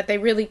that they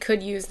really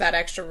could use that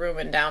extra room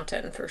in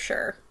Downton, for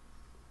sure.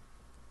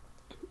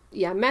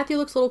 Yeah, Matthew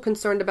looks a little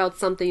concerned about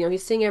something.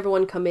 He's seeing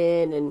everyone come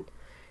in, and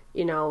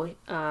he'll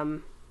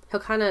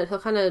kind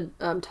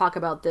of talk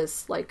about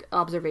this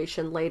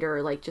observation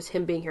later, just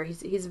him being here.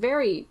 He's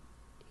very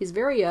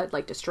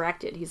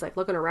distracted. He's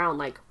looking around,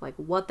 like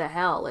what the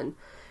hell? And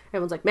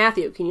everyone's like,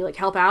 Matthew, can you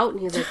help out? And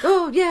he's like,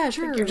 oh yeah,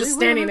 sure. You're just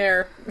standing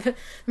there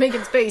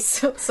making space.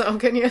 So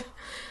can you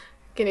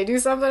do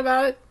something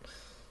about it?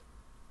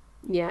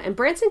 Yeah, and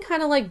Branson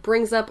kind of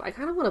brings up. I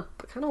kind of want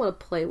to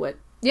play what.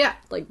 Yeah,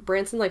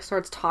 Branson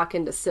starts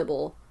talking to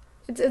Sybil.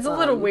 It's a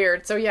little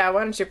weird. So yeah,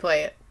 why don't you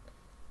play it?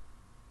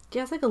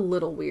 Yeah, it's a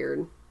little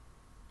weird.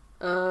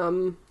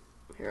 Here,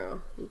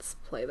 let's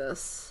play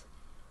this.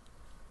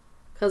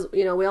 Because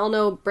we all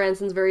know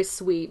Branson's very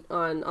sweet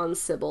on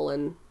Sybil,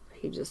 and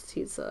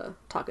he's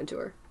talking to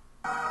her.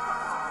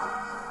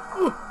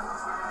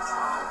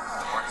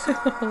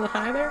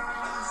 Hi there.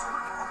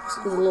 It's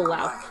a little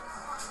loud.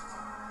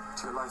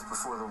 Your life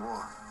before the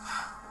war.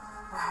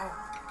 No.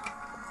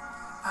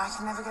 I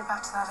can never get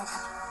back to that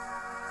again.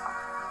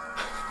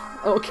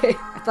 Okay,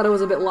 I thought it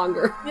was a bit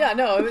longer. Yeah,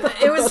 no,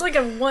 it was 2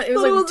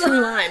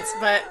 lines,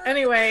 but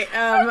anyway.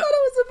 I thought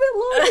it was a bit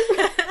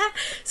longer.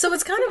 So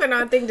it's kind of an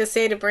odd thing to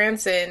say to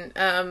Branson,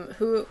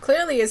 who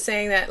clearly is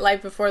saying that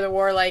life before the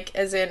war, like,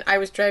 as in, I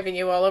was driving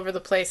you all over the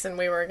place and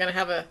we were going to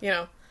have a,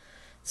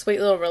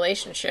 sweet little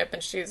relationship,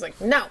 and she's like,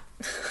 no.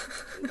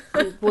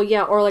 Well,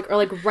 yeah, or like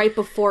right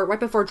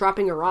before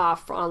dropping her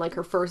off on, like,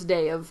 her first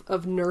day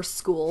of nurse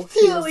school,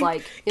 he was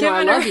like,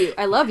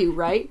 I love you,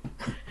 right?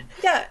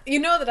 Yeah, you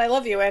know that I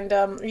love you, and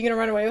are you gonna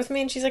run away with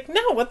me? And she's like,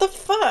 no, what the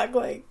fuck?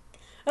 Like,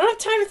 I don't have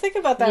time to think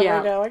about that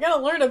right now. I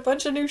gotta learn a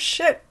bunch of new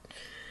shit.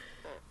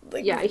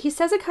 Like, yeah, he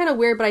says it kind of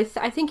weird, but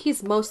I think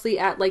he's mostly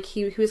at, like,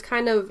 he was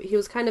kind of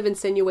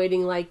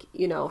insinuating, like,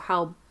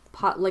 how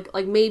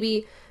like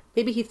maybe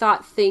he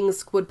thought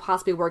things would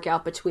possibly work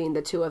out between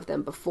the two of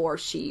them before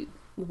she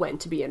went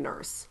to be a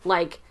nurse.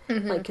 Like,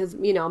 because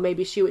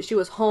maybe she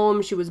was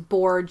home, she was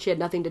bored, she had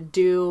nothing to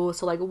do,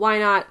 so, like, why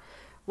not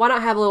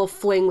have a little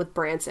fling with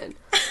Branson?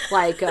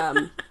 Like,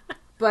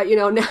 but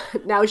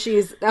now she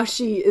is.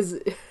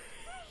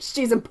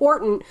 She's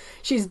important,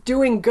 she's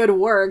doing good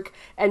work,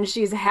 and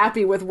she's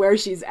happy with where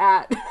she's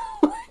at.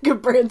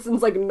 Like,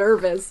 Branson's, like,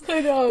 nervous. I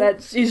know.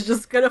 That she's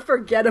just gonna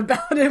forget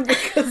about him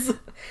because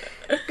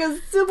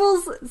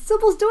Sybil's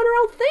doing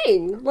her own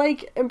thing.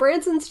 Like, and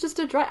Branson's just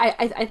a dry...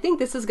 I think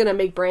this is gonna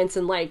make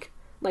Branson, like,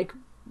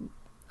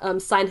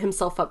 sign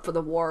himself up for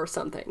the war or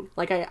something.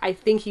 Like, I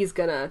think he's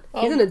gonna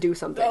do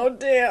something. Oh,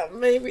 damn,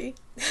 maybe.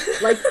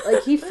 like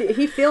he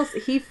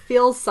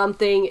feels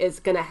something is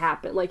gonna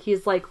happen. Like,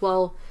 he's like,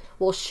 well,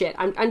 shit,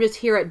 I'm just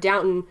here at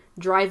Downton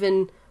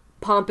driving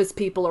pompous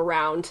people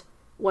around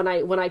when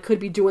I could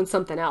be doing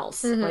something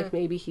else. Mm-hmm. Like,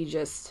 maybe he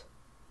just...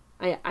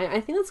 I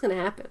think that's gonna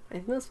happen. I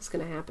think that's what's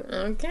gonna happen.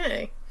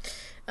 Okay.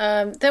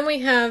 Then we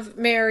have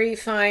Mary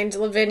find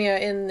Lavinia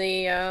in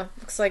the,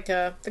 looks like,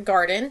 the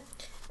garden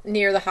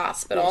near the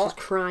hospital.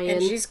 Yeah,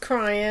 she's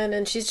crying.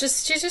 And she's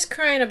just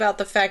crying about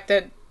the fact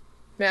that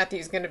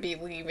Matthew's gonna be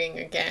leaving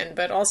again,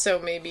 but also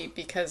maybe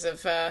because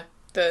of,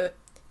 the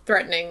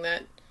threatening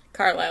that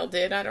Carlisle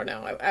did. I don't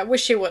know. I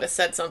wish she would have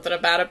said something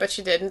about it, but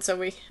she didn't,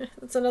 so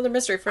it's another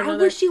mystery for another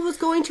I wish she was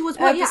going to as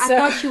well. Yeah, I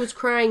thought she was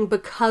crying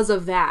because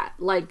of that.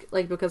 Like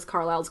because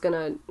Carlisle's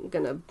gonna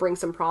bring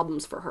some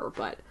problems for her,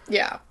 but...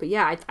 Yeah. But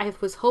yeah, I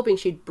was hoping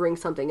she'd bring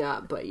something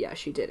up, but yeah,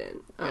 she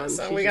didn't.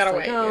 So we gotta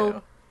wait,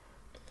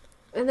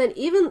 And then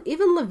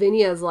even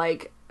Lavinia's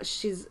like,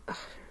 she's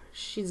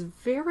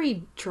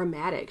very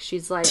dramatic.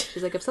 She's like,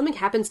 if something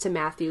happens to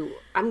Matthew,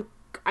 I'm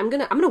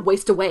gonna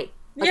waste away.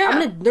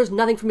 Like, there's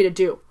nothing for me to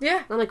do. Yeah.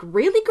 And I'm like,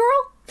 really,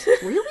 girl?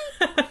 Really?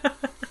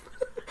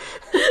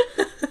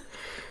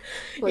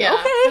 Like, yeah.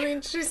 Okay. I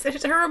mean,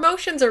 her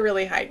emotions are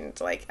really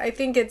heightened. Like, I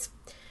think it's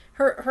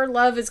her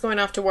love is going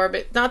off to war,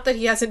 but not that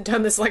he hasn't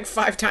done this like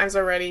 5 times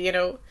already.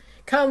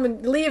 Come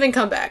and leave and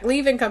come back,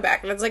 leave and come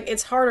back. And it's like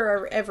it's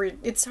hard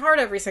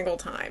every single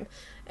time.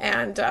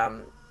 And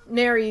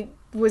Mary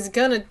was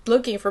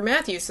looking for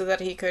Matthew so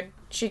that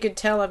she could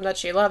tell him that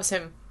she loves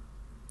him.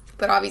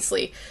 But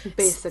obviously,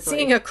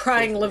 seeing a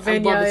crying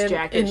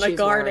Lavinia in the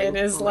garden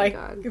is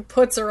it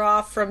puts her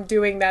off from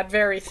doing that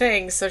very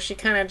thing. So she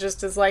kind of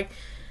just is like,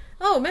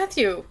 "Oh,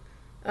 Matthew,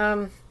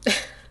 I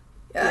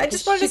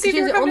just wanted to see if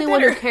you were coming to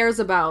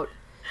dinner."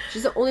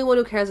 She's the only one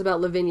who cares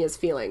about Lavinia's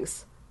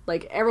feelings.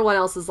 Like, everyone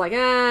else is like,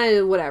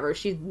 whatever.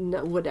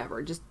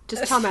 Whatever. Just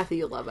tell Matthew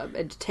you love him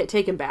and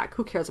take him back.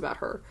 Who cares about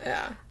her?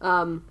 Yeah.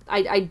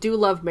 I do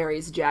love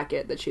Mary's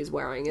jacket that she's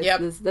wearing.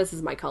 This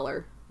is my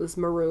color. This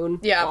maroon.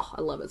 Yeah. Oh,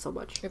 I love it so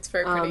much. It's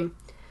very pretty.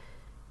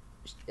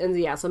 And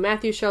yeah, so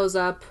Matthew shows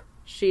up.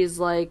 She's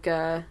like,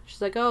 oh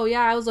yeah,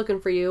 I was looking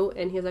for you.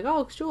 And he's like,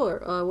 oh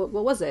sure.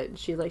 What was it?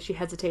 She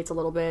hesitates a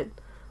little bit.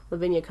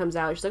 Lavinia comes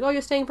out. She's like, oh,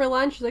 you're staying for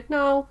lunch? She's like,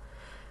 no.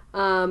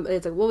 And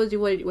it's like, what do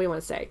you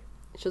want to say?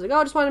 She's like,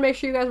 oh, I just wanted to make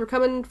sure you guys were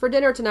coming for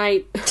dinner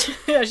tonight.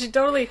 Yeah, she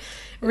totally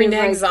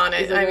reneges on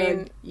it. I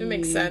mean, it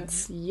makes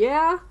sense.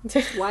 Yeah.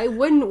 Why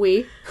wouldn't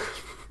we?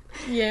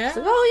 Yeah. She's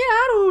like,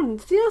 oh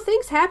yeah,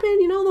 things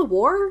happen, the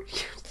war.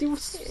 Do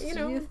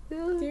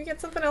you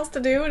get something else to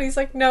do? And he's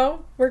like,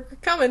 no, we're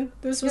coming.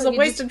 This was a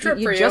wasted trip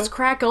for you. You just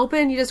crack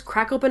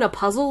open a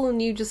puzzle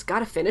and you just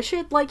gotta finish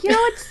it. Like,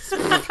 it's shit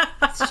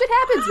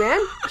happens, man.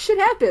 Shit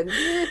happens.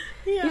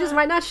 Yeah. You just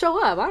might not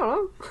show up. I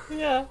don't know.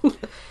 Yeah.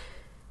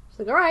 She's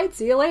like, all right,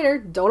 see you later.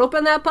 Don't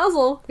open that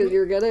puzzle because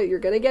you're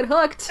gonna get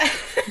hooked.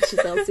 She's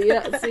like, I'll see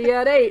you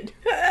at 8.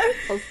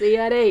 I'll see you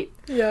at 8.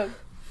 Yeah.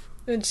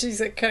 And she's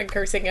like kind of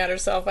cursing at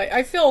herself.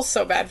 I feel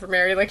so bad for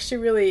Mary. Like, she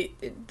really...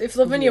 If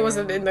Lavinia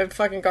wasn't in the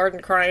fucking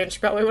garden crying, she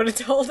probably would have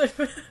told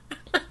him.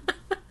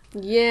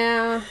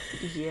 Yeah.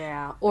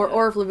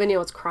 Or if Lavinia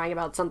was crying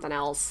about something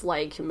else,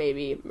 like,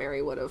 maybe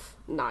Mary would have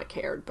not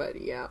cared.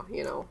 But yeah.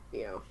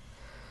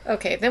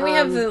 Okay, then we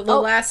have the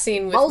last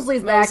scene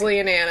with Mosley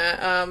and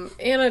Anna.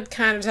 Anna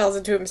kind of tells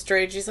it to him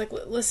straight. She's like,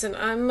 listen,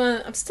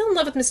 I'm still in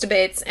love with Mr.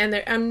 Bates,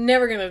 and I'm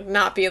never gonna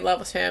not be in love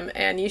with him,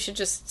 and you should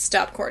just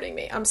stop courting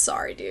me. I'm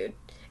sorry, dude.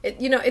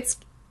 It's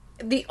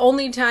the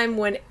only time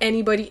when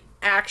anybody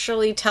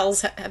actually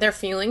tells their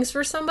feelings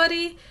for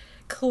somebody,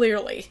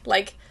 clearly.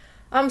 Like,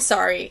 I'm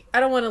sorry.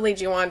 I don't want to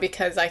lead you on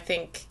because I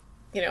think,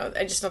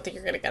 I just don't think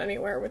you're gonna get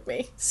anywhere with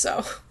me.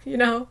 So,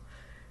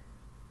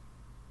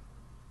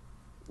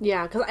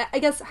 Yeah, because I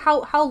guess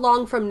how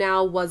long from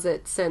now was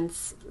it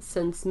since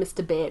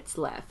Mr. Bates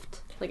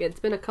left? Like, it's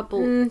been a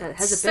couple...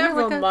 has it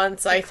several been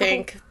months, I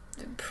think.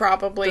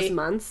 Probably. Just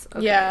months?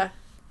 Okay. Yeah.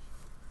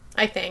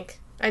 I think.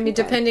 I mean,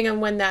 depending on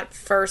when that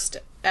first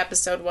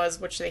episode was,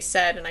 which they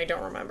said, and I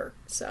don't remember,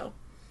 so...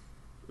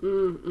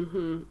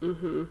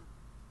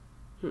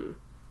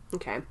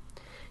 Okay.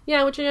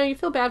 Yeah, which, you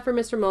feel bad for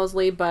Mr.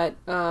 Mosley, but,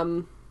 I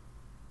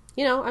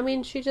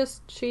mean, she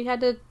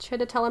had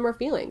to tell him her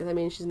feelings. I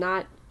mean,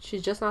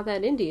 she's just not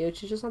that into you.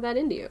 She's just not that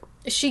into you.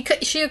 She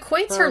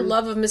equates her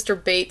love of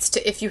Mr. Bates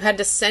to if you had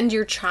to send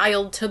your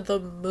child to the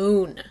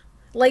moon.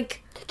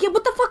 Like... Yeah,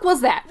 what the fuck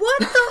was that? What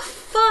the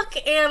fuck,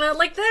 Anna?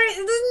 Like, there's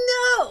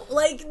no...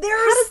 Like, there's...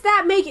 How does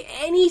that make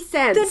any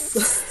sense? That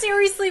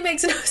seriously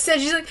makes no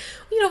sense. She's like,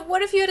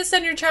 what if you had to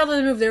send your child to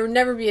the moon? There would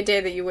never be a day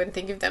that you wouldn't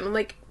think of them. I'm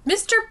like,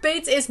 Mr.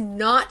 Bates is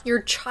not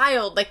your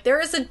child. Like,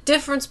 there is a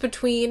difference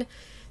between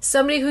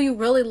somebody who you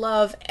really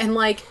love and,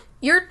 like,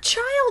 your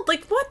child.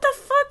 Like, what the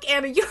fuck,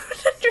 Anna? You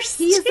don't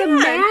understand. He is a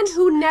man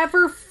who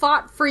never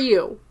fought for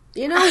you.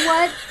 You know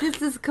what?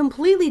 This is a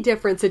completely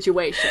different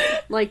situation.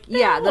 Like,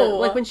 yeah,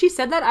 like when she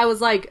said that, I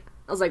was like,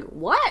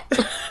 what?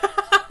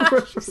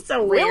 She's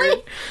so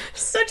weird.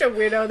 Such a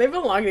weirdo. They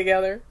belong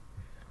together.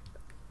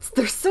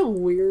 They're so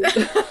weird.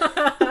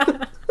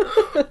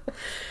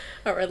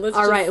 All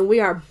right, and we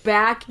are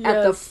back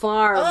at the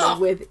farm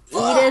with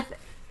Edith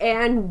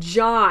and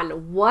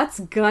John. What's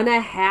gonna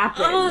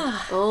happen?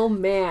 Oh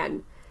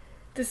man.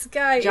 This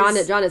guy John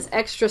is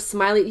extra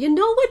smiley. You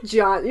know who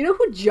John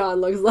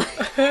looks like?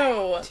 Who?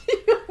 Do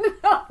you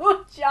know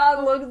what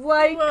John looks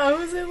like? Well,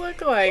 who does he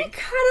look like? He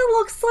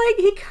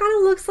kind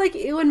of looks like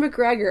Ewan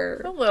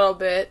McGregor. A little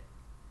bit.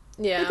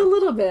 Yeah. Like a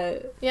little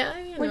bit. Yeah,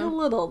 just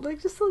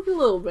like a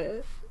little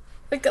bit.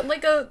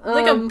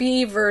 Like a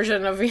B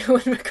version of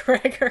Ewan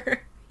McGregor.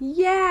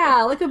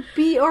 Yeah, like a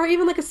B or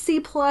even like a C+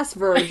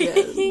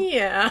 version.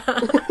 Yeah.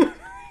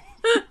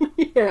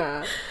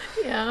 Yeah.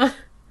 Yeah.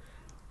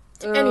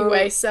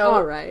 Anyway, so...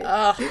 All right.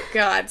 Oh,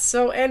 God.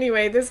 So,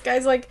 anyway, this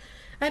guy's like,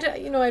 I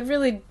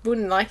really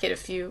wouldn't like it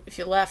if you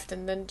left.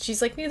 And then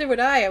she's like, neither would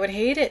I. I would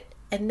hate it.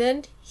 And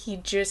then he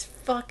just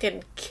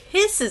fucking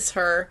kisses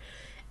her.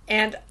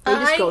 And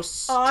I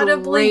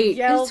audibly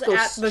yelled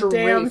at the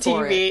damn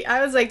TV.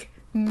 I was like,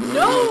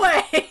 no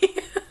way!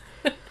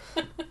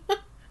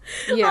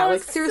 Yeah,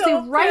 like, seriously,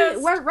 so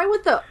right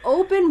with the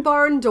open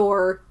barn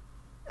door.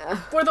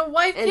 Where the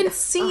wife can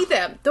see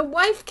them. The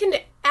wife can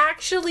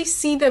actually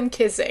see them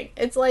kissing.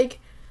 It's like,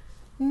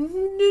 no.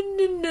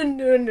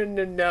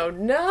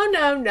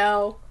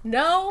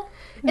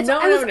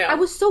 I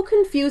was so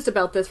confused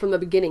about this from the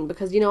beginning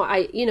because,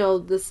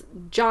 this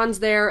John's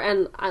there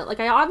and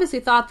I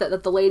obviously thought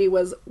that the lady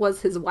was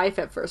his wife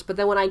at first, but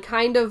then when I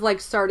kind of like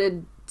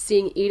started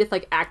seeing Edith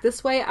like act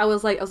this way, I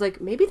was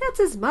like, maybe that's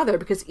his mother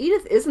because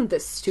Edith isn't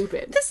this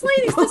stupid. This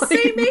lady's the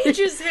same age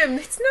as him.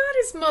 It's not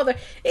his mother.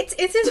 It's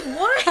his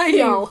wife. I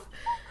know.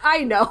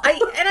 I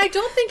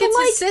don't think it's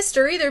his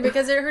sister either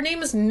because her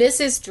name is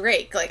Mrs.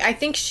 Drake. Like, I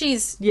think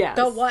she's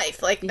the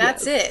wife. Like,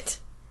 that's it.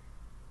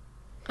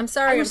 I'm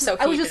sorry I'm so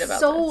heated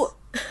about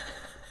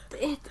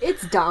this.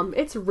 It's dumb.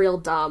 It's real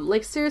dumb.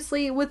 Like,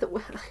 seriously,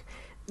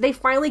 they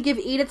finally give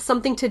Edith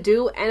something to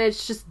do and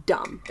it's just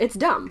dumb. It's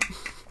dumb.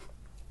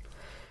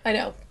 I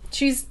know.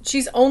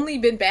 She's only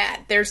been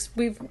bad.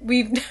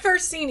 We've never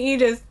seen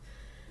Edith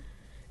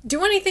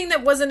do anything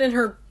that wasn't in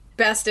her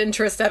best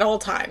interest at all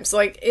times.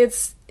 Like,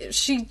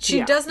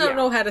 she does not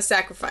know how to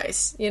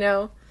sacrifice, Yeah,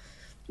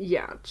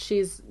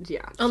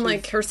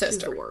 unlike her sister.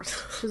 She's the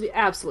worst. She's the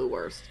absolute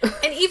worst.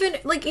 And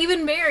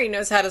even Mary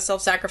knows how to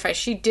self-sacrifice.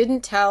 She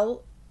didn't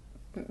tell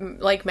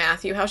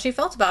Matthew how she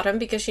felt about him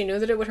because she knew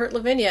that it would hurt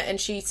Lavinia,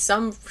 and she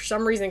for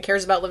some reason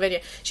cares about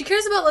Lavinia. She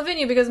cares about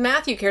Lavinia because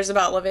Matthew cares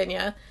about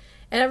Lavinia.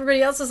 And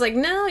everybody else is like,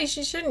 no,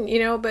 she shouldn't,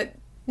 but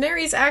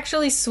Mary's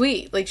actually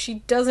sweet. Like, she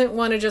doesn't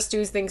want to just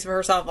do things for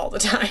herself all the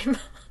time.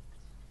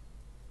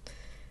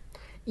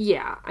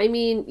 Yeah, I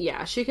mean,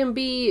 yeah, she can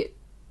be,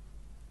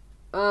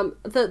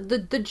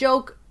 the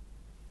joke,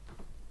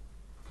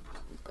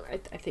 I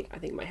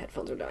think my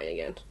headphones are dying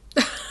again.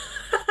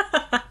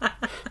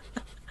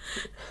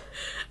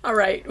 All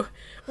right,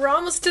 we're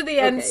almost to the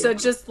end, okay. So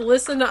just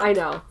listen up. I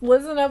know.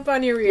 Listen up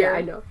on your ear. Yeah,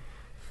 I know.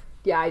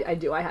 Yeah, I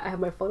do. I have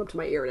my phone up to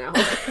my ear now.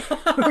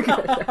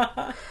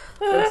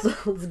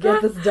 Let's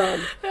get this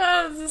done.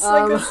 Oh, this is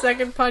like the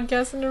second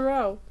podcast in a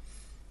row.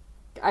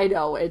 I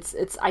know.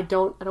 I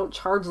don't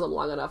charge them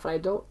long enough, and I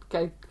don't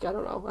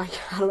know. I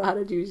don't know how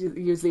to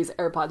use these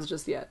AirPods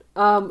just yet.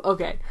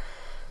 Okay.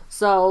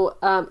 So,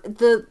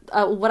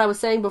 what I was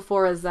saying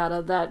before is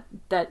that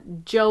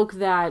joke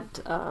that,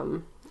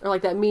 or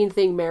like that mean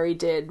thing Mary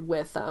did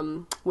with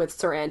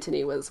Sir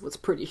Anthony was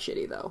pretty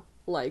shitty though.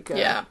 Like,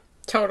 yeah.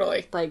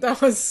 Totally. Like, that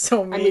was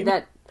so mean. I mean,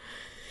 that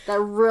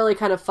really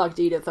kind of fucked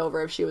Edith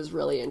over if she was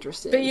really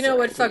interested. But you know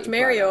what fucked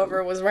Mary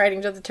over was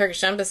writing to the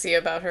Turkish embassy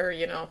about her,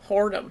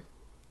 whoredom.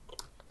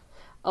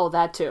 Oh,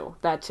 that too.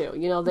 They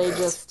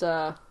just,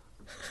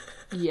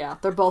 yeah,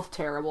 they're both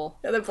terrible.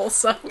 Yeah, they both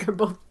suck.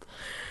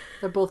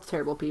 They're both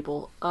terrible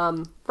people.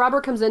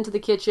 Robert comes into the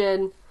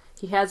kitchen.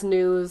 He has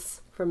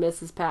news from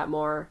Miss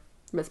Patmore,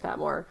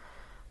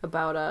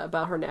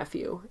 about her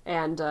nephew,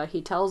 and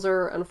he tells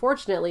her,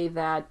 unfortunately,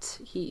 that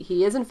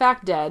he is in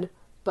fact dead,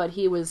 but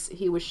he was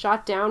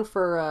shot down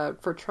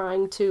for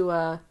trying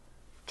to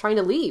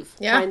leave,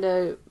 trying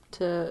to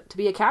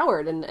be a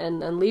coward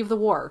and leave the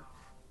war.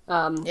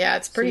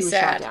 It's pretty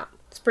sad.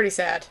 It's pretty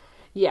sad.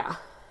 Yeah,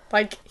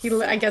 like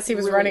I guess he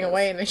was really running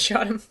away and they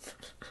shot him.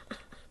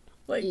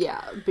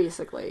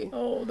 Basically.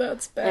 Oh,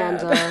 that's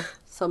bad. And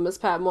so Miss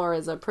Patmore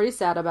is pretty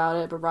sad about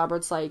it, but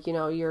Robert's like,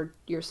 your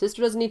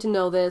sister doesn't need to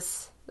know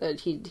this. That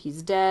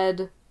he's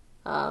dead.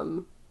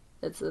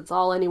 It's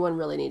all anyone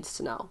really needs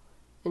to know.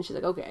 And she's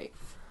like, okay.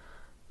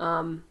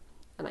 And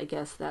I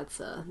guess that's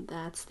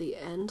the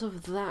end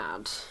of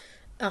that.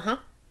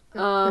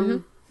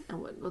 And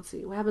let's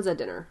see, what happens at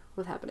dinner?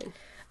 What's happening?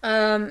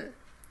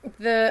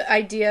 The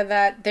idea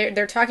that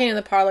they're talking in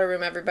the parlor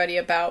room, everybody,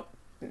 about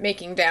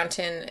making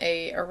Downton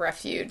a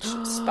refuge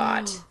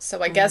spot.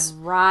 So I guess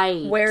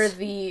where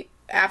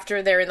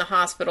after they're in the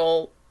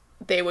hospital,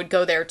 they would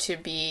go there to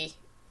be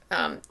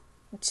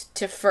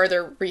to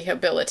further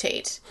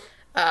rehabilitate.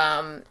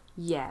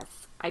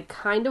 Yes, I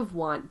kind of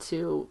want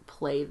to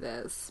play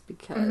this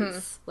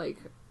because like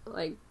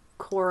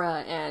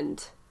Cora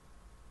and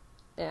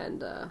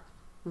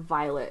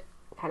Violet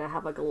kind of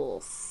have like a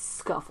little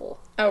scuffle.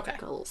 Okay.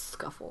 Like a little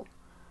scuffle.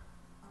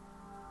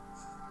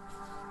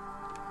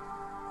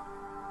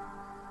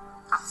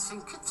 I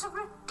think it's a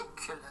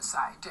ridiculous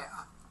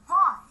idea.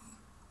 Why?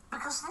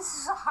 Because this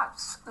is a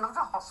house, not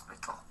a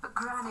hospital. But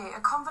Granny, a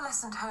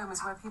convalescent home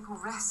is where people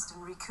rest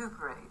and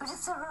recuperate. But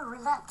if there are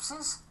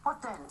relapses,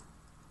 what then?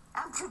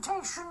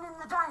 Amputation in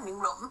the dining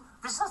room?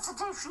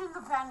 Resuscitation in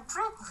the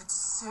pantry? It would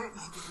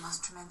certainly be the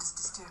most tremendous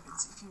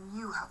disturbance if you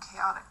knew how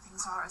chaotic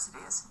things are as it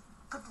is.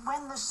 But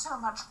when there's so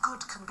much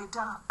good can be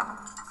done,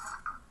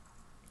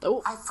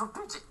 I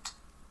forbid it.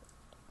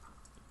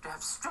 To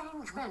have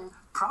strange men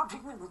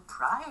prodding and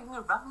prying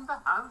around the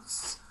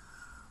house,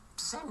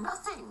 to say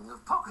nothing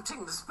of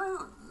pocketing the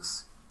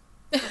spoons.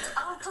 It's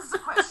out of the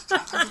question.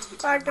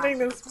 Pocketing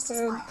the This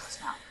is my house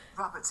now.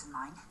 Robert's in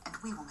mine, and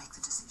we will make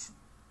the decision.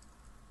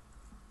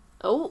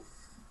 Oh,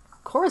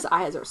 Cora's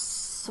eyes are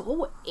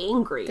so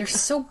angry. They're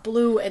so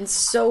blue and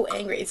so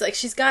angry. It's like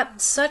she's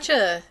got such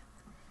a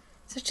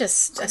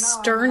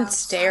stern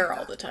stare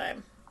all the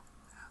time.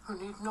 Who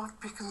need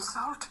not be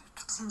consulted.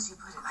 Since you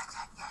put it like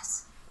that,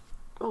 yes.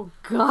 Oh,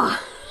 God.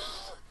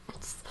 I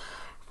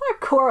thought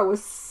Cora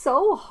was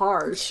so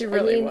harsh. She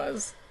really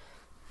was.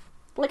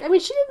 She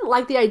didn't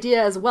like the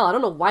idea as well. I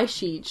don't know why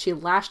she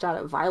lashed out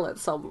at Violet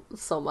so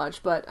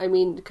much, but,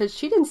 because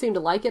she didn't seem to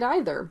like it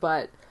either,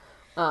 but,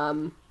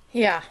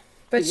 yeah.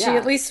 But she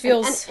at least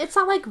feels... And it's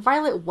not like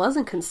Violet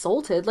wasn't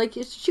consulted. Like,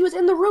 she was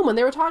in the room when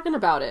they were talking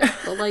about it.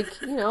 But,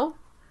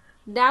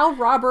 now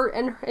Robert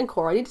and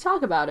Cora need to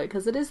talk about it,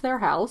 because it is their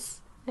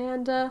house,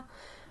 and,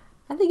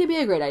 I think it'd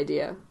be a great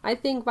idea. I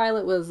think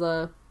Violet was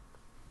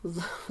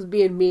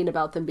being mean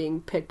about them being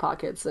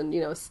pickpockets and,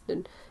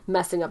 and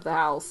messing up the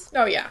house.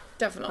 Oh, yeah.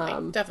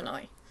 Definitely.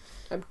 Definitely.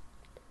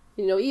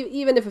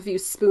 Even if a few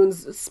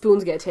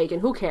spoons get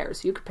taken, who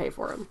cares? You could pay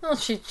for them. Well,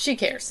 she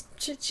cares.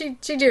 She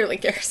dearly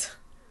cares.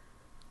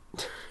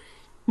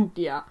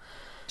 Yeah.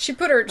 She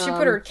put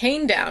her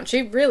cane down.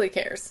 She really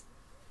cares.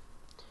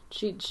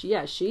 She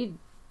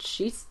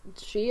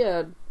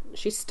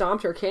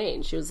stomped her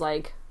cane. She was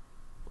like,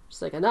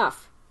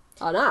 enough.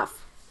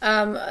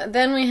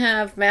 Then we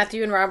have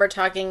Matthew and Robert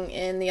talking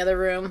in the other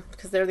room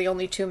because they're the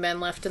only two men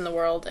left in the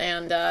world,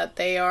 and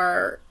they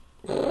are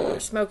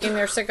smoking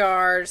their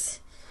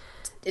cigars,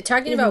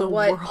 talking about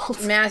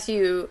what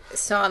Matthew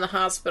saw in the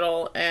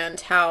hospital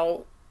and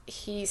how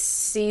he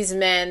sees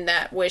men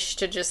that wish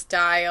to just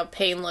die a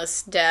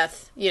painless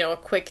death, a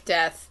quick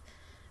death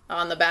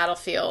on the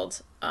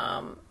battlefield,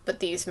 but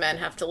these men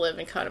have to live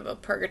in kind of a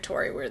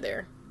purgatory where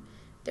they're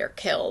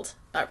killed.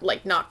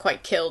 Not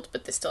quite killed,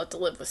 but they still have to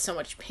live with so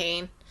much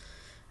pain,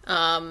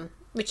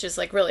 which is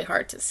really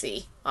hard to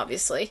see,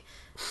 obviously.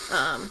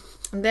 And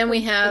then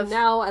we have... And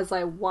now, as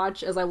I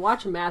watch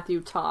Matthew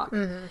talk,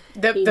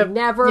 he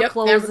never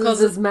closes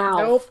his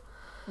mouth.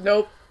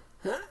 Nope.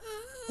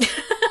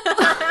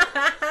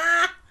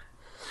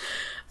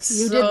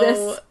 You did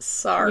this.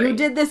 Sorry. You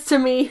did this to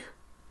me.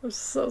 I'm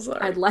so sorry.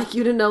 I'd like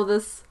you to know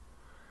this.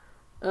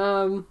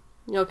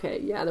 Okay,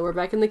 yeah, then we're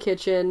back in the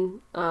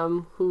kitchen.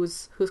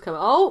 Who's coming?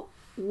 Oh,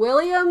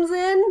 William's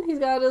in. He's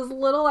got his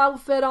little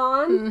outfit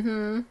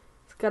on.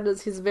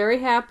 He's very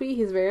happy.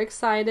 He's very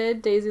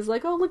excited. Daisy's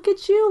like, "Oh, look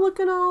at you,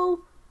 looking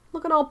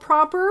all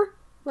proper,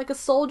 like a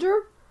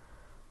soldier."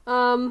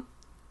 And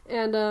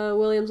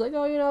William's like,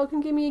 "Oh, can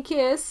you give me a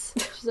kiss?"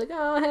 She's like,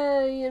 "Oh,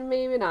 hey,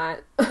 maybe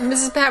not."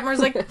 Mrs. Patmore's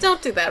like,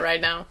 "Don't do that right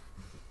now."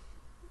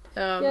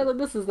 Yeah,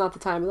 this is not the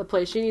time or the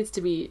place. She needs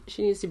to be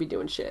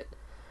doing shit.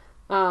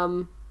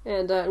 And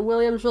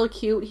William's real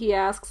cute. He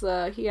asks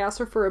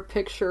her for a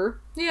picture,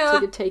 so he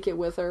could take it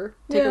with her,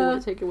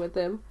 take it with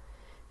him.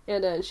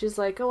 And she's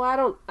like, "Oh, I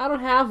don't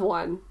have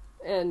one."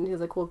 And he's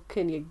like, well,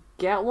 can you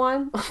get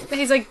one?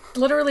 He's like,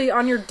 literally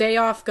on your day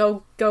off,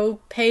 go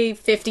pay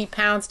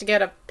 £50 to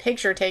get a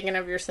picture taken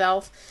of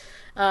yourself.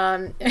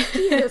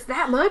 Jesus,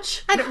 that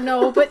much? I don't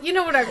know, but you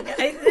know what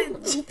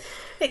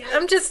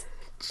I'm just,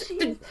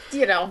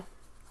 you know,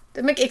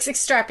 I'm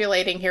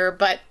extrapolating here,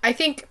 but I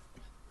think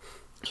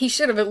he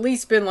should have at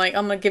least been like,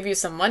 I'm gonna give you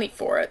some money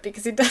for it,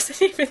 because he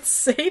doesn't even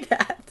say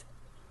that.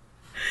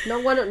 No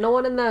one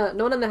in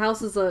the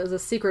house is a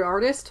secret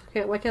artist.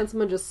 Why can't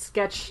someone just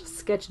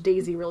sketch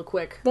Daisy real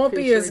quick? Won't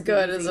be as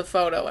good as a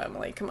photo,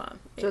 Emily. Come on.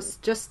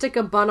 Just stick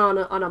a bun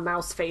on a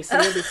mouse face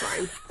and you'll be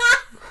fine.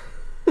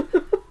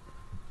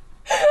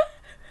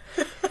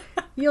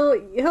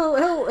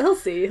 He'll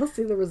see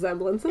the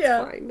resemblance.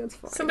 That's fine. That's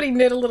fine. Somebody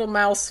knit a little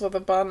mouse with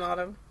a bun on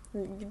him.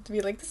 You'd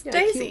be like, this is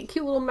Daisy.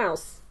 Cute little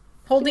mouse.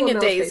 Holding a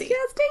daisy. Yeah,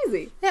 it's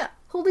Daisy. Yeah.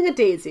 Holding a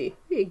daisy.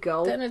 There you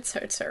go. Then it's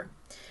her.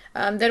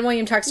 Then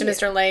William talks to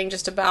Mr. Lang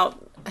just about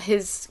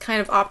his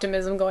kind of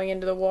optimism going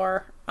into the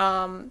war.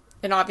 And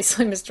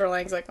obviously Mr.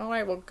 Lang's like, all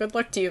right, well, good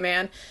luck to you,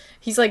 man.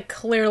 He's like,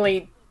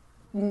 clearly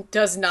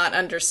does not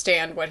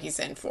understand what he's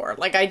in for.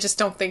 Like, I just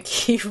don't think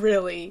he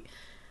really...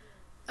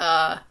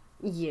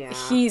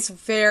 He's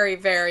very,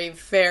 very,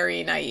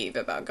 very naive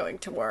about going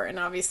to war. And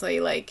obviously,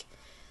 like,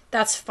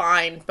 that's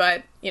fine.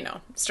 But, you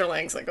know, Mr.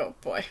 Lang's like, oh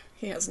boy,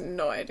 he has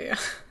no idea.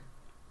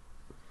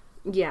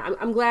 Yeah,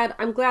 I'm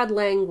glad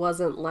Lang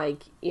wasn't,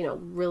 like, you know,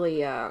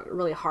 really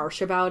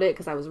harsh about it,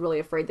 because I was really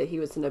afraid that he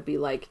was going to be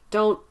like,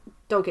 don't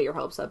get your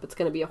hopes up. It's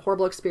going to be a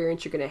horrible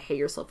experience. You're going to hate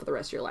yourself for the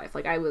rest of your life.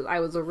 Like, I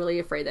was really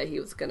afraid that he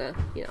was going to,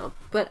 you know,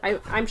 but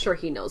I'm sure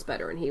he knows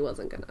better, and he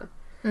wasn't going to,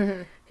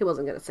 he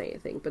wasn't going to say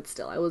anything. But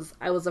still, I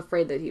was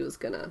afraid that he was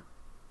going to,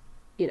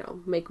 you know,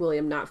 make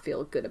William not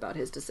feel good about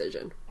his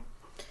decision.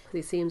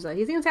 He seems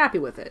happy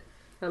with it.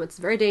 It's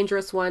a very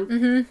dangerous one.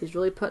 Mm-hmm. He's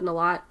really putting a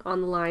lot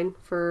on the line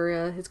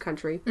for his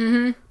country.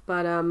 Mm-hmm.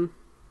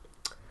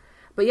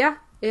 But yeah,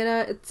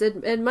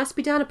 it must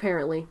be done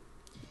apparently.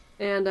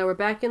 And we're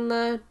back in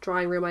the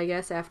drawing room, I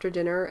guess, after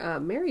dinner.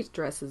 Mary's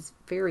dress is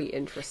very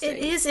interesting. It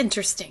is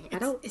interesting. I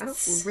don't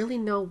really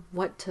know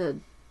what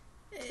to.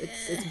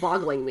 It's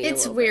boggling me.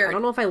 It's a little weird. bit. I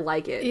don't know if I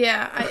like it.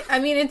 Yeah, I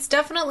mean, it's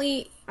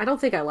definitely. I don't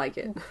think I like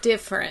it.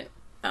 Different.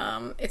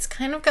 It's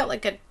kind of got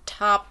like a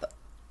top.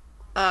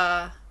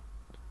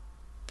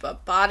 A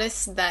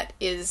bodice that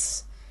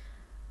is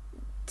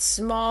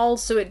small,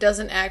 so it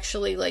doesn't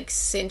actually like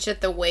cinch at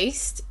the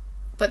waist,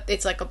 but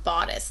it's like a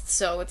bodice,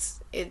 so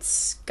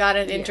it's got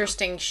an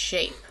interesting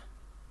shape.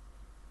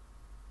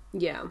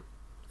 Yeah.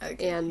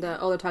 Okay. And they're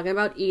talking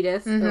about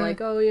Edith. Mm-hmm. They're like,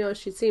 oh, you know,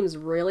 she seems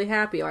really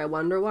happy. I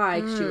wonder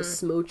why. She was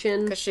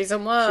smooching because she's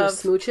in love. She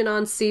was smooching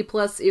on C+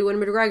 Ewan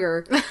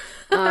McGregor.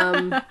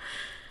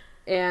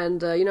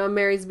 And, you know,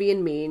 Mary's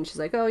being mean. She's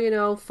like, oh, you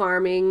know,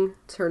 farming,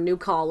 it's her new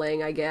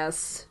calling, I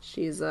guess.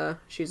 She's a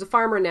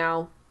farmer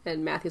now.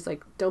 And Matthew's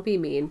like, don't be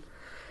mean.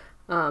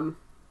 And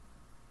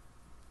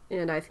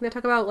I think they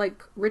talk about,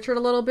 like, Richard a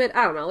little bit.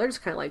 I don't know. They're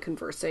just kind of, like,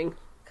 conversing.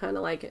 Kind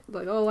of like,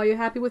 oh, are you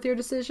happy with your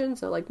decision?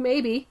 So, like,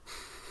 maybe.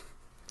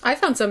 I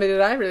found somebody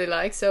that I really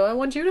like, so I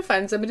want you to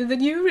find somebody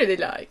that you really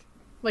like.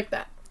 Like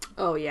that.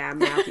 Oh, yeah,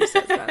 Matthew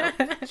says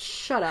that.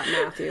 Shut up,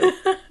 Matthew.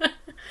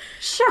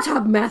 Shut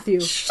up, Matthew.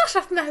 Shut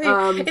up,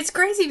 Matthew. It's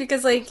crazy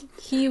because, like,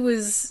 he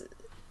was...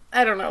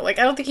 I don't know. Like,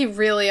 I don't think he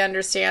really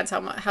understands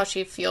how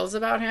she feels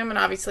about him. And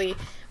obviously,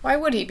 why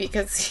would he?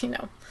 Because, you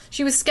know,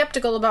 she was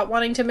skeptical about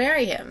wanting to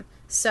marry him.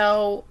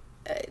 So,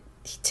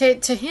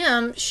 to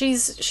him, she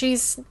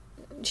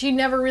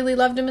never really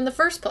loved him in the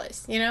first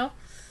place, you know?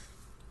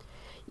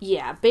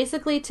 Yeah,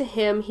 basically to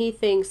him, he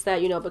thinks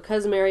that, you know,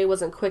 because Mary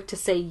wasn't quick to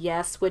say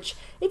yes, which,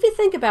 if you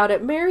think about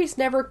it, Mary's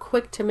never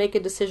quick to make a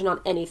decision on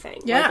anything.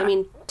 Yeah. Like, I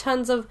mean,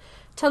 tons of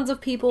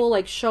people,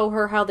 like, show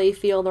her how they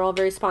feel, and they're all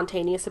very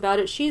spontaneous about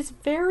it. She's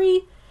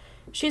very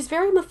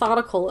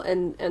methodical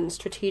and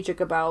strategic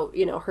about,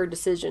 you know, her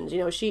decisions. You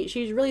know,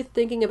 she's really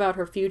thinking about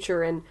her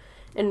future and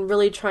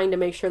really trying to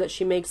make sure that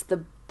she makes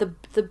the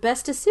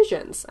best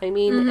decisions. I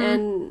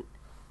mean,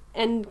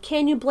 And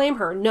can you blame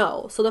her?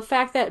 No. So the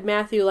fact that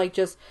Matthew, like,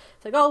 just,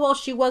 it's like, oh, well,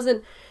 she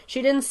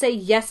didn't say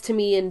yes to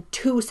me in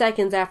 2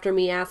 seconds after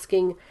me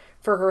asking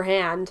for her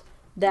hand,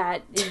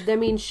 that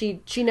means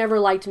she never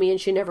liked me and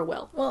she never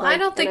will. Well, like, I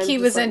don't think he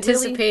was like,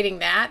 anticipating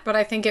that, but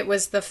I think it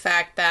was the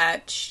fact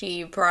that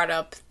she brought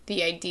up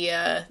the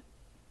idea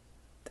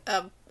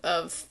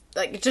of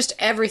like, just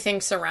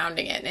everything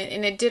surrounding it.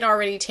 And it did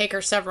already take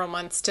her several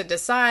months to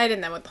decide,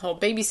 and then with the whole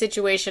baby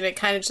situation, it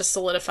kind of just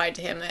solidified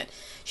to him that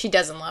she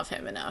doesn't love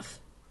him enough.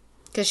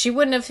 Because she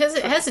wouldn't have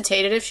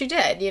hesitated if she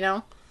did, you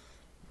know?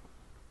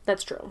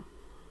 That's true.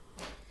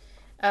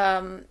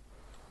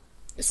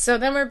 So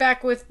then we're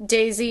back with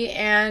Daisy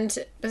and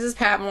Mrs.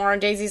 Patmore,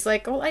 and Daisy's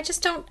like, well, I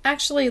just don't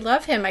actually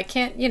love him. I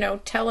can't, you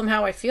know, tell him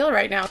how I feel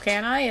right now,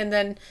 can I? And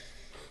then,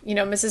 you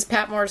know, Mrs.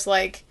 Patmore's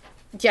like,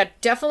 yeah,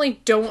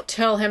 definitely don't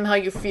tell him how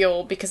you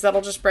feel, because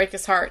that'll just break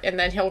his heart, and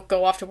then he'll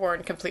go off to war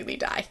and completely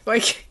die.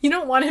 Like, you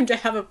don't want him to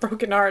have a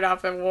broken heart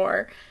off in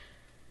war.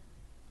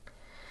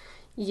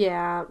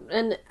 Yeah,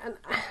 and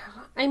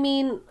I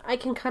mean, I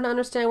can kind of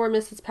understand where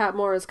Mrs.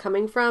 Patmore is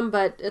coming from,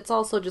 but it's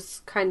also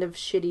just kind of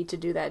shitty to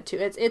do that too.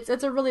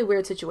 It's a really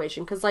weird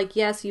situation because, like,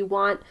 yes, you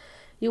want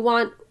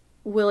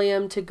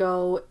William to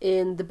go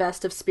in the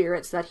best of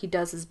spirits, that he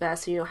does his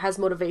best, has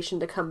motivation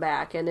to come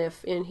back, and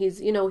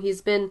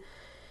he's been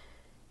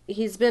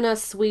a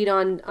sweet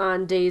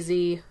on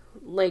Daisy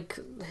like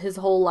his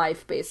whole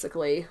life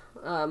basically.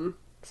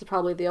 This is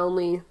probably the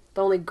only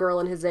girl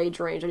in his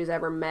age range that he's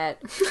ever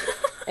met.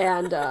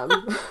 And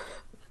ever,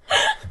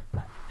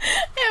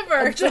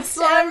 just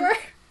ever.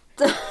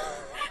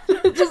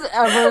 Just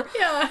ever.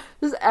 Yeah.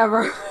 Just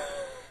ever.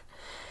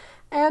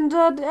 And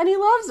he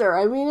loves her.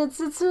 I mean, it's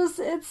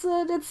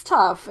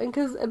tough, and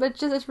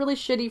it's really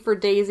shitty for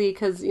Daisy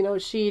because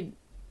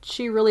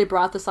she really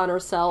brought this on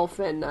herself,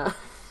 and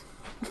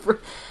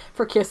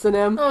for kissing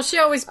him. Oh, she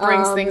always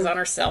brings things on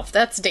herself.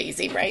 That's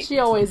Daisy, right? She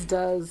always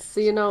does. So,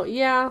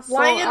 yeah. So,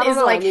 Lion is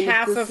like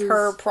half of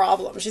her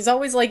problem. She's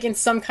always like in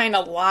some kind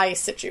of lie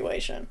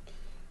situation.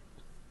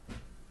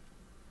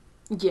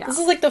 Yeah. This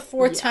is like the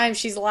fourth time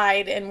she's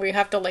lied, and we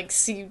have to like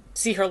see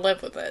her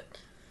live with it.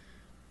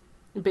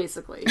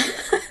 Basically.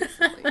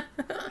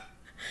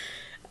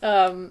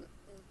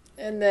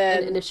 And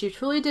then... And if she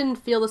truly didn't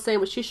feel the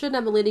same, she shouldn't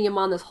have been leading him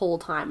on this whole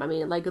time. I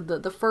mean, like,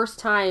 the first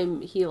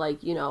time he,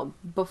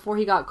 before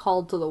he got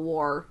called to the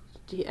war,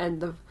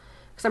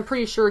 because I'm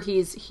pretty sure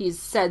he's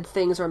said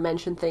things or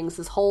mentioned things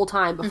this whole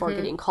time before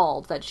getting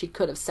called that she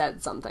could have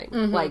said something.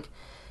 Mm-hmm. Like,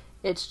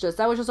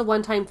 that was just a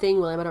one-time thing,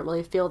 William. I don't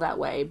really feel that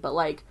way. But,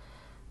 like,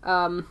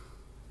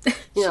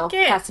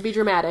 it has to be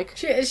dramatic.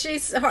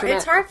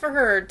 It's hard for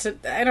her to,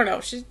 I don't know,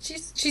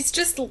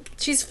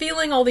 she's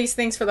feeling all these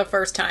things for the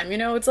first time,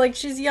 it's like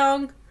she's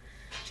young,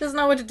 she doesn't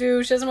know what to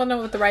do, she doesn't know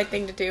what the right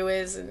thing to do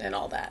is, and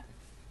all that.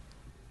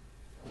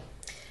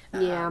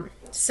 Yeah.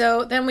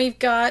 So then we've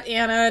got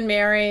Anna and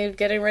Mary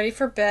getting ready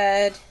for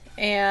bed,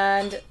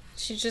 and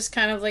she's just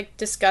kind of like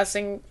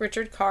discussing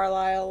Richard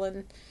Carlisle,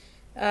 and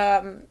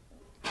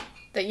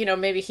that,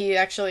 maybe he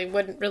actually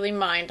wouldn't really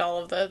mind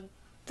all of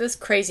this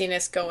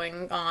craziness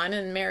going on,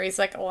 and Mary's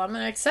like, oh, I'm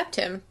gonna accept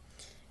him.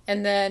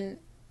 And then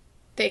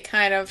they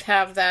kind of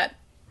have that,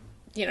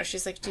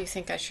 she's like, do you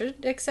think I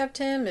should accept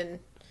him? And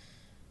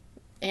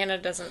Anna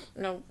doesn't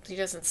know, he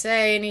doesn't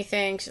say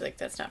anything. She's like,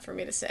 that's not for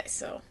me to say.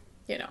 So,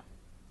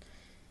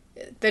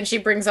 then she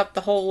brings up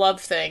the whole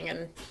love thing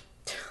and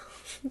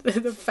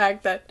the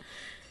fact that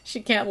she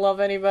can't love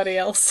anybody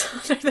else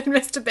other than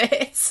Mr.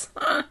 Bates.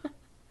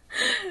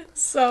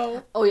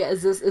 So. Oh yeah,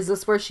 is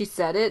this where she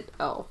said it?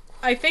 Oh.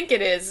 I think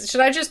it is.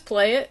 Should I just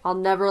play it? I'll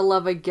never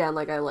love again.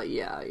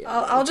 Yeah.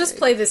 I'll just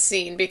play this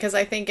scene because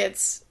I think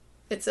it's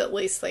at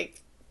least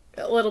like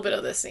a little bit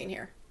of this scene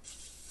here.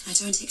 I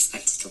don't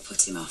expect it'll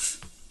put him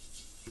off.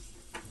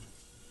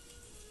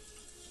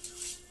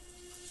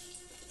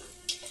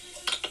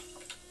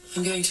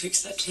 I'm going to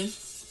accept him.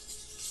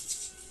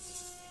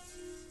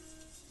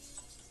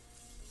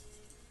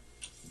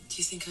 Do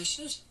you think I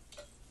should?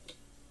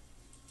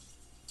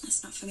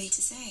 That's not for me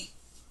to say.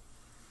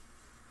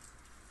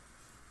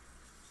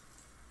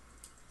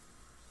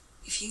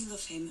 If you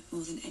love him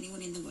more than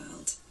anyone in the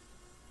world,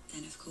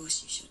 then of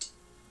course you should.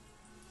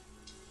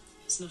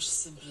 It's not as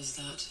simple as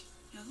that.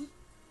 No?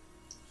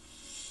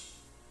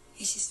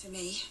 It is for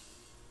me.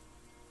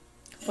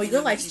 Well,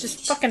 your life's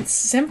just fucking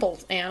simple,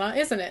 Anna,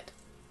 isn't it?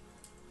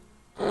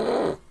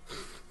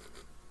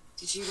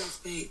 Did you love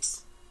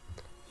Bates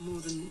more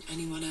than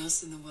anyone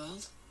else in the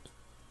world?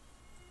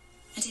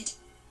 I did.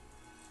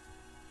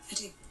 I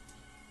do.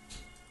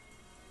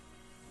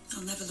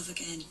 I'll never love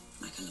again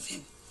like I love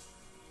him.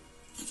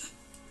 Never.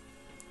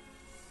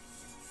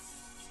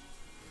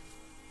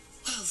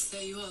 Well,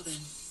 there you are then.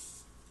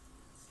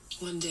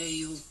 One day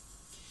you'll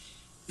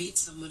meet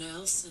someone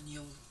else and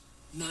you'll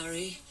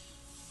marry.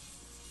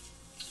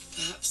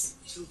 Perhaps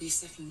it'll be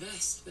second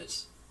best,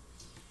 but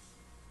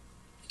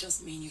it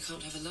doesn't mean you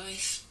can't have a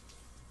life.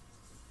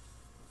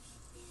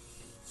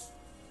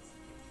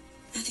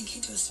 I think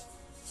it does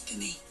for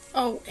me.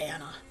 Oh,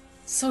 Anna.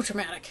 So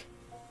dramatic.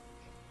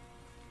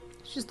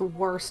 She's the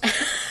worst.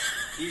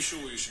 Are you sure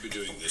you should be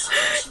doing this?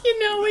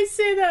 We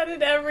say that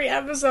in every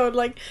episode,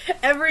 like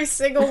every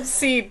single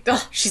scene.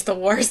 Oh, she's the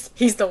worst.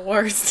 He's the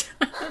worst.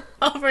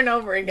 Over and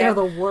over again. They're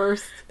the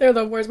worst. They're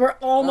the worst. We're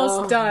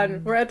almost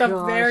done. We're at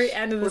the very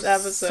end of this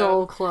episode.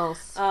 So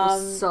close. We're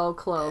so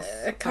close.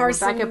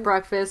 Carson, we're back at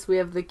breakfast. We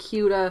have the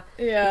cute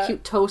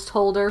toast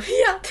holder.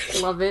 Yeah.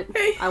 Love it.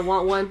 I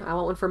want one. I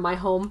want one for my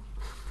home.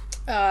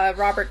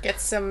 Robert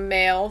gets some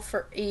mail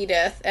for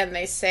Edith, and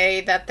they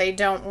say that they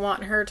don't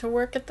want her to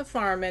work at the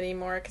farm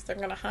anymore because they're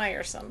going to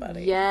hire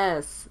somebody.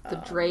 Yes, the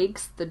Drake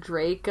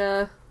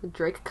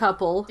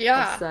couple.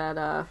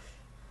 Yeah.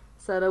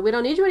 Said we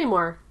don't need you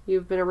anymore.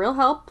 You've been a real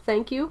help.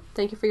 Thank you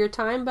for your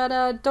time,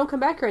 but don't come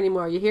back here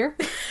anymore. You hear?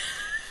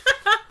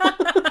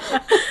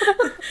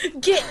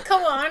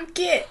 Come on,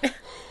 get.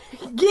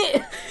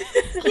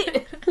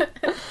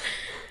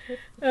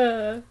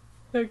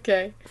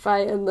 Okay. If I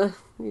and the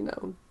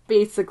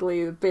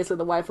basically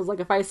the wife was like,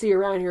 if I see you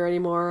around here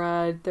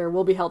anymore, there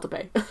will be hell to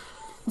pay.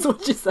 That's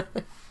what she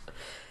said.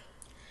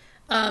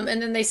 And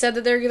then they said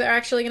that they're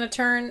actually going to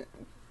turn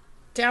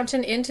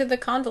Downton into the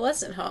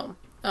convalescent home.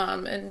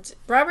 And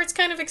Robert's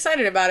kind of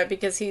excited about it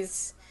because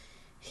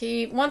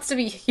he wants to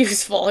be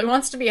useful. He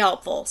wants to be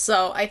helpful.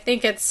 So I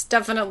think it's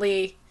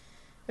definitely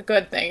a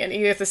good thing. And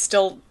Edith is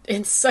still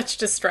in such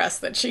distress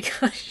that she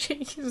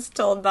was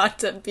told not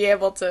to be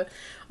able to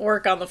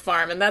work on the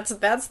farm. And that's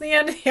the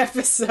end of the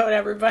episode,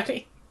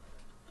 everybody.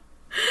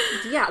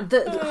 Yeah,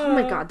 oh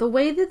my god, the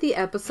way that the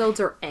episodes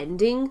are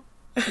ending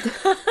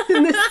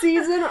in this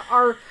season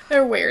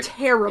they're weird.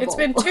 Terrible. It's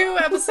been 2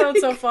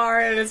 episodes so far,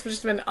 and it's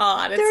just been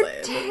odd.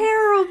 They're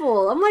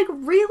terrible. I'm like,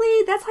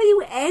 really? That's how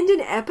you end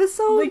an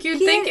episode? Like, you'd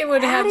think it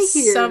would have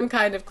some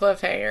kind of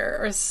cliffhanger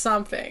or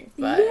something,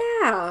 but...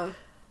 Yeah.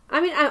 I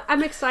mean,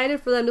 I'm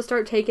excited for them to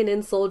start taking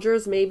in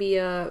soldiers. Maybe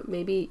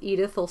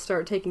Edith will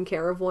start taking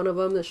care of one of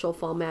them that she'll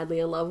fall madly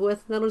in love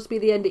with. That'll just be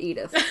the end of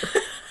Edith.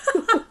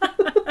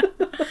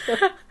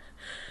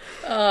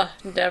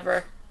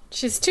 Never.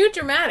 She's too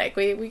dramatic.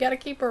 We got to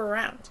keep her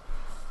around.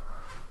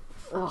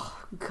 Oh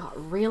god,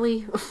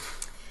 really?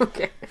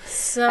 Okay.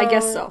 So I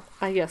guess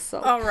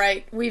so. All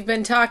right, we've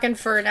been talking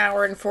for an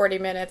hour and 40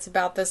 minutes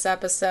about this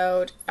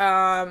episode.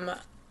 What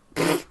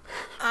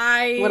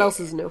else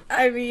is new?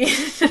 I mean,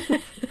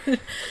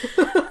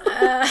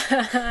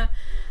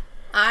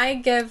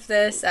 I give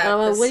this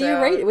episode. What do you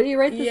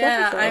rate this episode?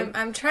 Yeah,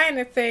 I'm trying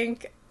to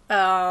think.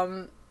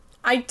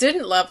 I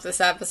didn't love this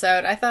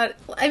episode.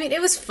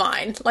 It was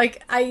fine.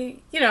 Like,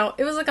 it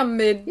was like a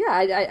mid... Yeah,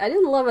 I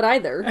didn't love it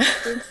either.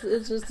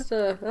 It's just,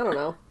 I don't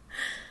know.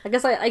 I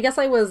guess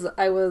I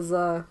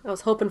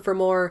was hoping for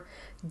more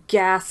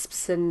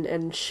gasps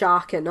and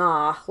shock and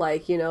awe.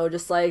 Like,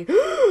 just like,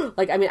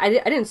 like, I mean, I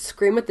didn't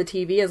scream at the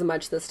TV as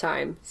much this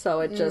time. So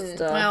it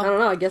just, I don't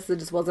know, I guess it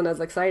just wasn't as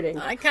exciting.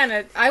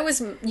 I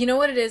was, you know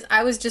what it is?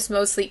 I was just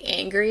mostly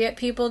angry at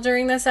people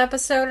during this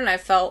episode, and I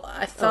felt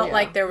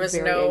like there was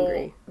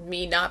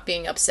me not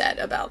being upset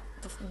about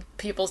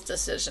people's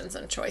decisions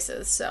and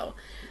choices. So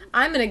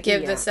I'm going to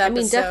give this episode... I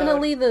mean,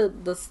 definitely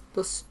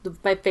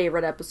my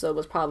favorite episode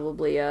was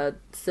probably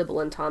Sybil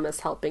and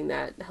Thomas helping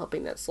that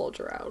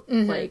soldier out.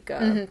 Mm-hmm, like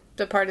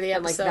the part of the episode,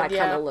 and like that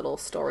kind of little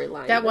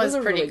storyline. That was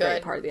a pretty really good.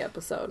 Great part of the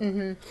episode.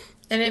 Mm-hmm.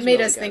 And it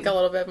made us think a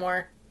little bit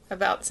more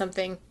about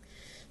something.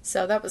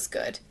 So that was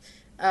good.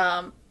 But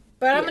I'm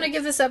going to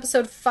give this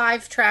episode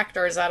 5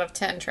 tractors out of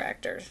 10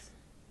 tractors.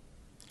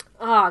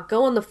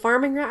 Going the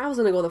farming route? I was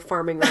going to go the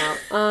farming route.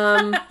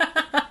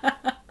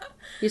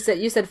 You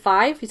said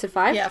 5? You said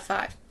 5? Yeah,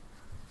 5.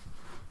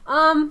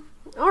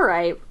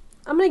 Alright.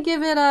 I'm gonna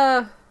give it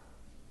a...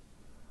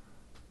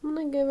 I'm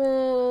gonna give it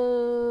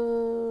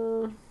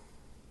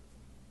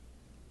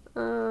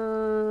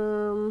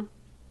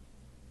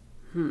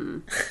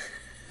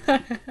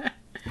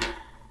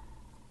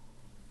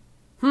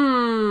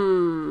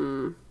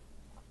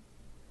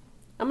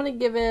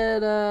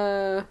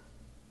a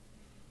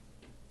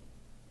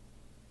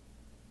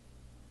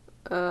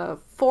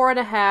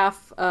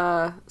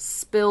 4.5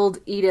 spilled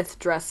Edith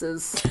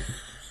dresses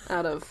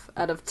out of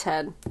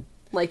 10.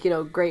 Like,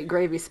 great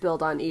gravy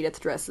spilled on Edith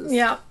dresses.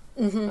 Yeah.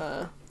 Mm-hmm.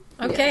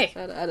 Okay.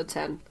 Yeah, out of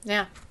 10.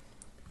 Yeah.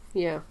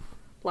 Yeah.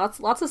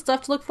 Lots of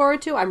stuff to look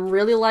forward to. I'm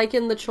really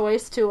liking the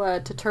choice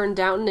to turn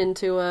Downton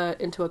into a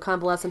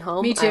convalescent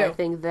home. Me too. I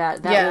think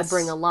that will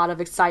bring a lot of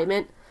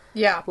excitement.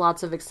 Yeah.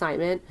 Lots of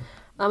excitement.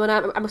 And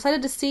I'm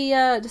excited to see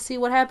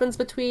what happens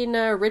between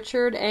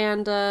Richard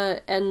and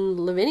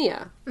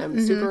Lavinia. I'm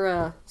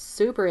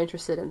super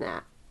interested in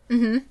that.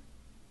 Mm-hmm.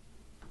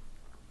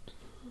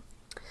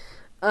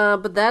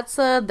 But that's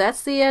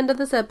the end of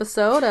this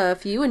episode.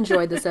 If you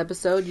enjoyed this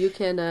episode, you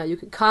can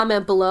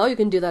comment below. You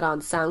can do that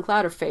on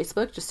SoundCloud or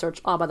Facebook. Just search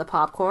All by the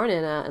Popcorn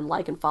and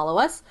like and follow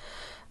us.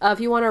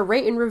 If you want to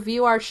rate and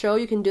review our show,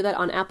 you can do that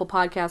on Apple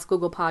Podcasts,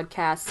 Google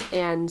Podcasts,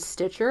 and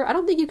Stitcher. I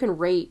don't think you can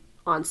rate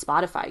on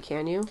Spotify,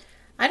 can you?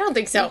 I don't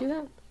think so. Can you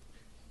do that?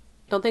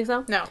 Don't think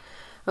so? No.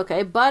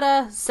 Okay, but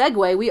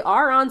segue, we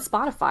are on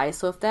Spotify,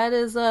 so if that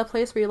is a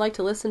place where you like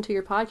to listen to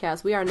your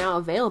podcast, we are now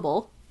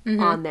available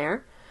on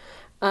there.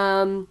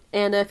 And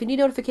if you need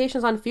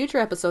notifications on future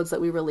episodes that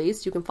we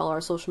release, you can follow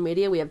our social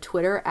media. We have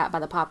Twitter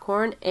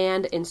 @ByThePopcorn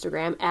and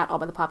Instagram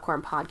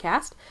 @AllByThePopcorn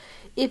Podcast.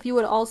 If you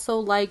would also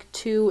like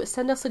to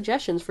send us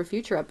suggestions for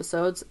future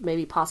episodes,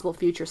 maybe possible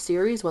future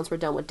series once we're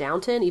done with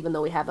Downton, even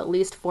though we have at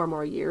least 4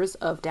 more years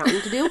of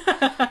Downton to do.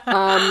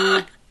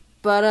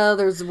 But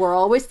we're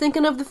always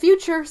thinking of the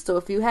future, so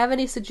if you have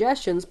any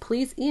suggestions,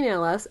 please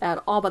email us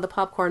at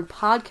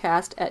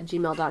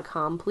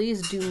allbythepopcornpodcast@gmail.com.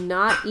 Please do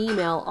not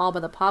email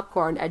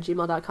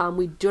allbythepopcorn@gmail.com.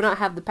 We do not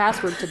have the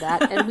password to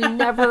that, and we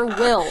never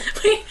will.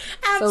 We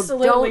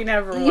absolutely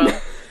never will.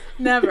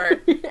 Never.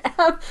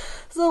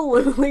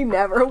 Absolutely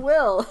never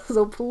will.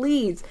 So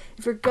please,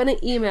 if you're going to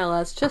email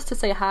us just to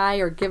say hi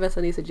or give us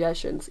any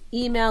suggestions,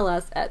 email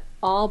us at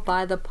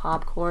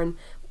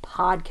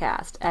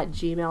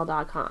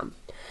allbythepopcornpodcast@gmail.com.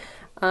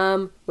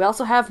 We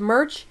also have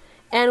merch,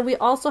 and we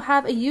also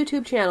have a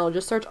YouTube channel.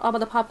 Just search All by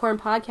the Popcorn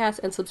Podcast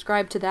and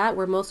subscribe to that.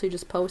 We're mostly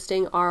just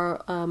posting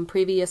our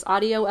previous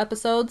audio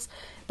episodes,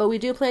 but we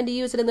do plan to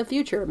use it in the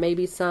future.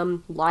 Maybe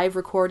some live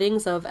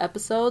recordings of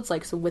episodes,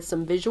 like with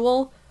some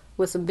visual,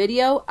 with some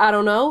video. I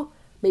don't know.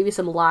 Maybe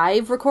some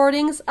live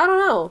recordings. I don't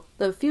know.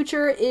 The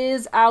future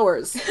is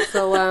ours.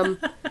 So,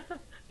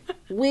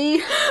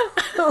 we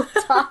will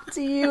talk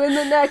to you in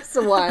the next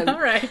one.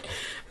 All right.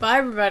 Bye,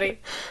 everybody.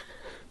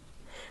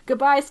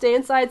 Goodbye. Stay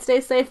inside.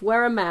 Stay safe.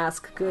 Wear a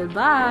mask.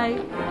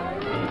 Goodbye.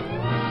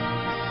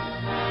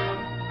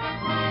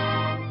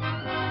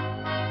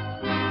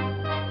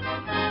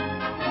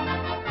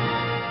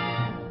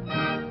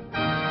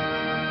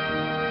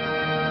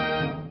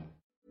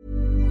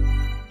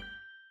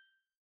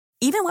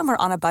 Even when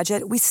we're on a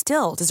budget, we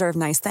still deserve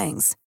nice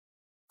things.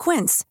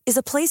 Quince is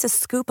a place to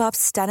scoop up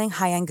stunning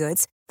high-end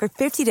goods for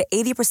 50 to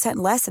 80%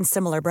 less than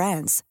similar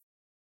brands.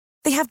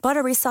 They have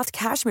buttery soft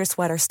cashmere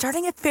sweaters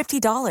starting at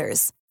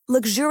 $50,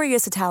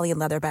 luxurious Italian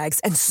leather bags,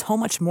 and so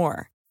much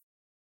more.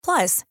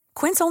 Plus,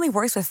 Quince only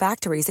works with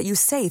factories that use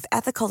safe,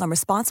 ethical, and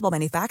responsible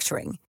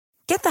manufacturing.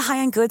 Get the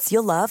high-end goods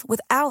you'll love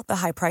without the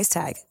high price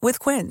tag with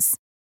Quince.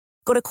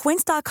 Go to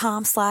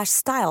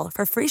quince.com/style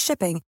for free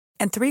shipping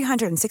and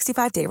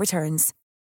 365-day returns.